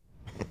today?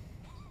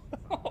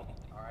 All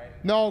right.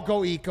 No,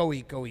 go eat.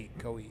 We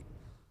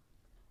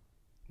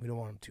don't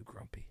want him too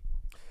grumpy.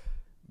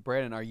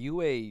 Brandon, are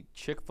you a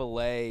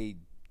Chick-fil-A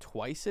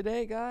twice a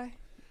day guy?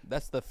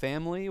 That's the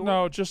family one?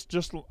 No, just.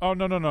 Oh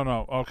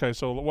no. Okay,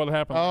 so what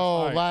happened?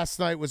 Oh, last night? last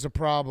night was a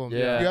problem.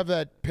 Yeah. You have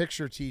that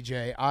picture,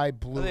 TJ. I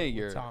blew I it think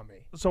with you're- Tommy.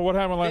 So what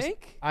happened last?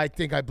 Think? I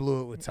think I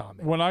blew it with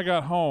Tommy. When I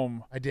got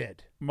home, I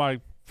did.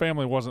 my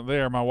family wasn't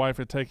there. My wife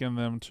had taken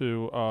them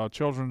to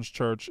children's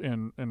church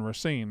in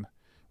Racine,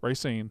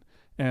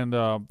 and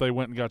they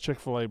went and got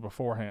Chick-fil-A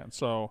beforehand.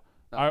 So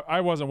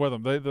I wasn't with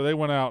them. They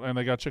went out and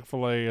they got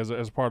Chick-fil-A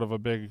as part of a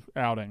big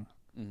outing.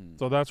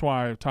 So that's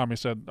why Tommy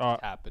said,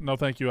 "No,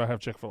 thank you. I have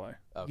Chick-fil-A."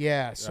 Okay.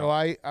 Yeah.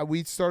 So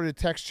we started a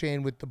text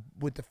chain with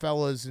the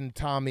fellas and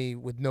Tommy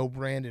with no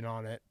Brandon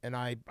on it, and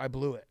I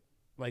blew it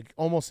like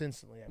almost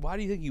instantly. Why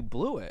do you think you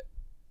blew it?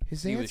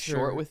 His He answer. was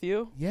short with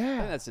you? I Yeah.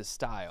 think that's his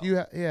style.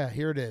 Yeah.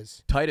 Here it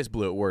is. Titus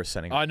blew it worse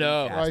sending. I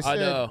know. I I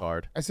know.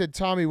 Card. I said,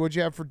 Tommy, what'd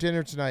you have for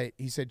dinner tonight?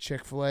 He said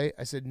Chick-fil-A.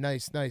 I said,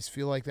 nice.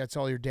 Feel like that's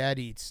all your dad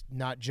eats,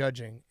 not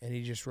judging. And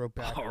he just wrote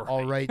back,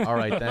 all right. All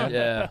right then.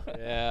 Yeah.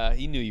 Yeah,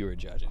 he knew you were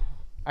judging.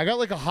 I got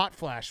like a hot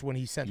flash when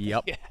he sent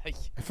Yep. it.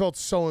 I felt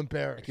so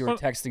embarrassed. Like you were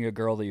texting a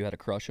girl that you had a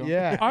crush on.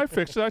 Yeah. I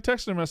fixed it. I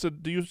texted him. I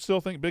said, "Do you still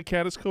think Big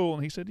Cat is cool?"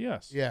 And he said,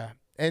 "Yes." Yeah.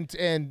 And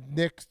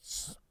Nick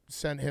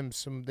sent him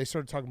some. They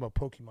started talking about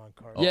Pokemon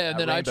cards. Yeah, and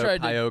then I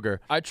tried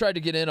to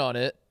get in on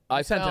it.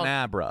 I sent found an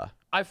Abra.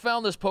 I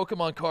found this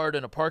Pokemon card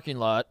in a parking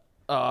lot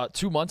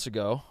 2 months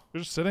ago.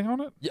 You're just sitting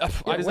on it? Yeah,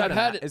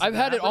 I've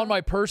had it on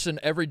my person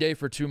every day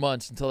for 2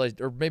 months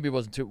or maybe it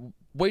wasn't two,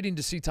 waiting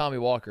to see Tommy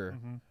Walker.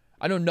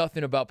 I know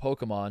nothing about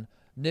Pokemon.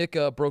 Nick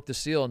broke the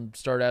seal and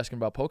started asking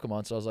about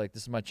Pokemon, so I was like,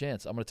 this is my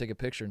chance. I'm going to take a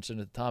picture and send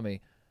it to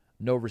Tommy.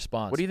 No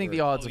response. What do you think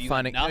the odds of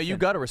finding? No, you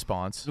got a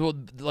response. Well,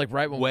 like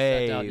right when we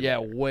sat down. Yeah,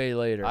 way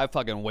later. I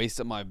fucking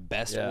wasted my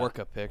best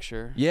Orca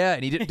picture. Yeah,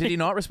 and did he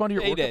not respond to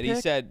your He Orca did. He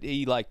pic? said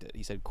he liked it.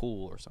 He said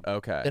cool or something.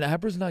 Okay. And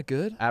Abra's not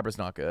good? Abra's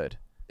not good.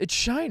 It's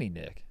shiny,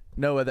 Nick.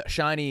 No,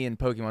 shiny in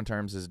Pokemon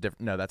terms is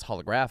different. No, that's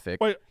holographic.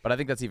 Wait. But I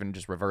think that's even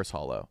just reverse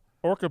holo.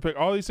 Orca pick.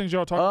 All these things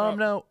y'all talking about.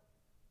 No.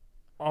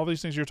 All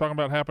these things you're talking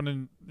about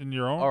happened in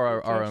your own.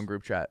 Our own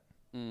group chat.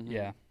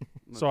 Yeah.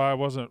 So I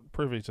wasn't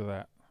privy to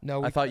that.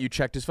 No, I thought you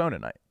checked his phone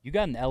at night. You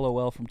got an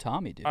LOL from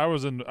Tommy, dude. I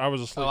was asleep.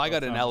 Oh, I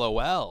got an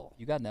LOL.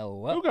 You got an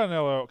LOL. Who got an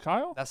LOL?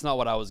 Kyle? That's not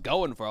what I was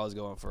going for. I was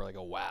going for like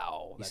a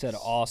wow. He said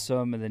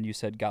awesome, and then you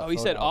said got. Oh, he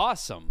phone said out.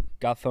 awesome.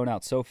 Got phone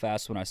out so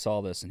fast when I saw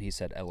this, and he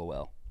said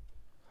LOL.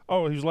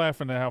 Oh, he was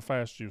laughing at how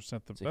fast you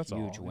sent them. It's a That's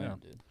huge all. win, Yeah.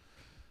 dude.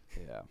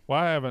 Yeah. Well,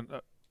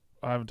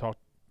 I haven't talked.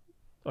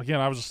 Again,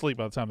 I was asleep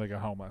by the time they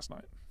got home last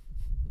night.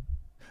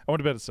 I went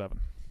to bed at 7.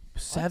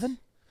 7?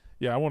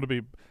 Yeah,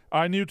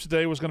 I knew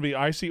today was going to be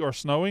icy or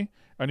snowy.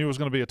 I knew it was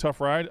going to be a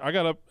tough ride. I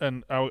got up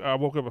and I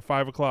woke up at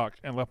 5 o'clock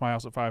and left my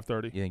house at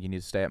 5:30. You think you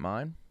need to stay at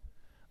mine?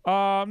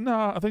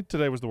 No, I think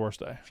today was the worst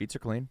day. Sheets are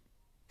clean.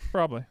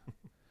 Probably.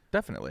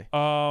 Definitely.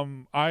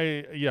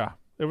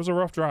 It was a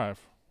rough drive.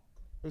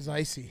 It was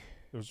icy.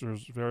 It was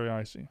very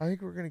icy. I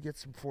think we're going to get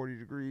some 40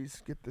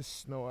 degrees, get this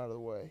snow out of the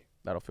way.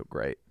 That'll feel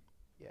great.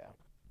 Yeah.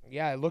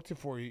 Yeah, I looked it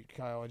for you,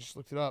 Kyle. I just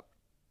looked it up.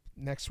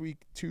 Next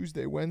week,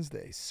 Tuesday,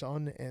 Wednesday,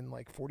 sun and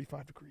like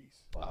 45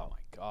 degrees. Oh my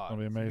god. That'll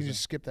be You amazing. can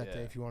just skip that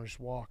day if you want to just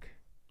walk.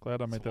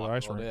 Glad I made that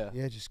ice rink.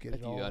 Yeah, just get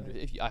it all.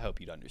 I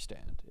hope you'd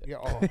understand. Yeah,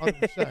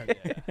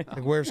 100%.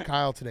 Like, where's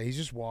Kyle today? He's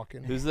just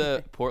walking. Who's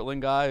the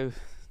Portland guy?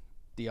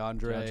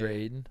 DeAndre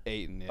Ayton.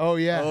 Ayton. Oh,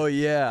 yeah. Oh,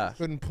 yeah.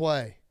 Couldn't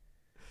play.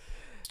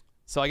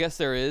 So I guess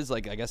there is, I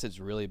guess it's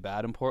really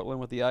bad in Portland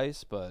with the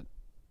ice, but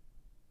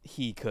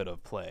he could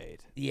have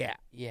played. Yeah.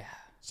 Yeah.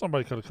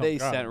 Somebody could have come. They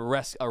sent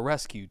a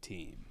rescue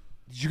team.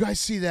 Did you guys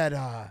see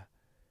that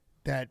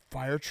that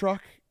fire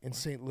truck in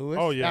St. Louis?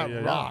 Oh, yeah, that yeah,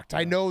 rocked. yeah.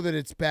 I know that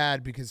it's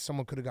bad because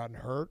someone could have gotten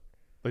hurt.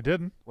 They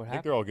didn't. What I think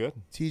happened? they're all good.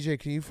 TJ,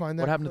 can you find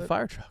that? What happened to the clip?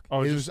 fire truck?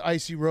 Oh, It was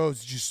icy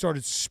roads. It just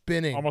started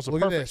spinning. almost a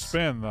Look at perfect this.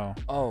 spin though.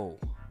 Oh.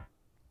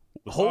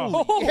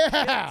 Holy!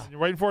 Yeah. You're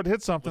waiting for it to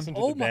hit something. Listen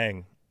to the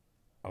bang.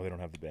 Oh, they don't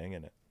have the bang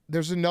in it.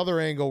 There's another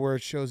angle where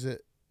it shows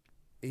it.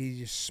 He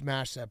just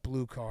smashed that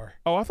blue car.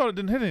 Oh, I thought it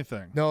didn't hit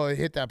anything. No, it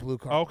hit that blue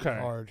car Okay.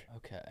 hard.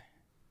 Okay.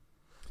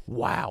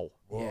 Wow.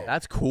 Yeah.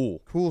 That's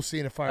cool. Cool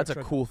seeing a fire That's a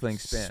truck cool thing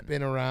spin.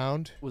 spin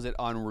around. Was it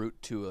en route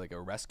to like a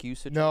rescue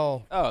situation?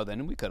 No. Oh,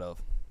 then we could have.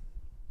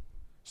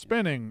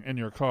 Spinning in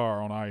your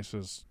car on ice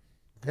is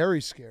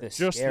Very scary. The just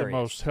the scariest.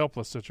 most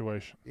helpless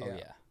situation. Yeah. Oh,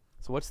 yeah.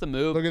 So what's the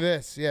move? Look at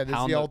this. Yeah, this is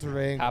Pound the the- alternate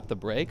angle. Tap the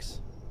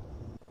brakes.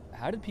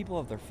 How did people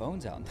have their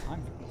phones out in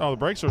time for this? Oh, the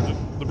brakes will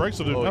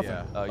do Oh, nothing.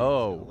 yeah. Oh, you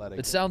Oh. just let It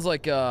go. sounds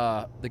like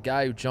the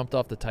guy who jumped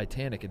off the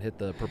Titanic and hit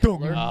the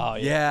propeller. Oh,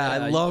 Yeah,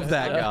 I love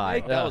that guy.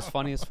 That was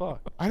funny as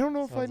fuck. I don't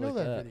know if I Sounds know like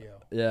that that. video.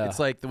 Yeah. It's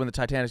like when the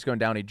Titanic's going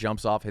down, he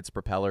jumps off, hits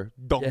propeller,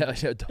 dong, yeah,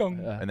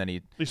 yeah. and then he,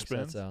 He Makes that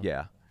spins. sound.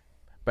 yeah.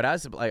 But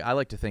I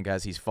like to think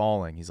as he's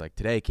falling, he's like,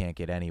 today can't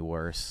get any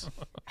worse.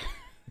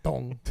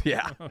 Dong.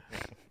 Yeah.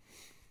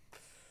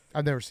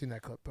 I've never seen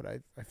that clip, but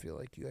I feel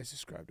like you guys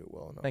described it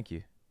well enough. Thank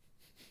you.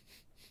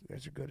 You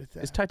guys are good at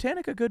that. Is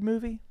Titanic a good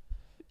movie?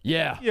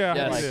 Yeah. Yeah,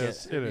 Yes. it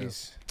is. It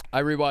is.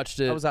 I rewatched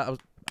it.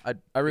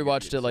 I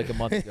rewatched it like a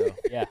month ago.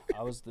 Yeah,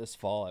 I was this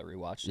fall. I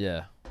rewatched it.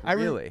 Yeah.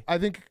 Really? I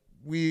think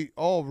we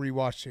all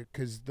rewatched it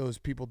because those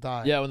people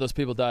died. Yeah, when those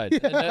people died.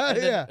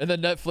 And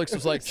then Netflix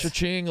was like,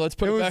 cha-ching, let's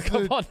put It it was back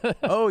up on.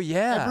 Oh,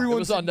 yeah. It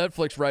was on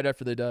Netflix right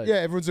after they died. Yeah,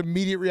 everyone's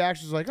immediate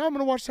reaction was like, oh, I'm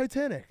going to watch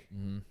Titanic.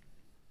 Mm-hmm.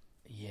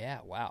 Yeah,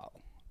 wow.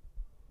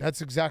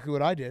 That's exactly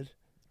what I did.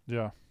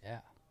 Yeah.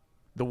 Yeah.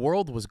 The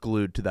world was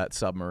glued to that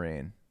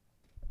submarine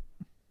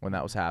when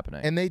that was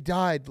happening. And they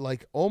died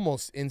like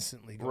almost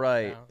instantly. going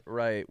Right, down.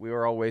 right. We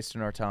were all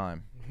wasting our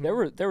time.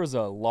 There was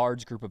a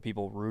large group of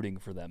people rooting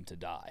for them to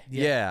die.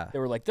 Yeah. They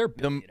were like, they're The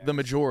billionaires.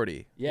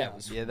 majority. Yeah, it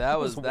was, Yeah, that it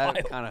was wild.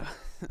 that kind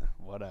of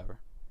whatever.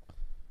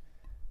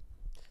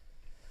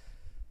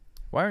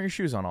 Why aren't your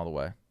shoes on all the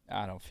way?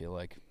 I don't feel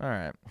like All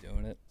right.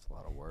 doing it. It's a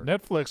lot of work.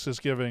 Netflix is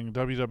giving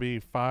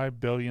WWE $5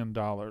 billion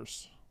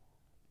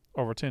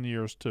over 10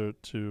 years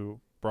to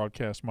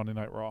broadcast Monday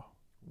Night Raw.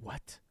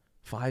 What?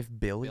 5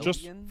 billion?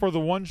 Just for the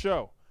one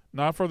show,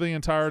 not for the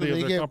entirety So of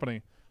they their give-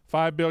 company.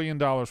 $5 billion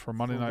for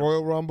Monday Night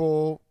Royal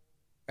Rumble,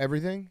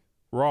 everything.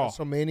 Raw.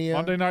 WrestleMania.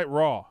 Monday Night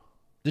Raw.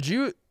 Did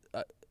you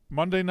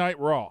Monday Night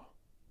Raw.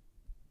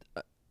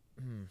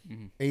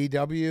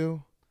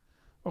 AEW.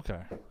 Okay.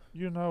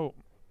 You know,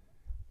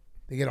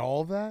 They get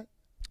all of that?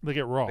 they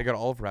get Raw. They got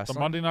all of The wrestling.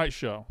 Monday Night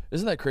Show.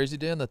 Isn't that crazy,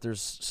 Dan? That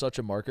there's such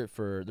a market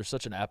for, there's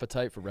such an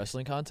appetite for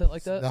wrestling content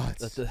like that.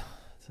 Nuts.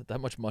 That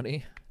much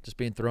money just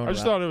being thrown. I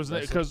just around thought it was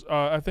wrestling. because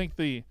I think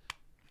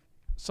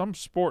some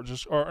sport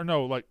just or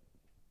no, like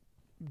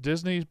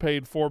Disney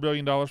paid $4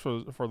 billion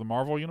for the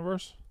Marvel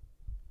universe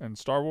and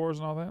Star Wars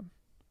and all that,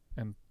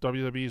 and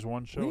WWE's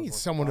one show. We is need worth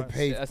someone to five.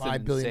 pay That's an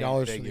 $5 billion insane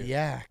for the figure.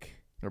 yak.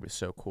 That'd be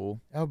so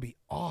cool. That would be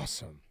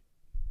awesome.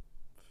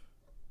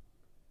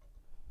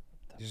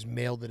 Just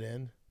mailed it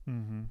in.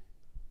 Mm-hmm.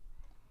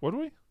 What do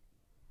we?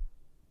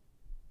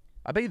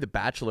 I bet you the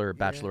Bachelor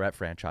Bachelorette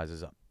franchise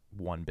is up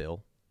 $1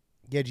 billion.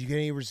 Yeah, did you get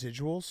any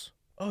residuals?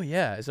 Oh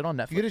yeah, is it on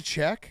Netflix? You get a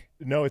check?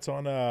 No, it's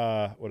on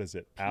what is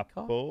it? Peacock?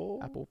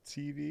 Apple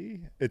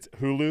TV. It's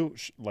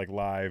Hulu like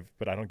live,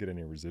 but I don't get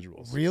any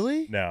residuals.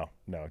 Really? No,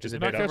 just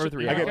it paid not up. further-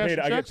 I get cash paid.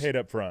 I get checks? paid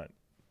up front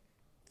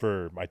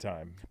for my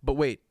time. But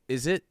wait,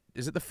 is it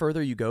the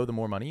further you go, the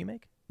more money you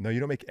make? No, you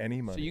don't make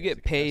any money. So you as a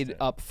get paid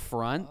contestant. up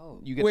front.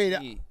 You get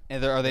Wait,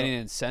 and are there any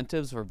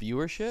incentives for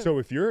viewership? So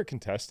if you're a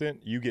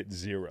contestant, you get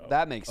zero.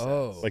 that makes sense.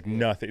 Oh, like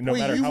nothing. No Wait,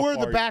 matter you how were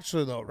far the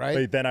Bachelor, though, right?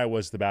 Wait, then I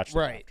was the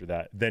Bachelor Right. after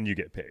that. Then you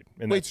get paid.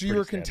 And Wait, that's so you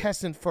were a pretty standard.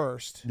 contestant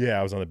first. Yeah,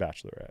 I was on the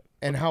Bachelorette.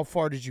 And how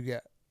far did you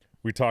get?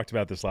 We talked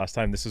about this last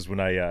time. This is when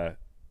I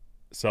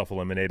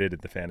self-eliminated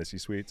at the fantasy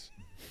suites.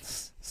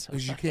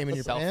 Because you came in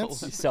your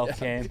pants? Self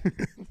came.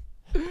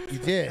 You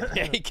did.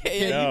 Yeah,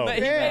 he No.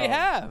 may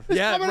have.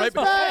 Yeah, Coming right. his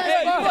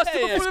bags! you must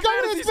have It's put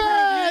coming his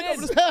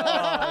bags!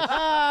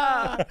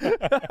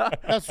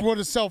 That's what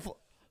a self.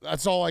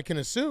 That's all I can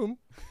assume.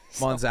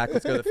 Come on, Zach,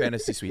 let's go to the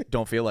fantasy suite.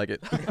 Don't feel like it.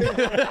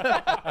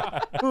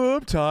 Oh,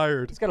 I'm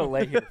tired. Just gotta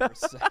lay here for a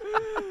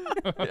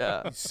second.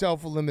 Yeah.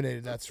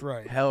 Self-eliminated. That's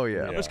right. Hell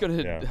yeah. I'm just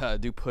gonna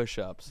do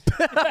push-ups.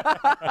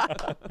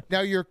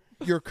 Now your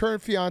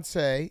current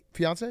fiance.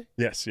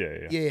 Yes,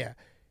 yeah. Yeah.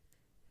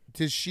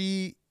 Does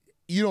she?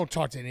 You don't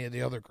talk to any of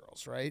the other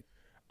girls, right?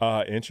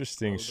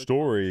 Interesting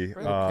story.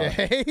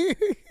 Okay.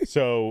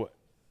 So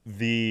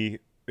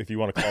if you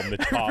want to call them the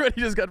top,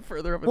 Everybody just got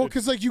further up. Well,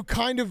 because like you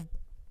kind of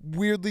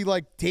weirdly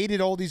like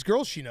dated all these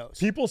girls she knows.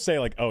 people say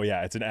like, "Oh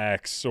yeah, it's an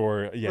ex,"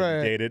 or "Yeah, you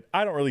Right. dated."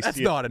 I don't really That's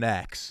see not an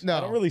ex. No.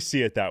 I don't really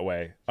see it that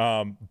way.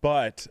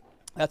 But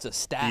That's a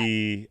stat.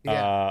 the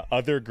Yeah.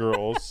 other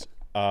girls,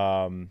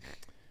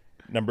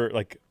 number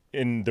like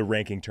in the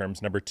ranking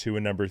terms, number 2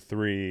 and number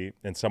 3,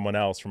 and someone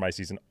else from my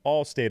season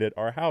all stayed at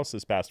our house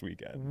this past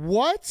weekend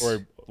What?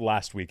 or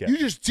last weekend. You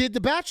just did The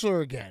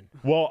Bachelor again.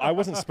 Well, I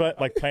wasn't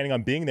like planning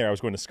on being there. I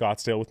was going to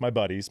Scottsdale with my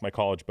buddies, my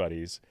college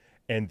buddies,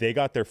 and they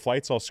got their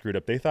flights all screwed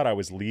up. They thought I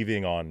was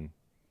leaving on,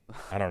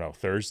 I don't know,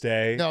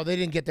 Thursday. No, they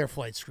didn't get their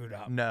flight screwed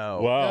up. No.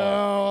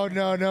 Whoa.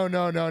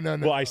 No.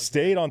 Well, I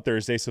stayed on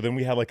Thursday, so then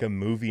we had like a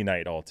movie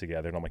night all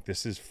together, and I'm like,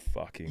 this is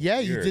fucking Yeah,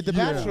 you weird. did The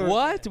Bachelor.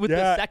 What with Yeah,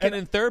 the second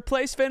and and third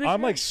place finish?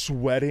 I'm like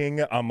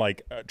sweating. I'm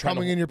like trying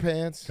Coming to in your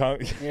pants.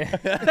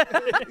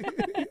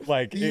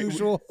 like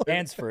Usual.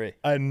 Hands free.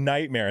 a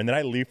nightmare. And then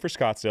I leave for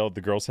Scottsdale.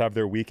 The girls have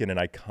their weekend, and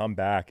I come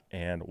back,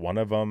 and one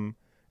of them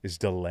is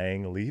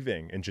delaying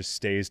leaving and just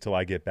stays till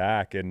I get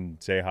back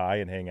and say hi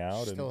and hang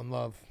out. Still And in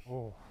love.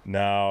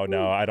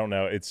 no, I don't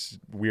know. It's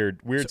weird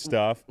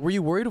stuff. Were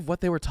you worried of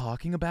what they were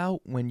talking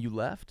about when you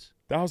left?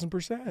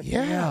 1000%.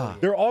 Yeah.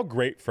 They're all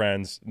great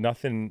friends.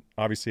 Nothing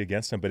obviously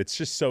against them, but it's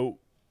just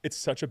it's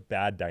such a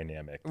bad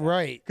dynamic.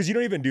 Right. Because you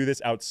don't even do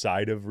this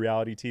outside of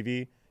reality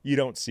TV. You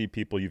don't see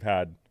people you've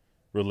had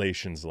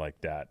relations like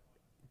that.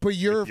 But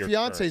your With your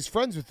fiance's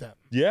friends with them.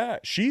 Yeah,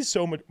 she's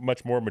so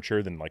much more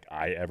mature than like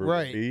I ever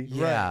Right. would be.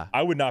 Yeah.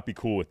 I would not be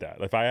cool with that.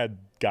 If I had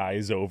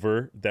guys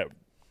over that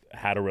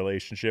had a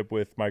relationship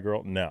with my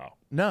girl, no.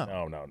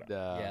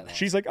 Yeah.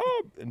 She's like,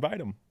 oh, invite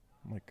him.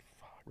 I'm like,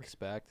 fuck.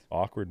 Respect.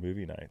 Awkward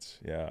movie nights.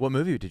 Yeah. What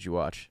movie did you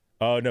watch?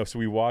 Oh, no. So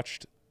we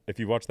watched, if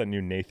you watched that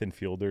new Nathan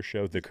Fielder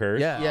show, The Curse.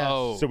 Yeah. Yes.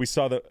 Oh. So we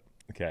saw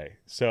okay.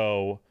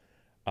 So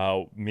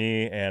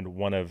me and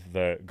one of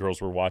the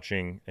girls were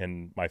watching,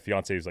 and my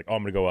fiance was like, oh,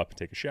 I'm going to go up and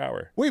take a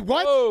shower. Wait,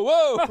 what?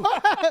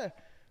 Whoa.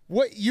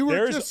 What? You were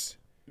There's- just.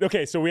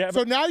 Okay, so we have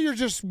So now you're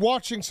just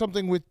watching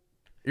something with.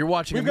 You're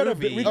watching We've a got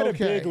movie. we got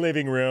Okay. a big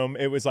living room.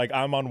 It was like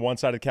I'm on one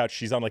side of the couch,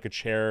 she's on like a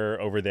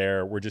chair over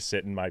there. We're just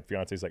sitting. My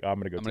fiance's like, I'm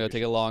gonna go. I'm gonna go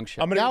take a long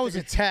shot. I'm gonna That go was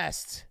take a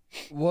test.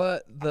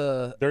 What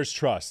the? There's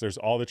trust. There's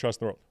all the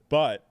trust in the world.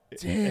 But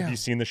Damn. have you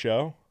seen the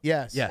show?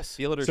 Yes. Yes.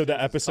 Fielder So the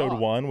shoots episode dog.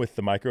 1 with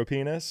the micro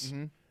penis.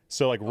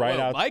 So like right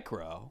Whoa, out.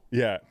 micro.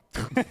 Yeah,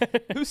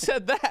 Who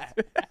said that?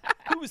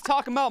 Who was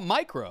talking about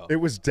micro? it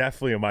was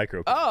definitely a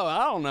micro. Penis. Oh,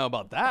 I don't know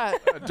about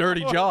that.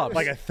 Dirty job.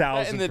 Like In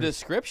 1,000. the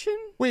description?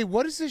 Wait,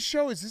 what is this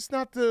show? Is this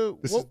not the?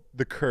 This what- is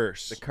The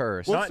Curse. The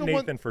Curse. What's Not the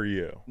one- Nathan for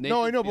you.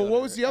 No, I know, but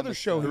what was the Fielder, other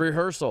show? The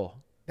rehearsal.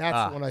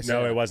 That's the one I saw.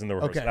 No, it wasn't the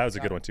rehearsal. Okay, That was a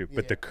got good it. one too.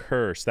 But Yeah. The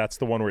Curse, that's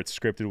the one where it's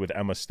scripted with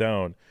Emma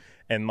Stone.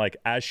 And like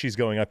as she's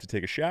going up to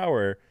take a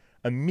shower,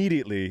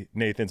 immediately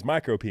Nathan's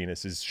micro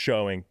penis is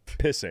showing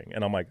pissing.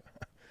 And I'm like,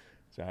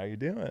 So how you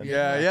doing?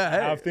 Yeah. Hey.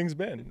 How have things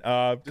been?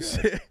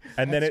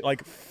 And then it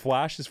like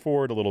flashes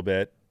forward a little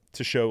bit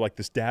to show like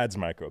this dad's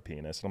micro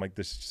penis. And I'm like,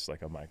 this is just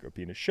like a micro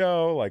penis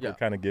show. Like we're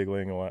kind of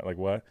giggling a lot, like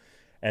what?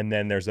 And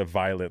then there's a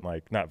violent,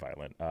 like not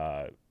violent,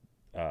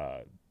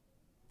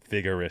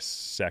 vigorous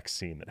sex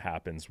scene that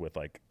happens with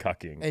like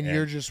cucking. And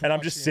you're just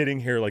I'm just sitting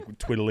here like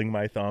twiddling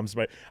my thumbs.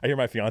 But I hear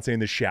my fiance in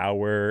the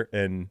shower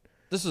and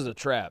This is a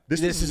trap.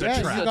 this is a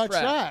trap. You got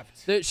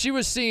trapped. She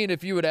was seeing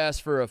if you would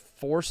ask for a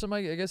foursome.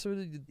 I guess it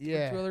would.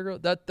 Yeah. Two other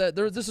girls.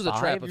 This is a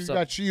trap of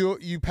something.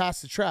 You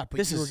passed the trap,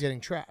 but you were getting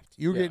trapped.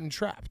 You were getting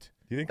trapped.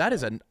 You think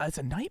That's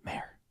a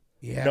nightmare.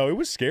 Yeah. No, it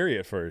was scary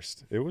at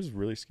first. It was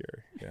really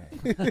scary.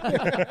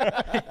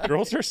 Yeah.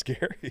 Girls are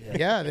scary.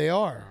 Yeah, they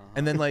are.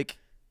 And then like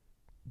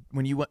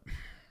when you went,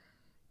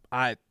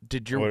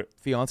 did your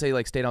fiance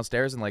like stay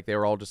downstairs and like they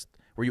were all just?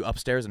 Were you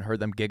upstairs and heard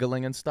them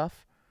giggling and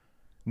stuff?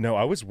 No,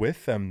 I was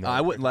with them. Though. I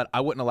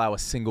wouldn't allow a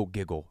single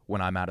giggle when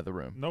I'm out of the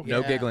room. No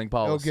giggling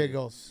policy. No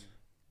giggles.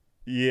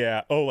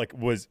 Yeah. Oh, like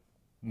was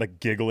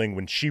like giggling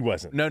when she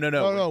wasn't. No.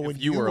 when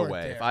If you were weren't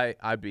away, there. if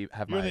I'd be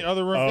have You're my in the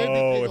other room.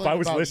 Oh, if I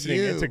was about listening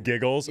you. into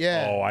giggles,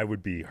 Yeah. oh, I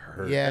would be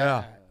hurt.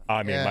 Yeah.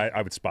 I mean, Yeah.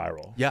 I would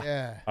spiral.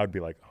 Yeah. I would be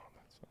like, oh,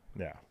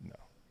 no.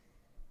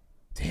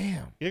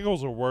 Damn.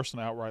 Giggles are worse than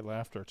outright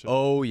laughter too.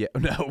 Oh yeah,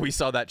 no, we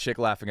saw that chick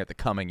laughing at the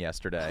coming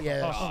yesterday. Yeah,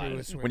 that's true.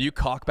 It's When you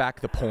cock back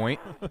the point,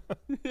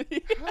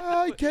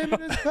 I came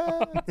in his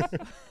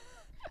pants.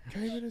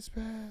 Came in his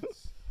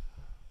pants.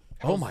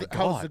 Oh my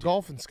How was the God.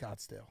 golf in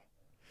Scottsdale?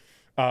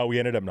 We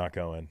ended up not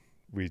going.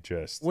 We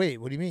just Wait,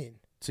 what do you mean?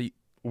 so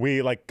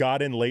we like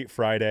got in late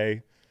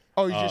Friday.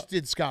 Oh, you just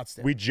did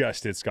Scottsdale. We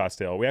just did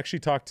Scottsdale. We actually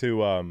talked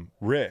to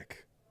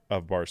Rick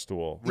of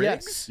Barstool.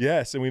 Yes.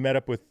 Yes, and we met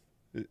up with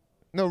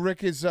No,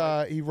 Rick is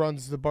he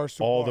runs the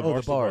Barstool all bar. the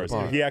Barstool bar.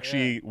 bars. He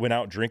actually went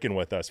out drinking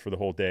with us for the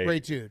whole day.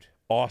 Great dude.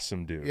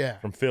 Awesome dude. Yeah.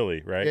 From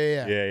Philly, right?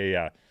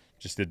 Yeah.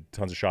 Just did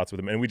tons of shots with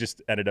him, and we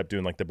just ended up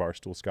doing like the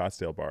Barstool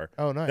Scottsdale bar.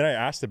 Oh, nice. Then I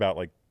asked about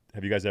like,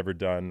 have you guys ever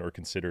done or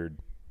considered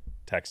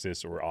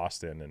Texas or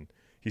Austin? And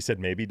he said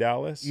maybe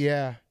Dallas.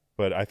 Yeah.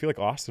 But I feel like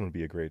Austin would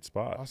be a great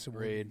spot. Austin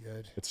would be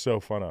good. It's so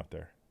fun out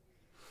there.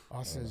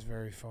 Austin is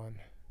very fun.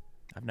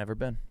 I've never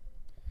been.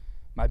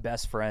 My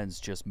best friends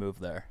just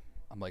moved there.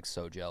 I'm like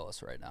so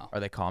jealous right now. Are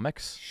they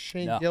comics?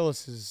 Shane No.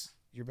 Gillis is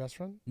your best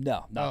friend?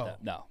 No, not Oh.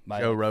 that. No,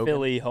 my Joe Rogan?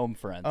 Philly home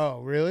friends. Oh,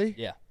 really?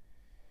 Yeah.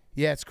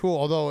 Yeah, it's cool.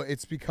 Although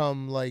it's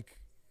become like,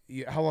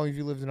 how long have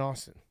you lived in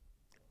Austin?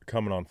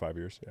 Coming on 5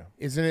 years, yeah.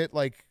 Isn't it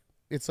like,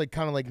 it's like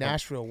kind of like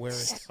Nashville where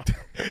it's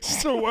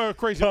So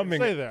crazy to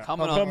say that.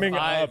 Coming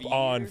up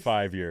on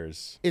 5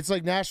 years. it's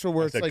like Nashville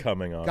where I it's said like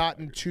coming on.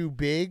 gotten too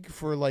big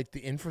for like the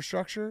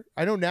infrastructure.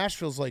 I know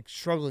Nashville's like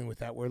struggling with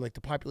that where like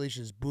the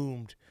population has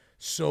boomed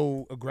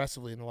so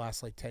aggressively in the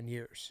last like 10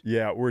 years.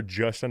 Yeah, we're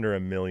just under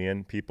 1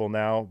 million people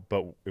now,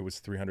 but it was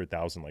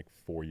 300,000 like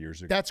 4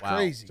 years ago. That's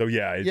crazy. So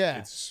yeah, Yeah.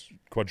 it's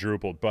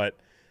quadrupled, but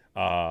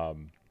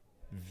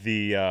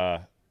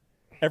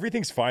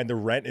everything's fine. The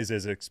rent is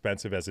as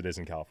expensive as it is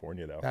in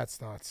California, though. That's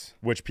nuts.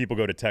 Which people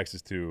go to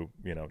Texas to,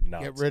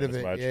 not Get rid of spend as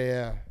it. much.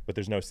 Yeah. But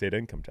there's no state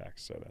income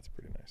tax, so that's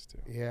pretty nice too.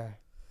 Yeah.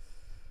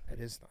 That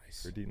is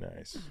nice. Pretty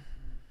nice.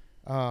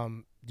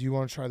 Do you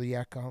want to try the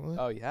Yak Gauntlet?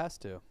 Oh, he has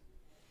to.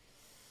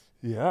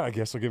 Yeah, I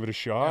guess I'll give it a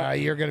shot.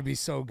 You're gonna be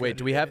so good. Wait,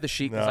 do we have the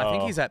sheet? Because I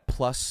think No. he's at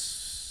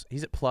plus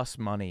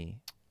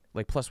money,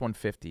 like plus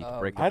 150 to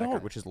break the I record,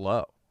 don't- which is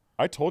low.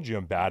 I told you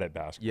I'm bad at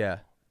basketball. Yeah.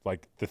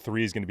 Like the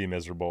three is going to be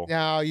miserable.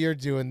 No, you're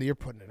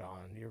putting it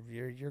on.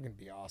 You're gonna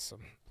be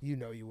awesome. You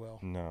know you will.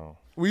 No.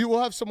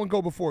 We'll have someone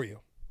go before you.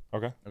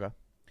 Okay. Okay.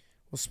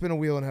 We'll spin a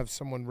wheel and have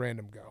someone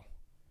random go.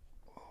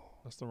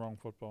 That's the wrong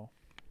football.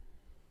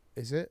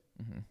 Is it?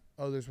 Mm-hmm.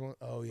 Oh, there's one.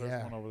 Oh, There's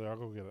yeah. one over there. I'll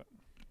go get it.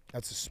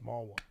 That's a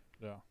small one.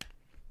 Yeah.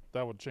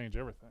 That would change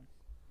everything.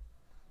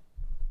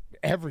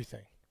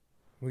 Everything.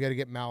 We got to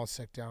get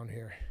Malasek down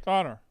here.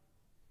 Connor,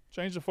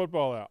 change the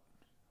football out.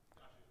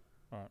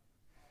 All right.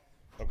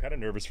 I'm kind of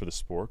nervous for the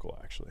Sporkle,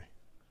 actually.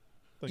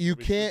 You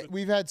can't.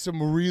 We've had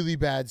some really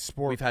bad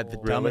sport. We've had the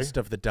goals. dumbest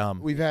of the dumb.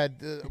 We've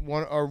had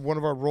one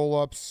of our roll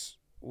ups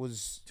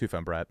was Too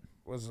fun, Brett.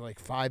 was like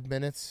 5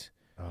 minutes.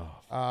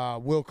 Oh.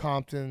 Will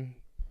Compton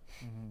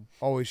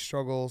always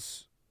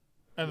struggles.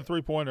 And the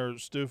 3-pointer,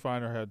 Stu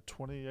Feiner had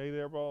 28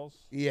 air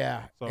balls.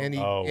 Yeah, So- and he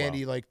Oh, wow. and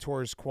he like tore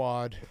his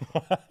quad.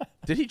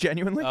 Did he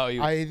genuinely? Oh,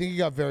 you I think he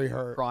got very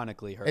hurt,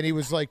 chronically hurt. and he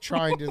was like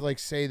trying to like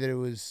say that it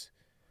was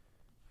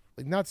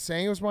like not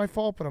saying it was my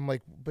fault, but I'm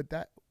like, but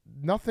that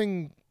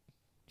nothing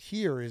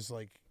here is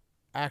like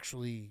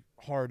actually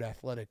hard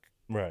athletic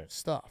Right.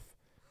 stuff.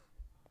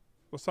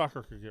 Well,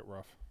 soccer could get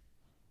rough.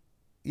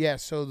 Yeah,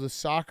 so the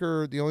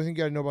soccer, the only thing you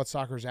got to know about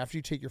soccer is after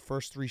you take your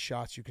first 3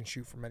 shots, you can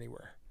shoot from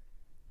anywhere.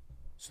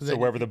 So then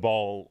wherever the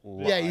ball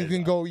lies. yeah, you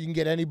can go. You can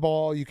get any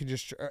ball. You can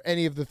just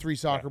any of the 3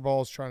 soccer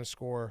balls trying to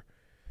score.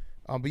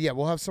 But yeah,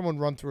 we'll have someone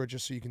run through it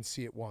just so you can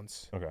see it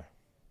once. Okay.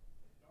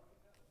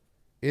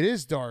 It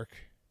is dark.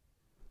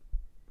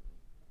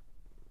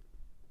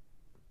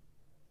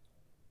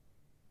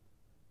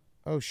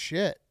 Oh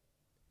shit!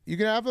 You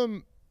can have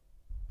them.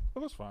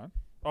 Well, that's fine.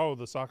 Oh,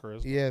 the soccer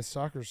is. Yeah,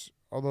 soccer's.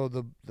 Although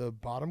the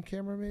bottom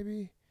camera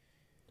maybe.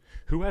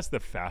 Who has the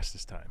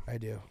fastest time? I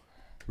do.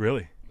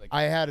 Really? Like,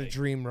 I had a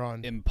dream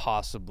run.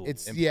 Impossible.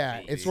 It's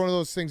it's one of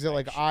those things that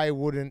like I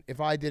wouldn't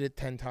if I did it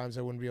 10 times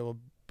I wouldn't be able to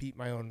beat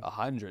my own.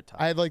 100 times.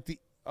 I had like the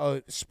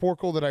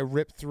Sporkle that I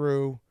ripped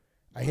through.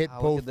 I hit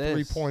Wow, both look at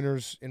this.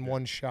 3-pointers in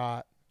one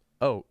shot.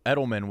 Oh,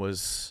 Edelman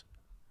was.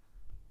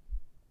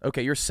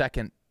 Okay, your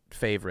second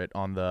favorite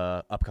on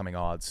the upcoming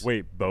odds.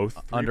 Wait, both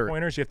under-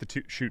 three-pointers? You have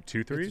to shoot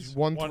 2 threes? It's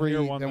 1 3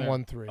 here, one then there.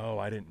 1 3. Oh,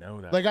 I didn't know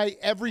that. Like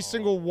every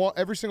single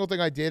thing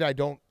I did,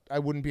 I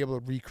wouldn't be able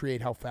to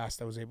recreate how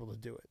fast I was able to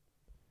do it.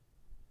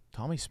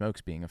 Tommy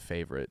Smokes being a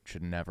favorite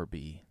should never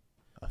be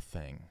a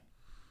thing.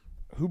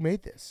 Who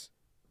made this?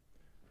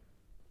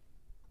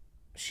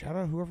 Shout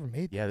out whoever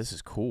made this. Yeah, this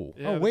is cool.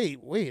 Yeah, oh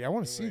wait, I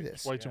want to see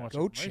this. Way too much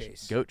Goat information.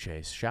 chase. Goat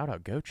Chase. Shout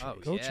out Goat Chase. Oh,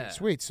 Goat yeah.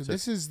 chase. Wait, so So-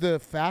 this is the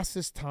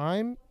fastest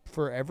time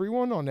for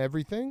everyone on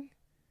everything?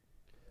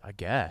 I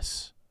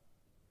guess.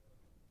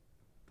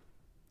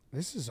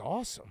 This is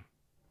awesome.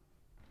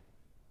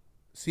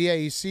 So yeah,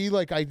 you see,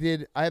 like I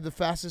had the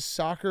fastest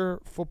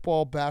soccer,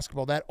 football,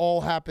 basketball. That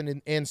all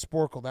happened and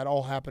Sporkle. That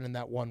all happened in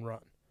that one run.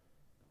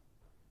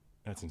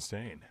 That's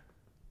insane.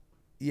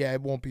 Yeah,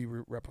 it won't be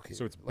replicated.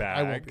 So it's Like,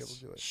 I won't be bags, able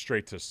to do it.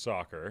 straight to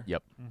soccer,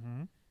 Yep.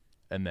 Mm-hmm.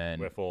 And then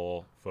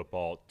wiffle,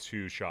 football,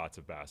 2 shots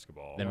of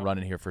basketball, then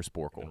running here for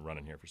Sporkle. and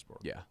running here for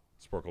Sporkle. Yeah.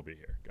 Sporkle will be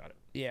here. Got it.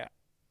 Yeah.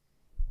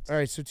 All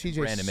right, so TJ.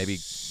 Brandon, maybe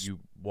you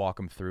walk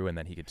him through, and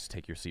then he could just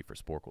take your seat for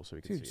Sporkle, so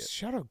he can Dude, see it.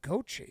 shout out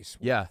Goat Chase.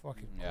 What Yeah. a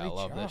fucking Yeah, I great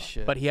love job. this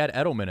shit. But he had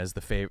Edelman as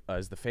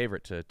the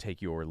favorite to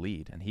take your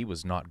lead, and he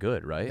was not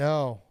good, right?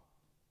 No,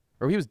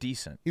 Or he was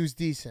decent. he was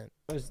decent.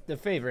 It was the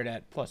favorite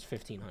at plus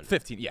 1,500.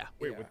 15, yeah.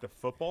 Wait, with the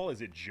football, is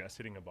it just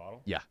hitting a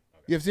bottle? Yeah.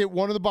 You have to hit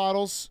one of the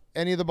bottles,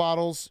 any of the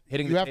bottles.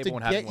 Hitting you the have table to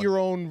and having get your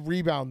own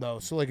rebound though.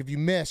 So like if you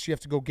miss, you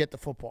have to go get the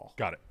football.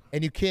 Got it.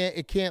 And you can't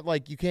hit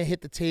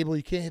the table,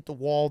 you can't hit the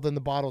wall, then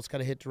the bottle's got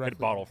to hit directly. Hit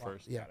bottle on the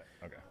first. Yeah. Got it.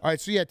 Okay. All right,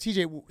 so yeah,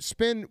 TJ,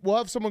 spin. We'll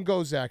have someone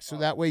go, Zach, so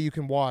that way you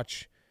can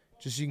watch,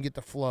 just so you can get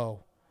the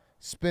flow.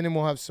 Spin and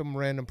we'll have some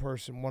random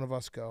person, one of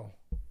us go.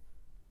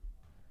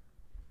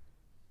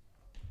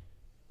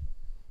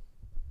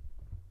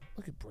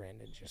 Look at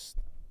Brandon,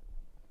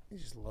 he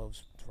just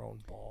loves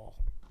throwing ball.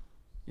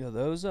 Yo,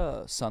 those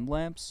sun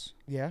lamps,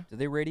 Yeah, do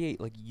they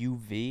radiate like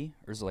UV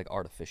or is it like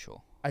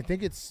artificial? I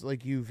think it's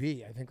like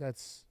UV. I think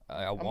that's.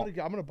 I I'm want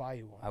gonna buy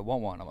you one. I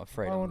want one. I'm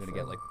afraid I I'm want gonna for-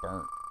 get like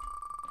burnt.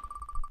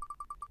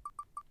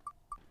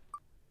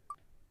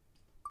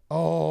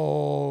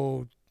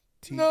 Oh,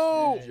 TJ.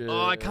 No!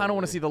 Oh, I kind of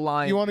want to see the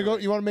lion. You want to go?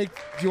 You want to make?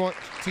 Do you want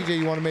TJ?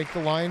 You want to make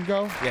the lion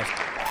go? Yes.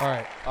 All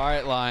right, All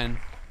right, Lion.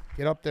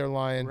 get up there,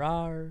 lion.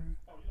 Rawr.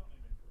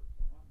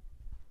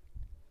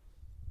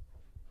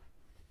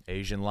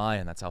 Asian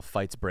lion. That's how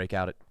fights break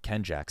out at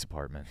Ken Jack's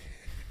apartment.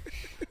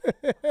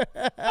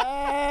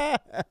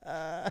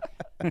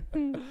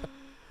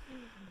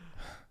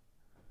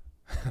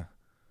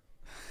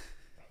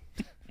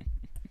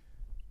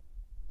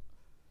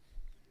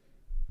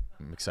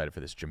 I'm excited for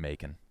this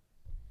Jamaican.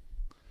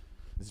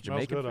 Is it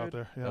Smells Jamaican good food? out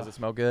there, yeah. Does it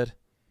smell good?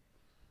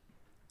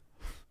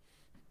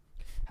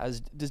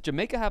 Does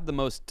Jamaica have the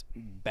most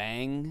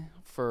bang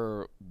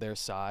for their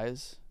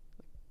size?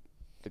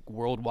 Like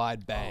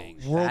worldwide bang.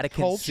 World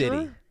Vatican culture?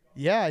 City.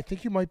 Yeah, I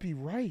think you might be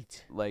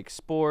right. Like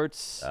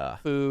sports,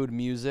 food,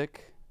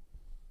 music.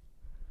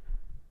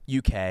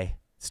 UK.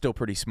 Still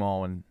pretty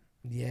small, and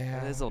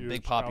Yeah. That is a Huge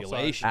big outside.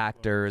 population.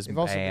 actors, They've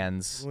also been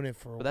bands. doing it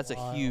for But that's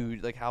while. a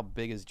huge, like, how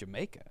big is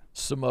Jamaica?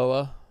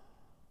 Samoa,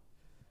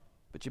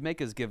 But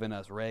Jamaica's given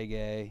us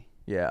reggae,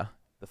 Yeah.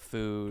 the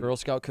food, Girl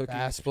Scout cookies,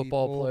 Fast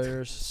football people.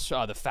 players.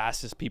 the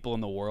fastest people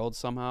in the world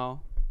somehow,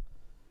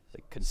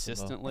 like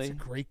consistently.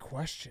 That's a great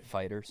question.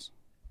 Fighters.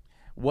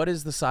 What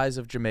is the size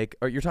of Jamaica?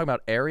 Or you're talking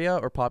about area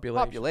or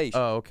population? Population.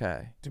 Oh,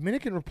 okay.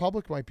 Dominican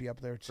Republic might be up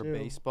there For too.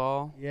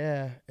 baseball.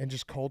 Yeah, and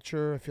just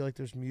culture. I feel like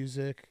there's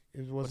music.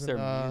 It What's wasn't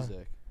their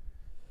music?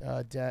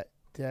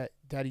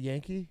 Daddy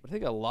Yankee. But I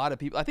think a lot of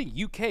people. I think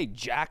UK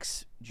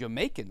jacks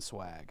Jamaican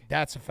swag,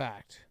 That's a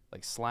fact.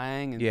 like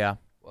slang and Yeah.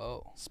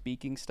 whoa,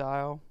 speaking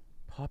style.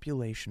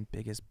 Population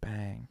biggest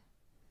bang.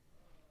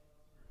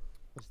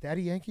 Was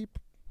Daddy Yankee?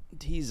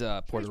 He's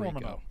Puerto warming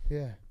Rico. up.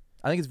 Yeah.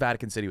 I think it's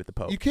Vatican City with the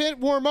Pope. You can't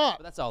warm up.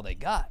 But that's all they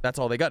got. That's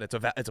all they got. It's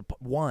a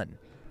one.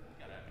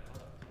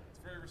 It's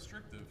very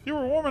restrictive. You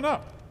were warming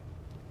up.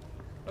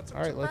 That's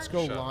All right, let's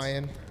go, shots.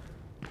 lion.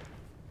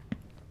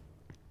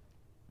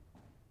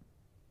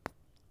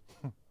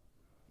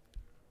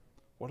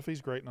 What if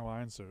he's great in a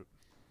lion suit?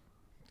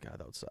 God,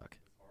 that would suck.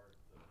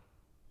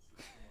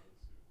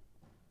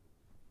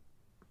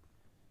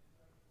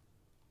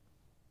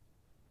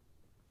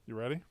 You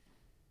ready?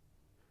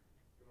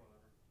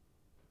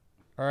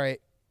 All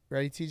right,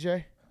 ready,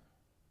 TJ?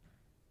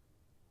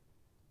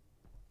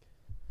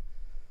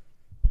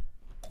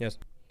 Yes.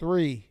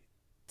 3,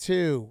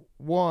 2,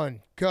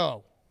 1,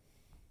 go.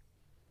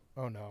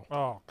 Oh no.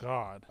 Oh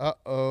God.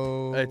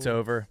 Uh-oh. It's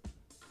over.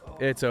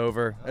 It's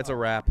over. It's a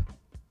wrap.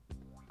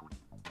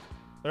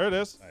 There it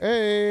is.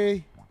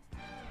 Hey.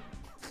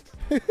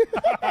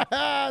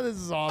 This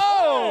is awesome.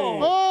 Oh!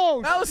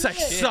 Oh, Malasek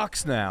shit.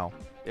 sucks now.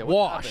 Yeah,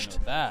 what happened Washed.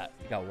 with that.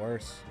 It got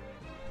worse.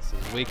 This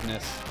is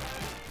weakness.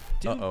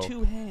 Dude, Uh-oh.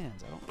 2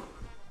 hands.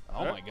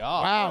 Oh my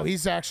god. Wow,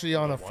 he's actually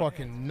on a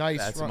fucking nice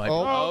That's run. my-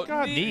 Oh, Oh,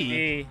 God.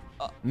 Knee.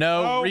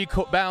 No,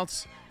 Oh.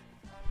 bounce.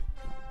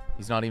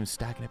 He's not even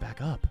stacking it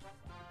back up.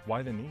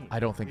 Why the knee? I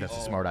don't think that's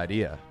a smart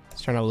idea.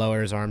 He's trying to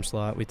lower his arm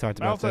slot. We talked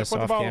about Malphite, this put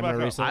the off ball camera back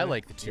up. recently. I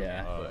like the 2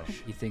 Yeah.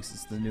 push. He thinks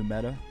it's the new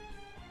meta.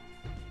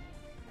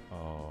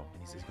 Oh.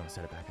 He's going to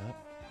set it back up.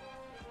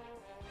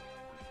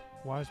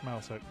 Why is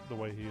Malasek the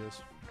way he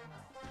is?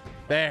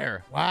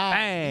 There. wow.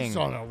 Bang. He's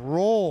on a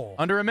roll.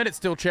 Under a minute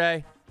still,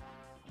 Che.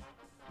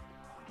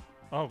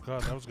 Oh,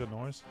 God, that was good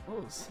noise.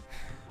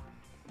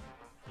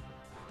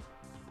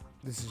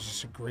 This is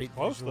just a great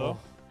Close, visual. though.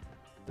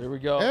 There we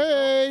go.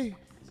 Hey,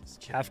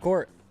 Half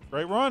court.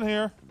 Great run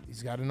here.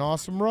 he's got an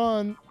awesome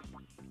run.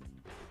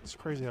 It's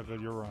crazy how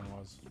good your run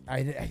was.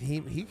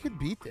 He could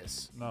beat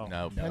this. No.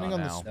 No, Depending not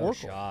on the now. sport. No Sporkle.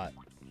 shot.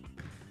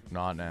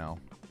 Not now.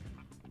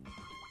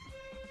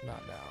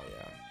 Not now,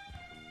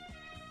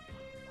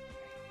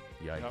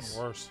 yeah. Gotten Yikes.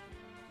 worse.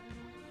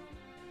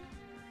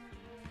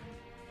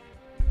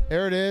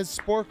 There it is,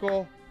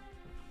 Sporkle.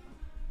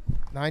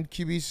 9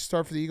 QBs to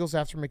start for the Eagles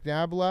after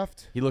McNabb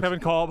left. He looks Kevin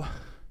Kolb.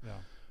 Yeah.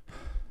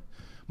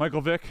 Michael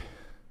Vick.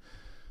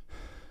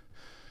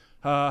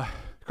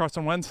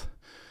 Carson Wentz.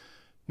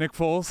 Nick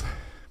Foles.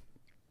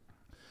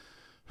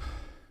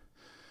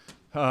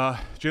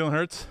 Jalen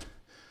Hurts.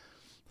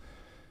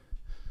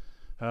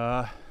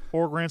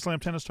 4 Grand Slam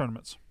tennis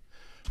tournaments.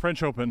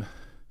 French Open.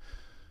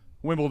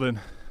 Wimbledon.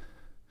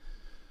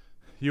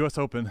 U.S.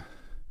 Open.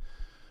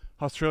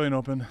 Australian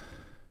Open.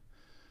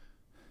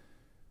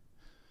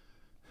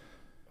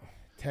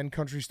 10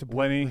 countries to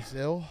Lenny.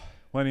 Brazil.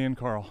 Lenny and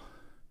Carl.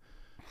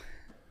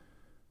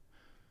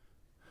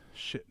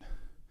 Shit.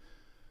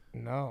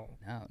 No,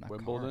 No, not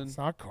Wimbledon. it's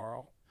not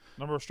Carl.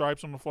 Number of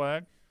stripes on the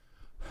flag.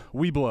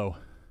 We blow.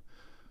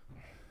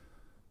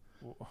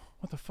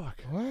 What the fuck?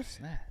 What?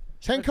 That.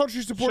 10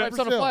 countries to Stripes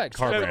on a Brazil. flag.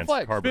 Car Stripes on a brands.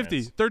 flag. Car 50,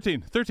 brands.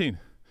 13, 13,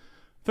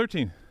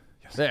 13.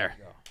 there.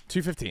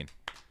 2:15.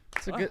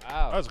 It's a good.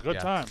 That was a good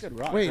Yeah. time. Good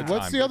run. Wait, Good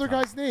what's time, the good other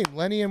time. guy's name?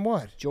 Lenny and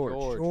what? George.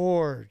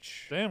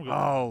 George. Damn good.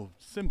 Oh,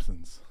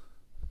 Simpsons.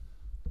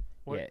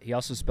 What? Yeah, he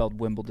also spelled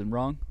Wimbledon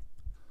wrong.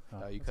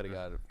 Oh, you could have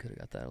got it. Could have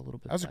got that a little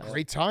bit. That was a faster.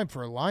 great time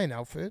for a lion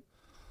outfit.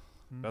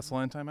 Best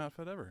line time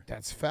outfit ever.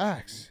 That's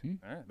facts. All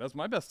right, that's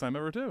my best time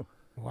ever too.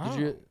 Wow. Did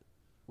you?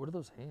 What are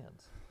those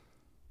hands?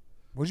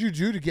 What'd you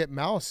do to get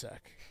Malasek?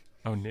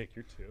 Oh, Nick,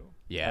 you're 2.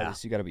 Yeah.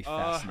 Titus, you got to be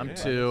fast. I'm Yeah.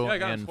 2 Yeah, I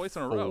got him and twice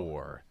in a 4.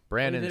 row.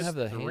 Brandon's didn't have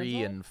the 3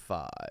 hands on? and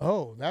 5.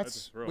 Oh, that's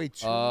That's a throw. wait.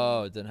 2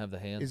 Oh, it didn't have the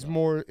hands. is on.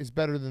 more is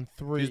better than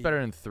 3. He's better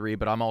than 3,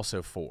 but I'm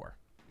also 4.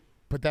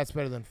 but that's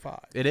better than 5.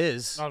 It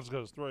is. Not as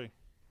good as 3.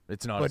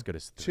 It's not But as good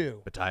as 3.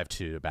 2. But I have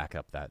 2 to back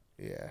up that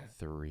Yeah.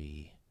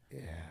 3.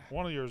 Yeah.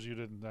 One of yours you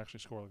didn't actually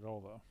score the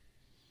goal though.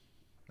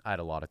 I had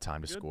a lot of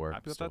time to Good. score.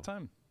 Happy with still. that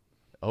time.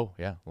 Oh,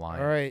 yeah.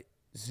 Lion. All right,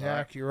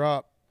 Zach, you're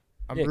up.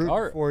 I'm Nick,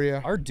 rooting for you.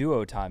 Our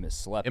duo time is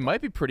slept. It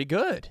might be pretty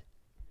good.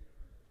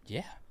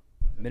 Yeah.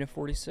 Minute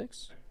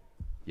 46.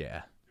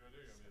 Yeah.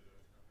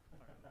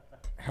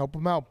 Help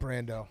him out,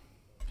 Brando.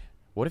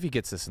 What if he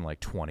gets this in like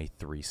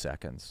 23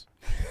 seconds?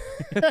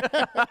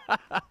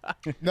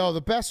 No,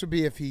 the best would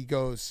be if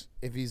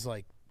he's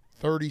like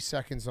 30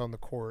 seconds on the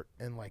court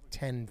in like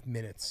 10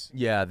 minutes.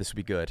 Yeah, this would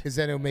be good. Because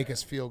then it'll make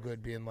us feel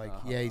good being like,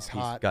 yeah, he's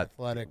hot, got-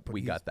 athletic, but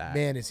we got that.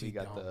 Man, is We he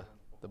got dumb.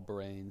 the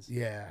brains.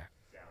 Yeah.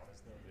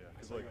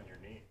 It's like on your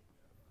knee.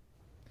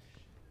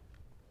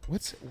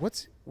 What's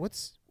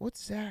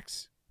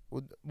Zach's?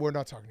 We're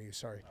not talking to you.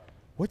 Sorry.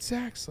 What's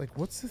Zach's like?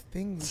 What's the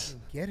thing we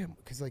can get him?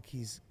 Because like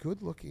he's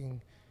good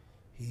looking,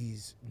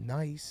 he's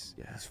nice,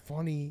 he's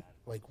funny.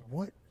 Like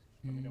what?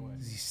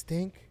 Does he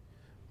stink?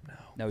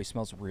 No, he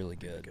smells really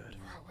good.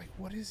 Like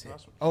what is it?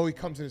 Oh, he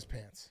comes in his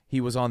pants. He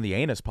was on the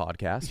Anus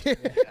podcast.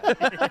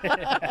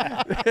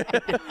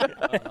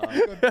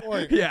 Good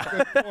point. Yeah.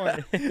 Good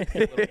point.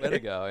 Way to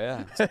go,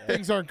 yeah.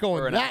 Things aren't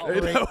going For an that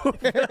great.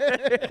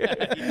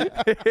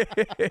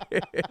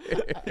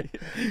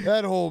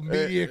 That whole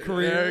media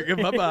career.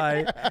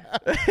 Bye-bye.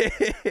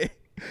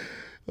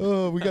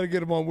 Oh, we got to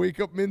get him on Wake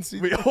Up Mincy.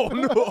 Oh,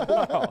 no.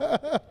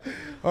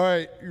 All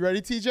right, you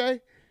ready, TJ?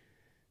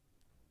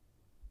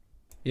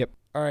 Yep.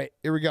 All right,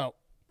 here we go.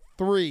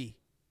 3,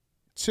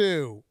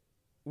 2,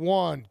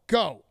 1,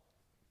 go.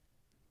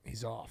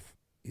 He's off.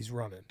 He's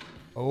running.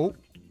 Oh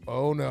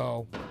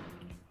no.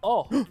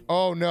 Oh,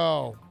 Oh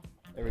no.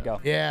 there we go.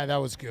 Yeah, that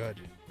was good.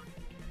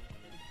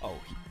 Oh,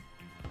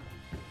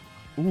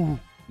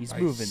 he's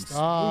Nice moving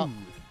stop. smooth.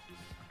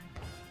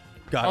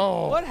 Got it.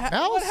 Oh, What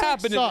Malasek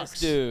happened sucks. to this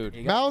dude?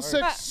 He got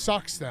Malasek hurt.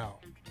 sucks now.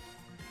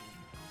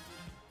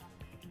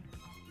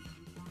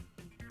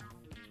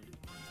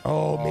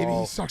 Oh, maybe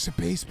he sucks at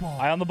baseball.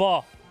 Eye on the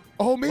ball.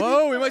 Oh, maybe.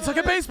 Whoa, he might suck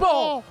at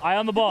baseball. Eye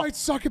on the He ball. might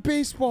suck at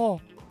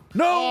baseball.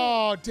 No.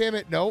 Oh, damn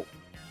it. Nope.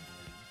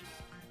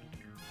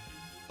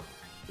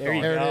 There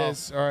you There go. it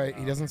is. All right,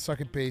 he doesn't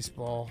suck at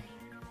baseball.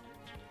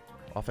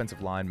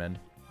 Offensive lineman.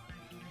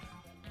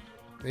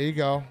 There you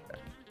go.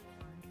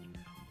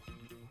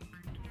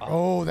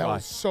 Oh, that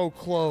was so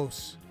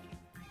close.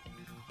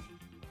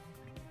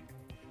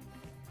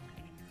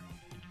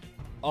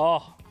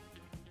 Oh.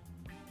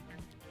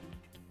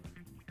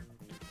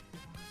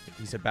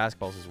 He said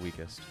basketball's his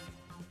weakest.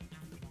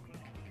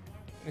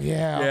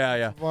 Yeah.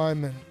 Yeah.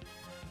 Lyman.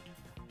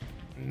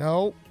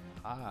 Nope.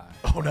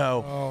 Oh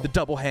no, Oh. the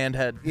double hand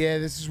head. Yeah,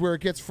 this is where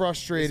it gets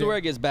frustrating. This is where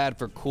it gets bad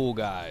for cool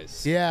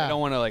guys. Yeah. I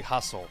don't want to like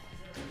hustle.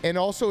 And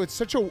also, it's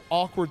such an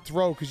awkward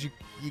throw because you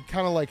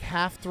kind of like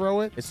half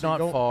throw it. It's so you not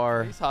don't-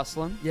 far. He's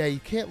hustling. Yeah, you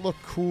can't look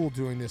cool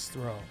doing this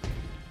throw.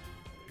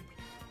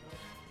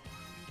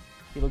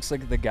 He looks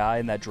like the guy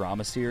in that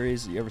drama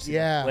series. You ever see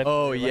Yeah. that clip?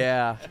 Oh where, like,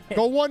 yeah.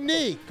 Go one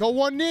knee. Go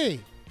one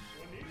knee.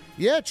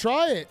 Yeah,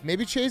 try it.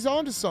 Maybe chase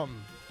on to something.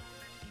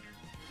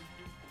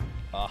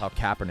 How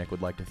Kaepernick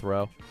would like to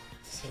throw.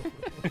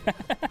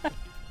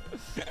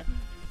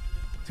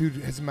 Dude,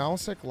 has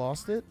Malasek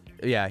lost it?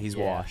 Yeah, he's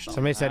washed.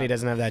 Somebody said he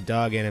doesn't have that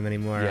dog in him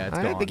anymore. Yeah, it's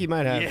I gone. think he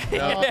might have.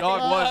 No,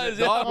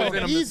 dog was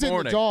in him He's this in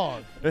morning. the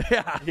dog.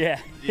 Yeah.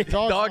 Yeah.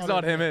 Dog's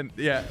not him in.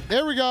 Yeah.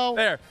 There we go.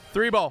 There.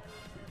 3 ball.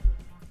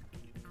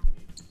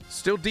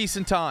 Still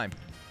decent time.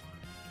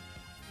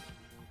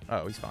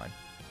 Oh, he's fine.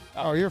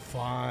 Oh, you're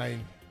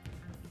fine.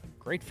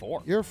 Great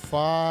form. You're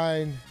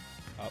fine.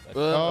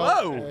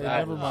 Whoa. Okay,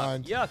 never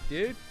mind. Yuck,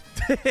 dude.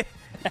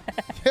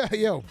 Yeah,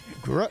 yo,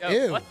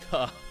 ew. What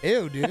the?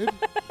 Ew, dude.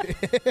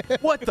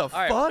 What the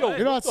fuck?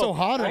 You're not so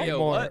hot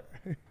anymore.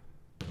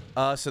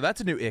 So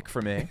that's a new ick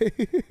for me.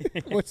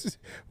 What's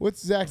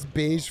Zach's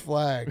beige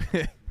flag?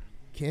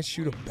 Can't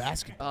shoot a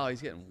basketball. Oh,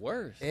 he's getting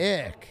worse.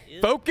 Ick.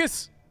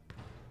 Focus.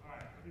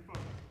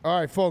 All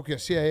right,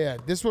 focus. Yeah.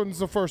 This one's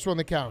the first one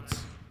that counts.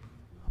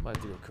 I might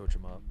have to go coach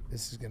him up.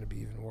 This is going to be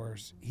even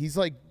worse. He's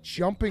like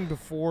jumping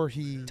before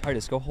he...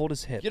 Titus, go hold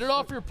his hip. Get it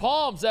off your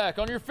palm, Zach,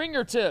 on your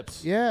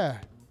fingertips. Yeah.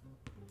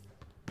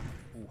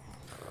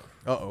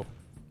 Uh-oh.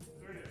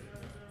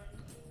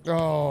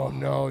 Oh,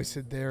 no. He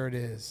said, there it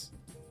is.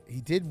 He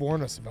did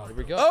warn us about it.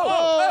 Here we go.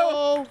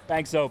 Oh!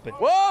 Thanks, open.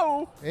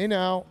 Whoa! Hey,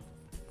 now.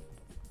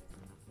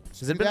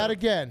 Has it Do been that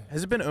again.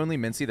 Has it been only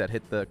Mincy that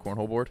hit the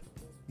cornhole board?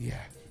 Yeah.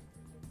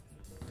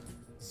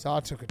 Saw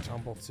took a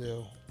tumble,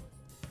 too.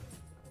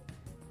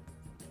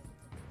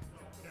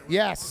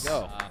 Yes.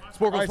 Go.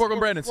 Sporkle,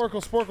 Brandon.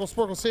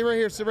 Sporkle. Stay right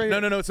here. Stay right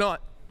here. No, it's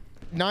not.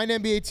 9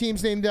 NBA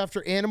teams named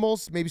after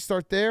animals. Maybe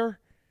start there.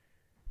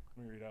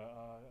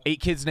 8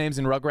 kids' names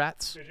in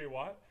Rugrats. JJ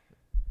Watt?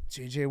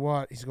 JJ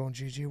Watt. He's going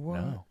JJ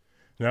Watt.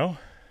 No?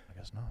 I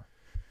guess not.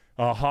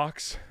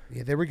 Hawks.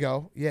 Yeah, there we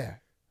go. Yeah.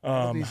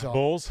 These all.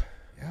 Bulls.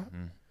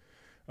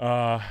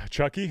 Yeah.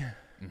 Chucky.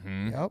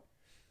 Yep.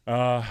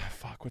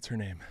 Fuck, what's her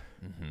name?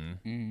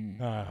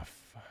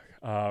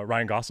 Fuck.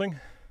 Ryan Gosling.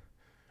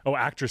 Oh,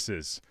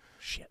 actresses.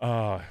 Shit.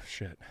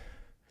 Shit.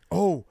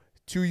 Oh,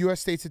 2 U.S.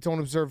 states that don't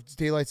observe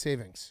daylight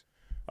savings.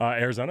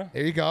 Arizona.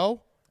 There you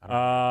go.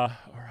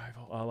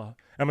 Arrival.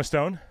 Emma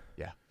Stone.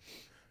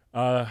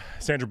 Yeah.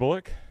 Sandra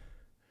Bullock.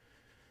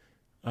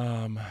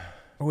 Oh,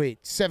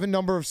 wait, 7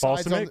 number of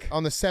sides Balsamic?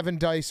 on the 7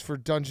 dice for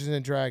Dungeons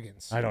and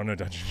Dragons. I don't know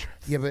Dungeons.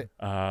 Yeah, but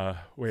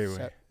Wait.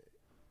 Se-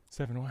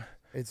 7 what?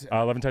 it's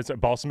 11 types of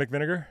balsamic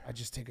vinegar. I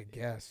just take a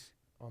guess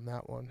on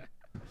that one.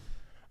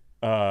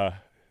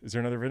 Is there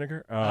another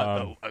vinegar?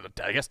 I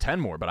guess 10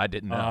 more, but I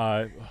didn't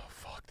know.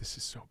 Fuck, this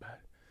is so bad.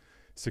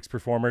 6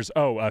 performers.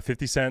 Oh,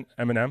 50 Cent,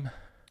 Eminem.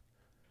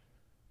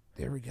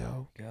 There we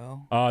go.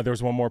 There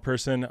was one more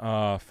person.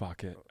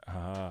 Fuck it.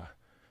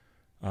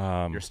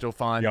 You're still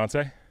fine.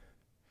 Beyonce.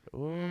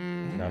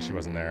 No, she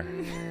wasn't there.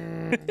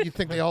 You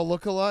think they all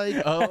look alike?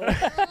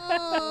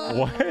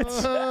 What?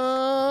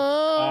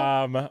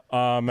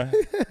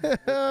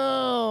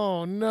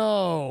 Oh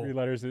no! 3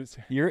 letters. Is...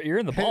 You're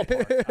in the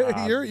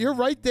ballpark. You're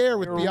right there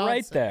with You're Beyonce.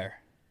 right there.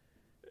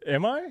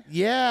 Am I?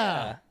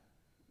 Yeah.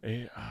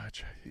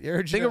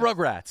 You're Think of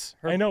Rugrats.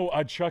 I know.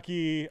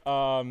 Chucky.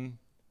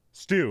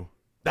 Stu.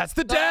 That's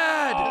the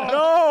dad.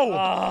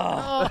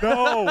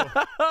 No.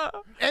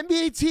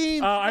 NBA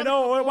team. I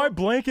know. Why am I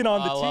blanking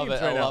on the teams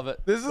right now? I love it.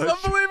 This is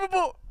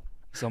unbelievable.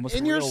 It's almost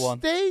In a your real one.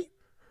 state?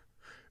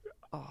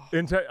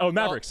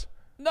 Mavericks.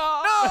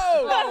 No.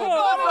 That's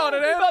not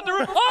an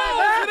animal.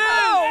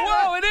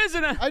 Whoa, it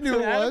isn't. I knew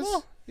it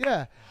was.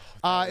 Yeah.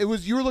 It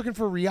was. You were looking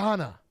for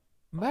Rihanna.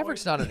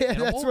 Maverick's not an Yeah,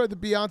 animal. that's where the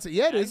Beyonce.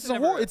 Yeah, it is. It's a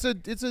horse.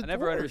 It's a I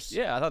never horse. understood.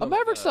 Yeah, I thought A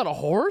Maverick's not a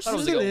horse. I thought it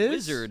was Yes, like it a is.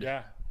 wizard.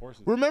 Yeah.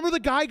 Horses. Remember the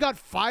guy got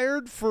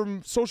fired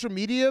from social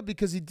media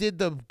because he did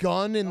the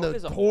gun in it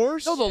is the a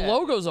horse? No, the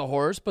logo's a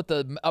horse, but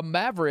a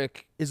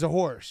Maverick. Is a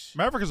horse.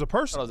 Maverick is a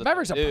person.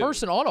 Maverick's a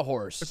person on a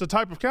horse. It's a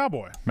type of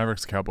cowboy.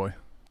 Maverick's a cowboy.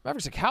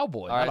 Maverick's a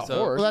cowboy, All right, not a so-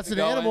 horse. Well, that's an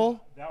Going.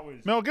 animal. That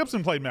was. Mel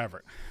Gibson played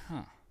Maverick.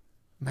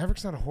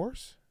 Maverick's not a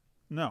horse.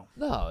 No,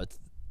 No, it's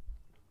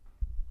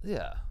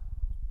yeah.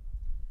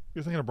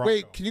 you're thinking of Bronco.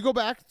 Wait, can you go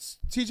back,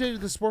 TJ, to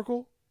the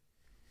Sporkle?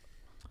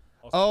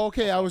 Oh,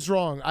 okay, I was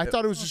wrong. I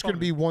thought it was just going to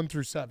be 1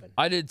 through 7.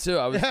 I did too.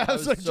 I was, Yeah, I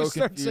was like, so just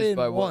start confused saying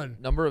by one.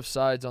 what number of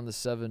sides on the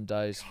 7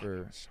 dice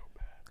for.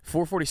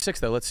 446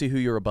 though. Let's see who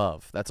you're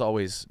above. That's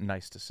always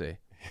nice to see.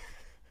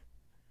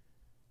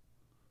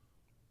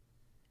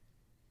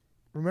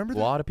 Remember A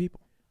that? lot of people.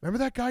 Remember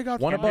that guy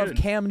got One fired? above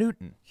Cam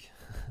Newton.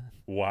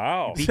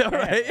 Wow.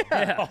 Right?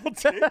 Yeah. I'll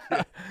take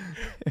it.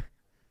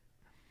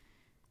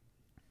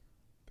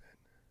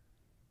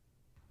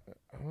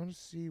 I want to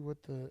see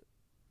what the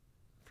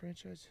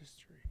franchise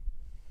history.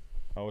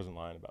 I wasn't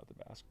lying about the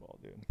basketball,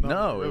 dude.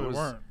 No, they it really was.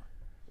 weren't.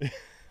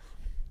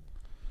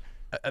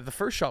 The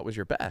first shot was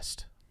your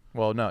best.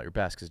 Well, not your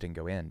best because it didn't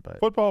go in, but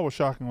Football was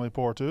shockingly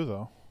poor too,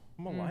 though.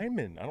 I'm a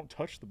lineman. I don't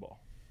touch the ball.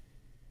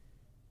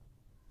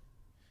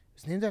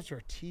 It's named after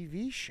a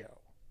TV show.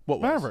 what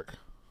was? Maverick.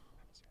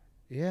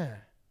 Yeah.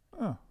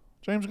 Oh,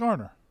 James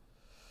Garner.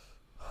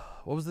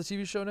 What was the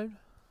TV show name?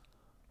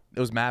 It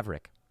was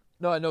Maverick.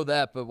 No, I know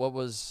that, but what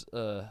was?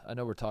 I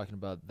know we're talking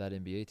about that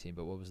NBA team,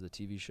 but what was the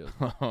TV show?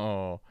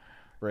 Oh,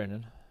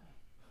 Brandon.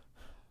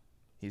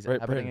 he's Right,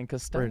 happening Brandon, in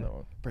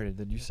Costello. Brandon,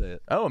 did you say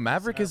it? Oh,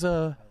 Maverick is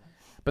a,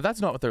 but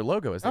that's not what their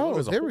logo is. Their Oh, logo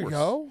is a there we horse.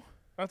 go.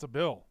 That's a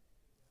bill.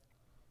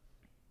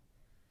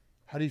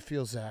 How do you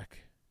feel, Zach?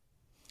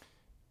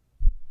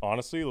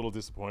 Honestly, a little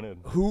disappointed.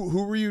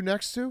 Who were you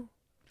next to?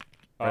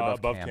 Right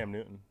above Cam. Cam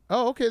Newton.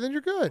 Oh, okay, then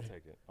you're good. I'll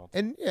take it.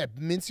 And yeah,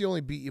 Mincy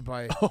only beat you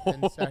by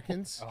 10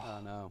 seconds. Oh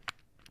no.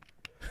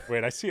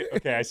 Wait, I see it.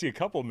 Okay, I see a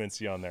couple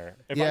Mincy on there.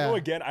 If Yeah. I go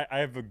again, I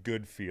have a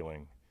good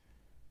feeling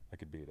I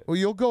could beat it. Well,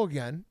 you'll go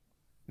again.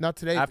 Not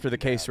today. After the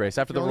case race,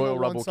 after You the only Royal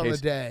go Rumble once on the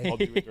case. day. I'll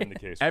do it during the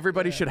case.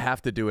 Everybody should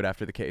have to do it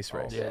after the case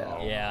race. Yeah.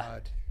 Oh, Yeah.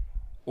 God.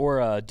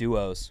 Or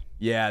duos.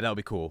 Yeah, that would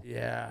be cool.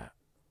 Yeah.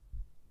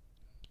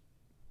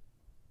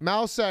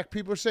 Mousak,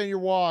 people are saying you're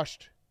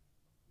washed.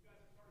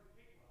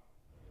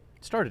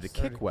 Started to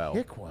kick well.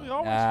 Kick well. You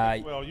always Uh,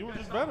 kick well. You were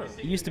just better.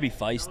 You used to be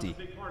feisty.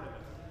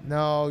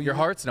 No, Your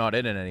heart's not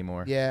in it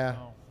anymore. Yeah.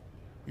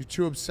 You're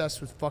too obsessed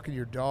with fucking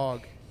your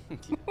dog.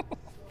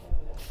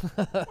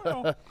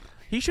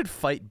 He should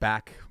fight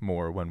back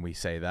more when we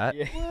say that.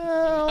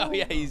 Well, Oh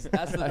yeah,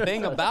 that's the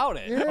thing about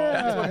it.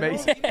 yeah. what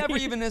makes He never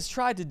even has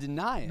tried to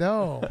deny it.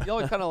 No. He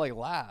always kind of like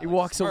laughs. He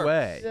walks smirks.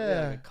 away.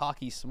 Yeah. Like a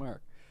cocky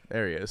smirk.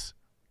 There he is.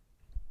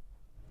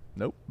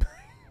 Nope.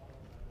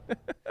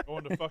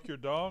 Going to fuck your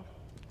dog?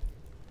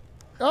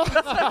 No.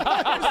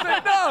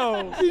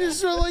 You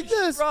just went like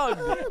this.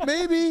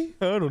 Maybe.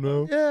 I don't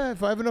know. Yeah,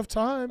 if I have enough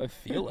time. I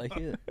feel like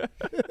it.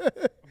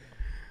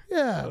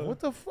 Yeah, what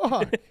the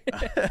fuck?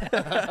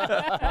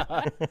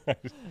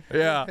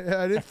 Yeah.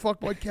 I didn't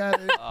fuck my cat. I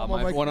didn't come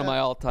on One of cat. my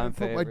all-time I didn't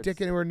put my favorites.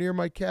 dick anywhere near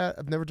my cat.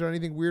 I've never done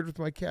anything weird with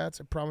my cats.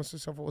 I promised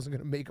myself I wasn't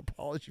going to make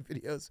apology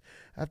videos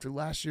after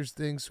last year's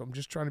thing, so I'm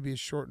just trying to be as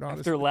short and honest.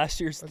 After last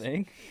year's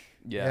thing.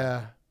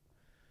 Yeah.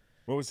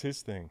 What was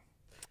his thing?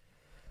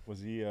 Was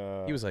he?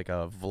 He was like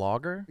a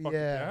vlogger.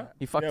 Yeah.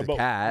 He fucked Yeah, a but-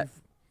 cat.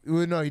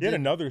 Well, no, he He had did.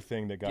 another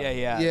thing that got.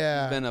 Yeah.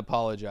 He's been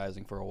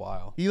apologizing for a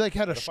while. He like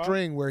had a Pedophile?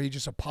 string where he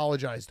just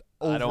apologized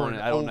over I don't and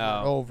know. over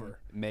and over.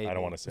 Maybe. I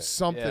don't want to say.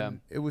 Something. Yeah.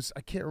 It was. I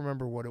can't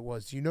remember what it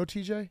was. Do you know,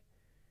 TJ?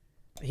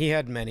 He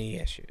had many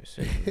issues.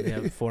 We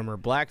have a former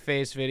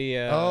blackface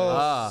video.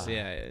 Oh.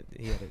 Yeah,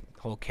 he had a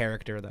whole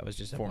character that was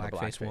just a Former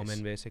blackface blackface.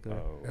 woman, basically.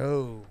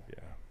 Oh. Yeah.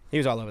 He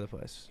was all over the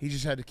place. He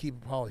just had to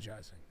keep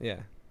apologizing.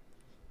 Yeah.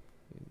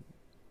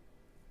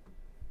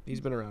 He's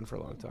been around for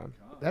a long time.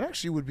 That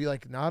actually would be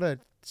like not a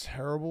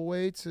terrible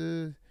way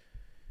to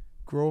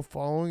grow a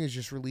following, is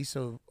just release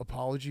a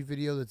apology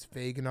video that's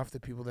vague enough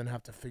that people then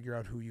have to figure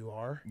out who you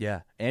are.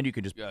 Yeah. And you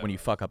can just, when you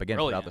fuck up again,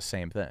 put out Brilliant. the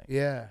same thing.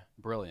 Yeah.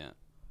 Brilliant.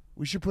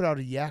 We should put out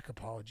a yak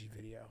apology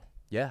video.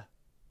 Yeah.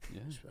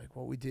 Yeah. Just like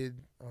what we did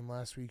on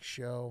last week's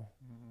show.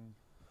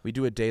 We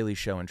do a daily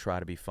show and try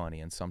to be funny,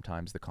 and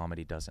sometimes the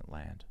comedy doesn't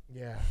land.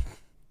 Yeah.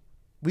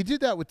 We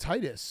did that with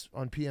Titus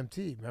on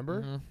PMT,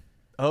 remember?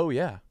 Oh,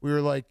 yeah. We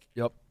were like,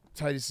 Yep.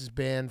 Titus is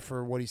banned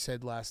for what he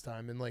said last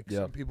time. And like Yep.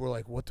 some people were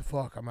like, what the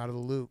fuck? I'm out of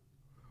the loop.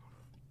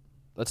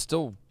 That's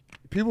still.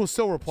 People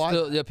still reply.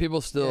 Yeah, people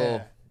still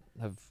Yeah.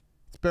 have.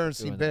 It's Bears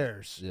see doing that.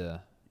 Bears. Yeah.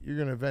 You're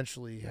going to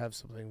eventually have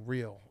something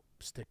real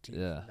stick to you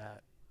Yeah.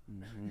 from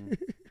that.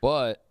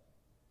 But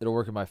it'll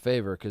work in my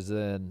favor because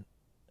then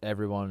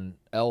everyone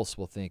else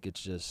will think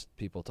it's just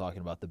people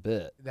talking about the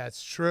bit.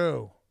 That's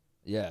true.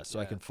 Yeah, so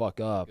I can fuck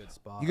up. Good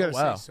spot. You got to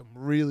wow. say some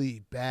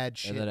really bad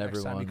shit then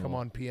next time you everyone come will-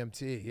 on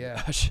PMT.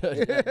 Yeah. I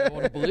should. I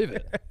want to believe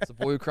it. It's the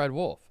boy who cried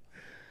wolf.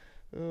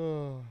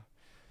 Oh.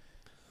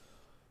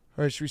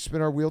 All right, should we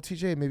spin our wheel,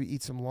 TJ, and maybe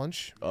eat some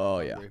lunch? Oh,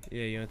 yeah.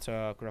 Yeah, you want to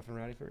talk Rough and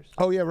Rowdy first?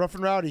 Oh, yeah, Rough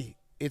and Rowdy.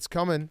 It's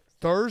coming.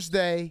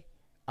 Thursday,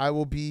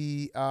 I'll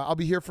be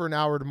here for an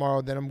hour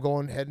tomorrow. Then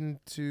I'm heading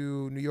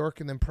to New York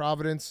and then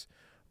Providence.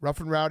 Rough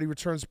and Rowdy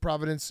returns to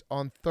Providence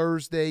on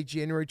Thursday,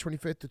 January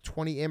 25th, to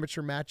 20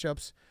 amateur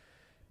matchups.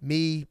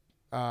 Me,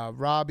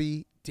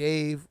 Robbie,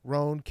 Dave,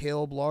 Roan,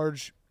 Caleb,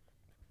 Large,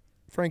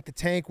 Frank the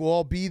Tank will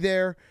all be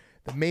there.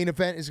 The main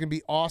event is going to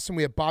be awesome.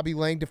 We have Bobby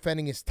Lang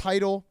defending his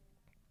title.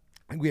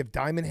 And we have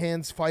Diamond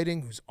Hands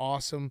fighting, who's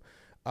awesome.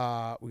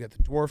 We got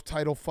the Dwarf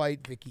title fight,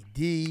 Vicky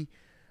D.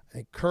 I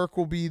think Kirk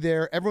will be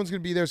there. Everyone's going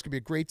to be there. It's going to be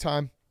a great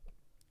time.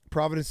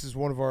 Providence is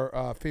one of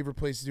our favorite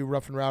places to do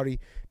Rough and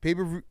Rowdy.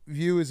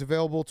 Pay-per-view is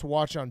available to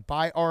watch on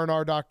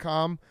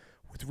buyrnr.com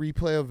with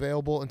replay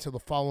available until the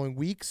following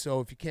week. So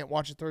if you can't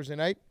watch it Thursday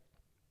night,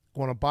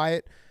 want to buy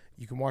it,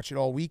 you can watch it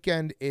all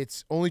weekend.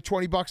 It's only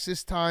 $20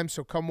 this time,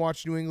 so come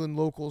watch New England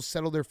locals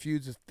settle their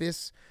feuds with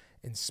fists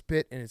and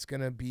spit, and it's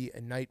going to be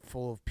a night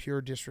full of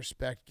pure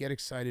disrespect. Get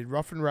excited.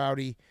 Rough and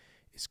Rowdy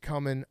is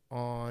coming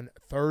on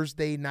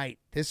Thursday night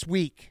this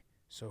week,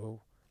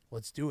 so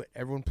let's do it.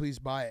 Everyone please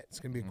buy it. It's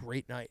going to be a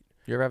great night.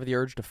 You ever have the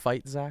urge to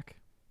fight, Zach?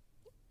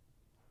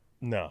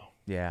 No.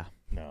 Yeah.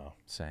 No.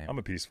 Same. I'm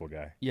a peaceful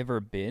guy. You ever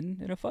been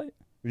in a fight?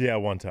 Yeah,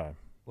 one time.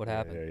 What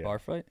happened? Yeah. Bar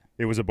fight?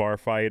 It was a bar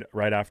fight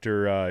right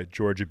after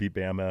Georgia beat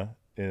Bama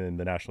in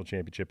the national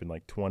championship in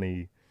like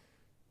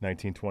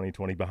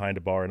 2019-2020 behind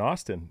a bar in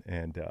Austin,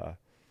 and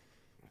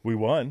we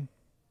won.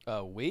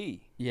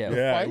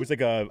 Yeah. It was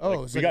like a.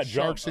 We got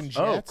Sharks jumped.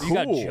 and Oh, Jets. cool. You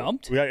got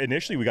jumped?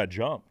 Initially, we got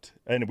jumped,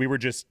 and we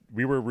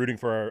were rooting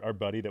for our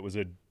buddy that was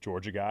a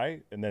Georgia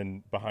guy, and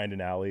then behind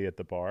an alley at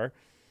the bar, a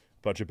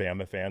bunch of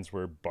Bama fans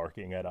were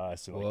barking at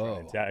us and like trying to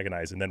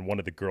antagonize, and then one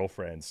of the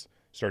girlfriends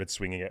started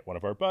swinging at one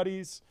of our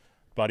buddies.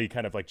 Buddy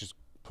kind of like just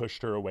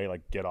pushed her away,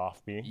 like, get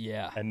off me.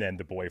 Yeah. And then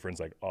the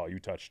boyfriend's like, oh, you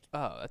touched.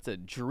 Oh, that's a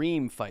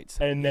dream fight.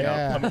 And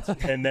then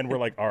and then we're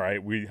like, all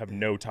right, we have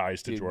no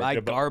ties to Georgia. My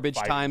but garbage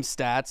fighting. time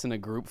stats in a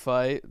group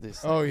fight.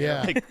 This,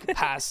 like,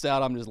 passed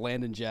out. I'm just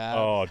landing jabs.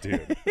 Oh,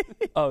 dude.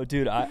 Oh,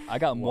 dude, I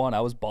got one.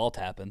 I was ball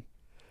tapping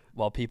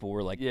while people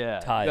were like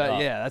tied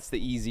up. Yeah, that's the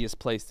easiest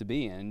place to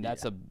be in.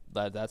 That's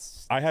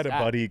that's. I had a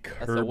buddy That's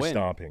curb win.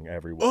 stomping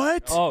everywhere.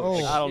 What?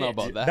 Oh, I don't know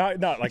about that.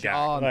 Not like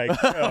John.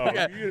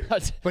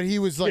 But he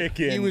was like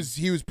Kicking. he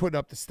was putting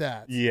up the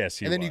stats. Yes,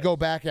 he And then was. you go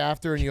back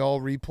after and you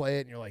all replay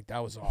it and you're like,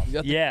 that was awesome. You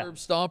got the curb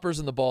stompers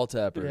and the ball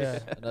tappers.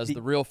 Yeah. And as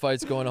the real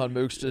fight's going on,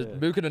 Mook's just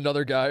mooking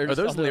another guy. Are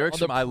those lyrics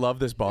from I Love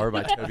This Bar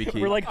by Toby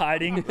Keith? We're like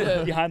hiding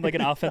behind like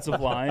an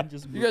offensive line.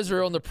 Just You guys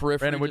are on the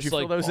periphery. Brandon, would just you fill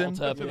like those in?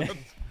 ball tapping.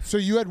 So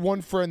you had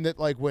one friend that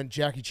like went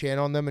Jackie Chan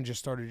on them and just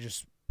started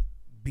just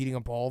beating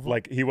up all of them?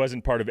 Like, he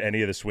wasn't part of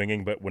any of the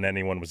swinging, but when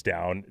anyone was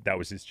down, that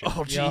was his chance.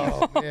 Oh, geez.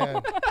 Oh,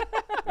 man.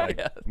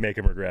 Make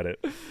him regret it.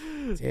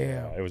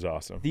 Damn. It was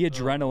awesome. The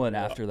adrenaline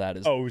after that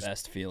is it the was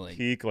best feeling.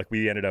 peak. Like,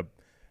 we ended up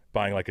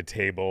buying like a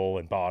table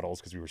and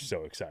bottles because we were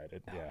so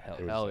excited. It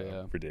was hell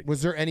yeah. ridiculous.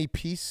 Was there any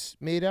peace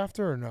made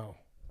after or no?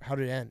 How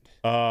did it end?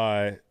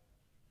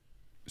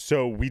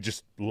 So we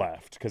just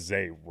left because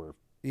they were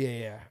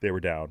they were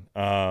down.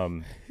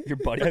 Your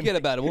buddy. Forget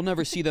about it. We'll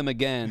never see them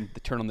again.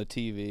 They turn on the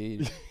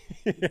TV.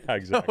 Yeah,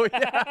 exactly. Oh,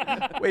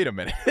 yeah. Wait a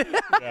minute.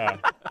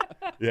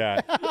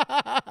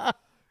 Yeah.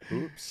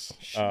 Oops.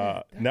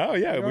 No,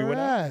 yeah, we went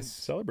out and ass.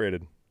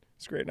 celebrated.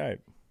 It's a great night.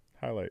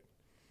 Highlight.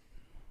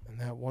 And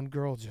that one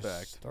girl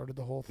just started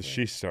the whole thing.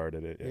 She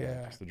started it.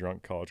 Yeah. It's the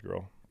drunk college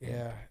girl.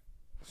 Yeah.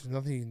 There's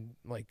nothing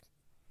like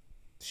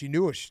she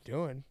knew what she's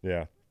doing.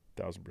 Yeah,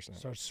 1000%.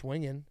 Start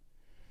swinging.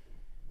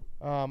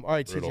 All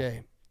right, Brutal.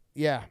 TJ.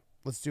 Yeah,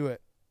 let's do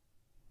it.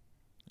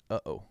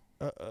 Uh-oh.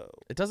 Uh-oh.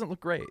 It doesn't look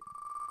great.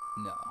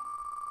 No.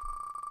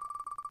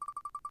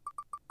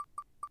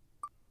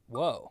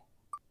 Whoa.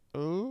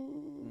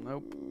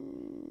 Nope.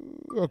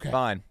 Okay.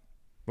 Fine.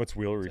 What's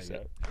wheel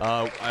reset?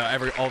 All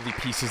the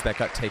pieces that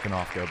got taken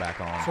off go back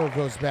on. So it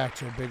goes back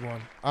to a big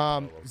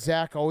one.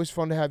 Zach, always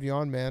fun to have you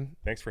on, man.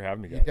 Thanks for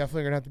having me, You're guys.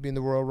 definitely going to have to be in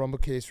the Royal Rumble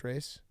case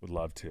race. Would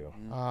love to.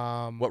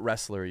 What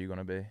wrestler are you going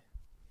to be?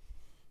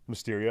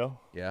 Mysterio?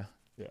 Yeah.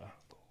 Yeah.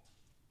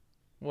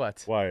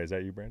 What? Why? Is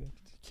that you, Brandon?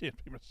 Can't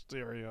be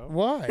Mysterio.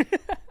 Why?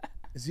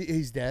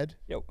 He's dead?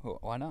 Yo,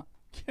 why not?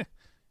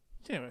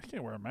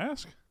 Can't wear a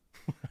mask.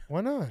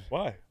 Why not?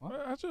 Why?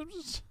 I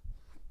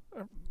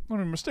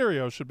mean,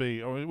 Mysterio should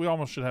be. We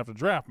almost should have to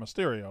draft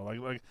Mysterio.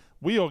 Like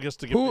Wheel gets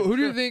to get. Who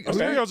do you think?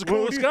 Mysterio's the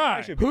coolest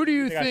guy. Who do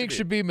you think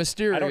should be I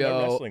don't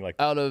know wrestling Mysterio like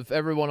out of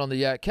everyone on the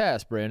Yak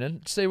cast,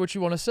 Brandon? Say what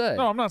you want to say.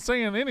 No, I'm not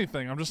saying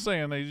anything. I'm just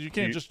saying that you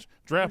can't just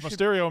draft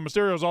Mysterio and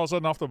Mysterio's all of a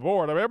sudden off the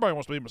board. I mean, everybody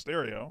wants to be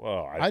Mysterio.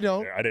 Well, I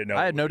don't. I didn't know.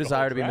 I had no the whole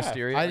desire to be draft.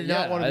 Mysterio. I did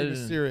not want to be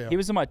didn't. Mysterio. He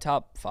was in my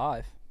top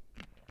 5.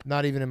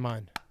 Not even in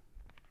mine.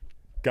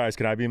 Guys,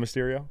 can I be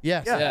Mysterio?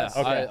 Yes. Yeah,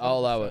 Okay. I'll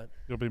allow it.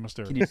 You'll be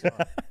Mysterio.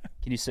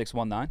 Can you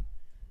 6'19"?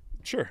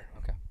 Sure.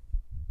 Okay.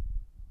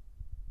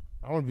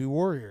 I want to be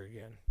Warrior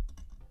again.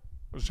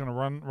 We're just gonna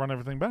run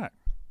everything back.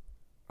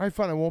 All right,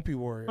 fine. I won't be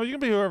Warrior. No, you can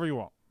be whoever you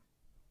want.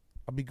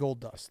 I'll be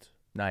Gold Dust.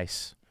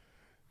 Nice.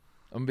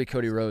 I'm gonna be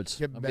Cody Rhodes.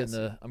 Get I'm getting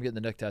messy.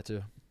 the neck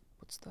tattoo.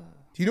 What's the?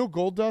 Do you know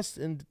Gold Dust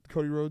and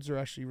Cody Rhodes are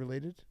actually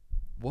related?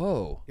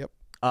 Whoa. Yep.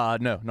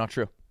 No, not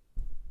true.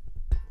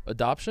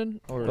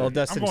 Adoption or Gold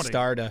Dust I'm and going to-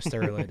 Stardust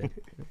are related.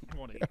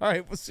 All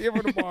right, we'll see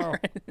everyone tomorrow.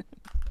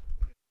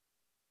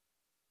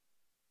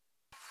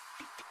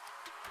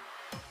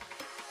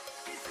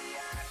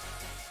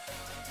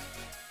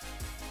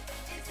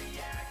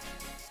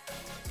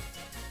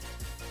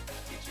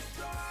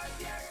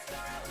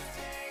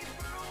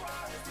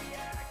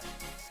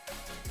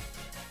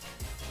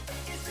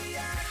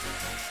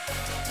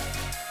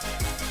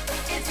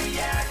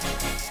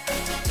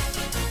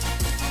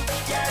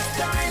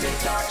 Time to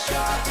talk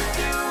shop or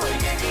do a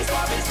Yankees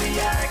love is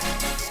the act.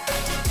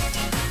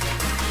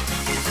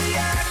 It's the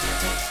act.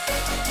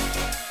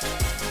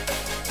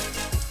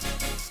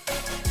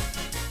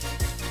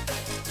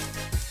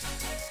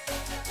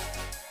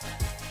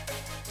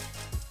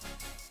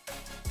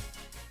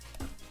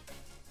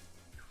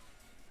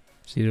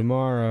 See you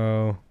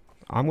tomorrow.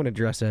 I'm gonna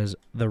dress as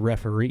the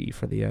referee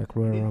for the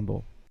Royal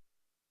Rumble.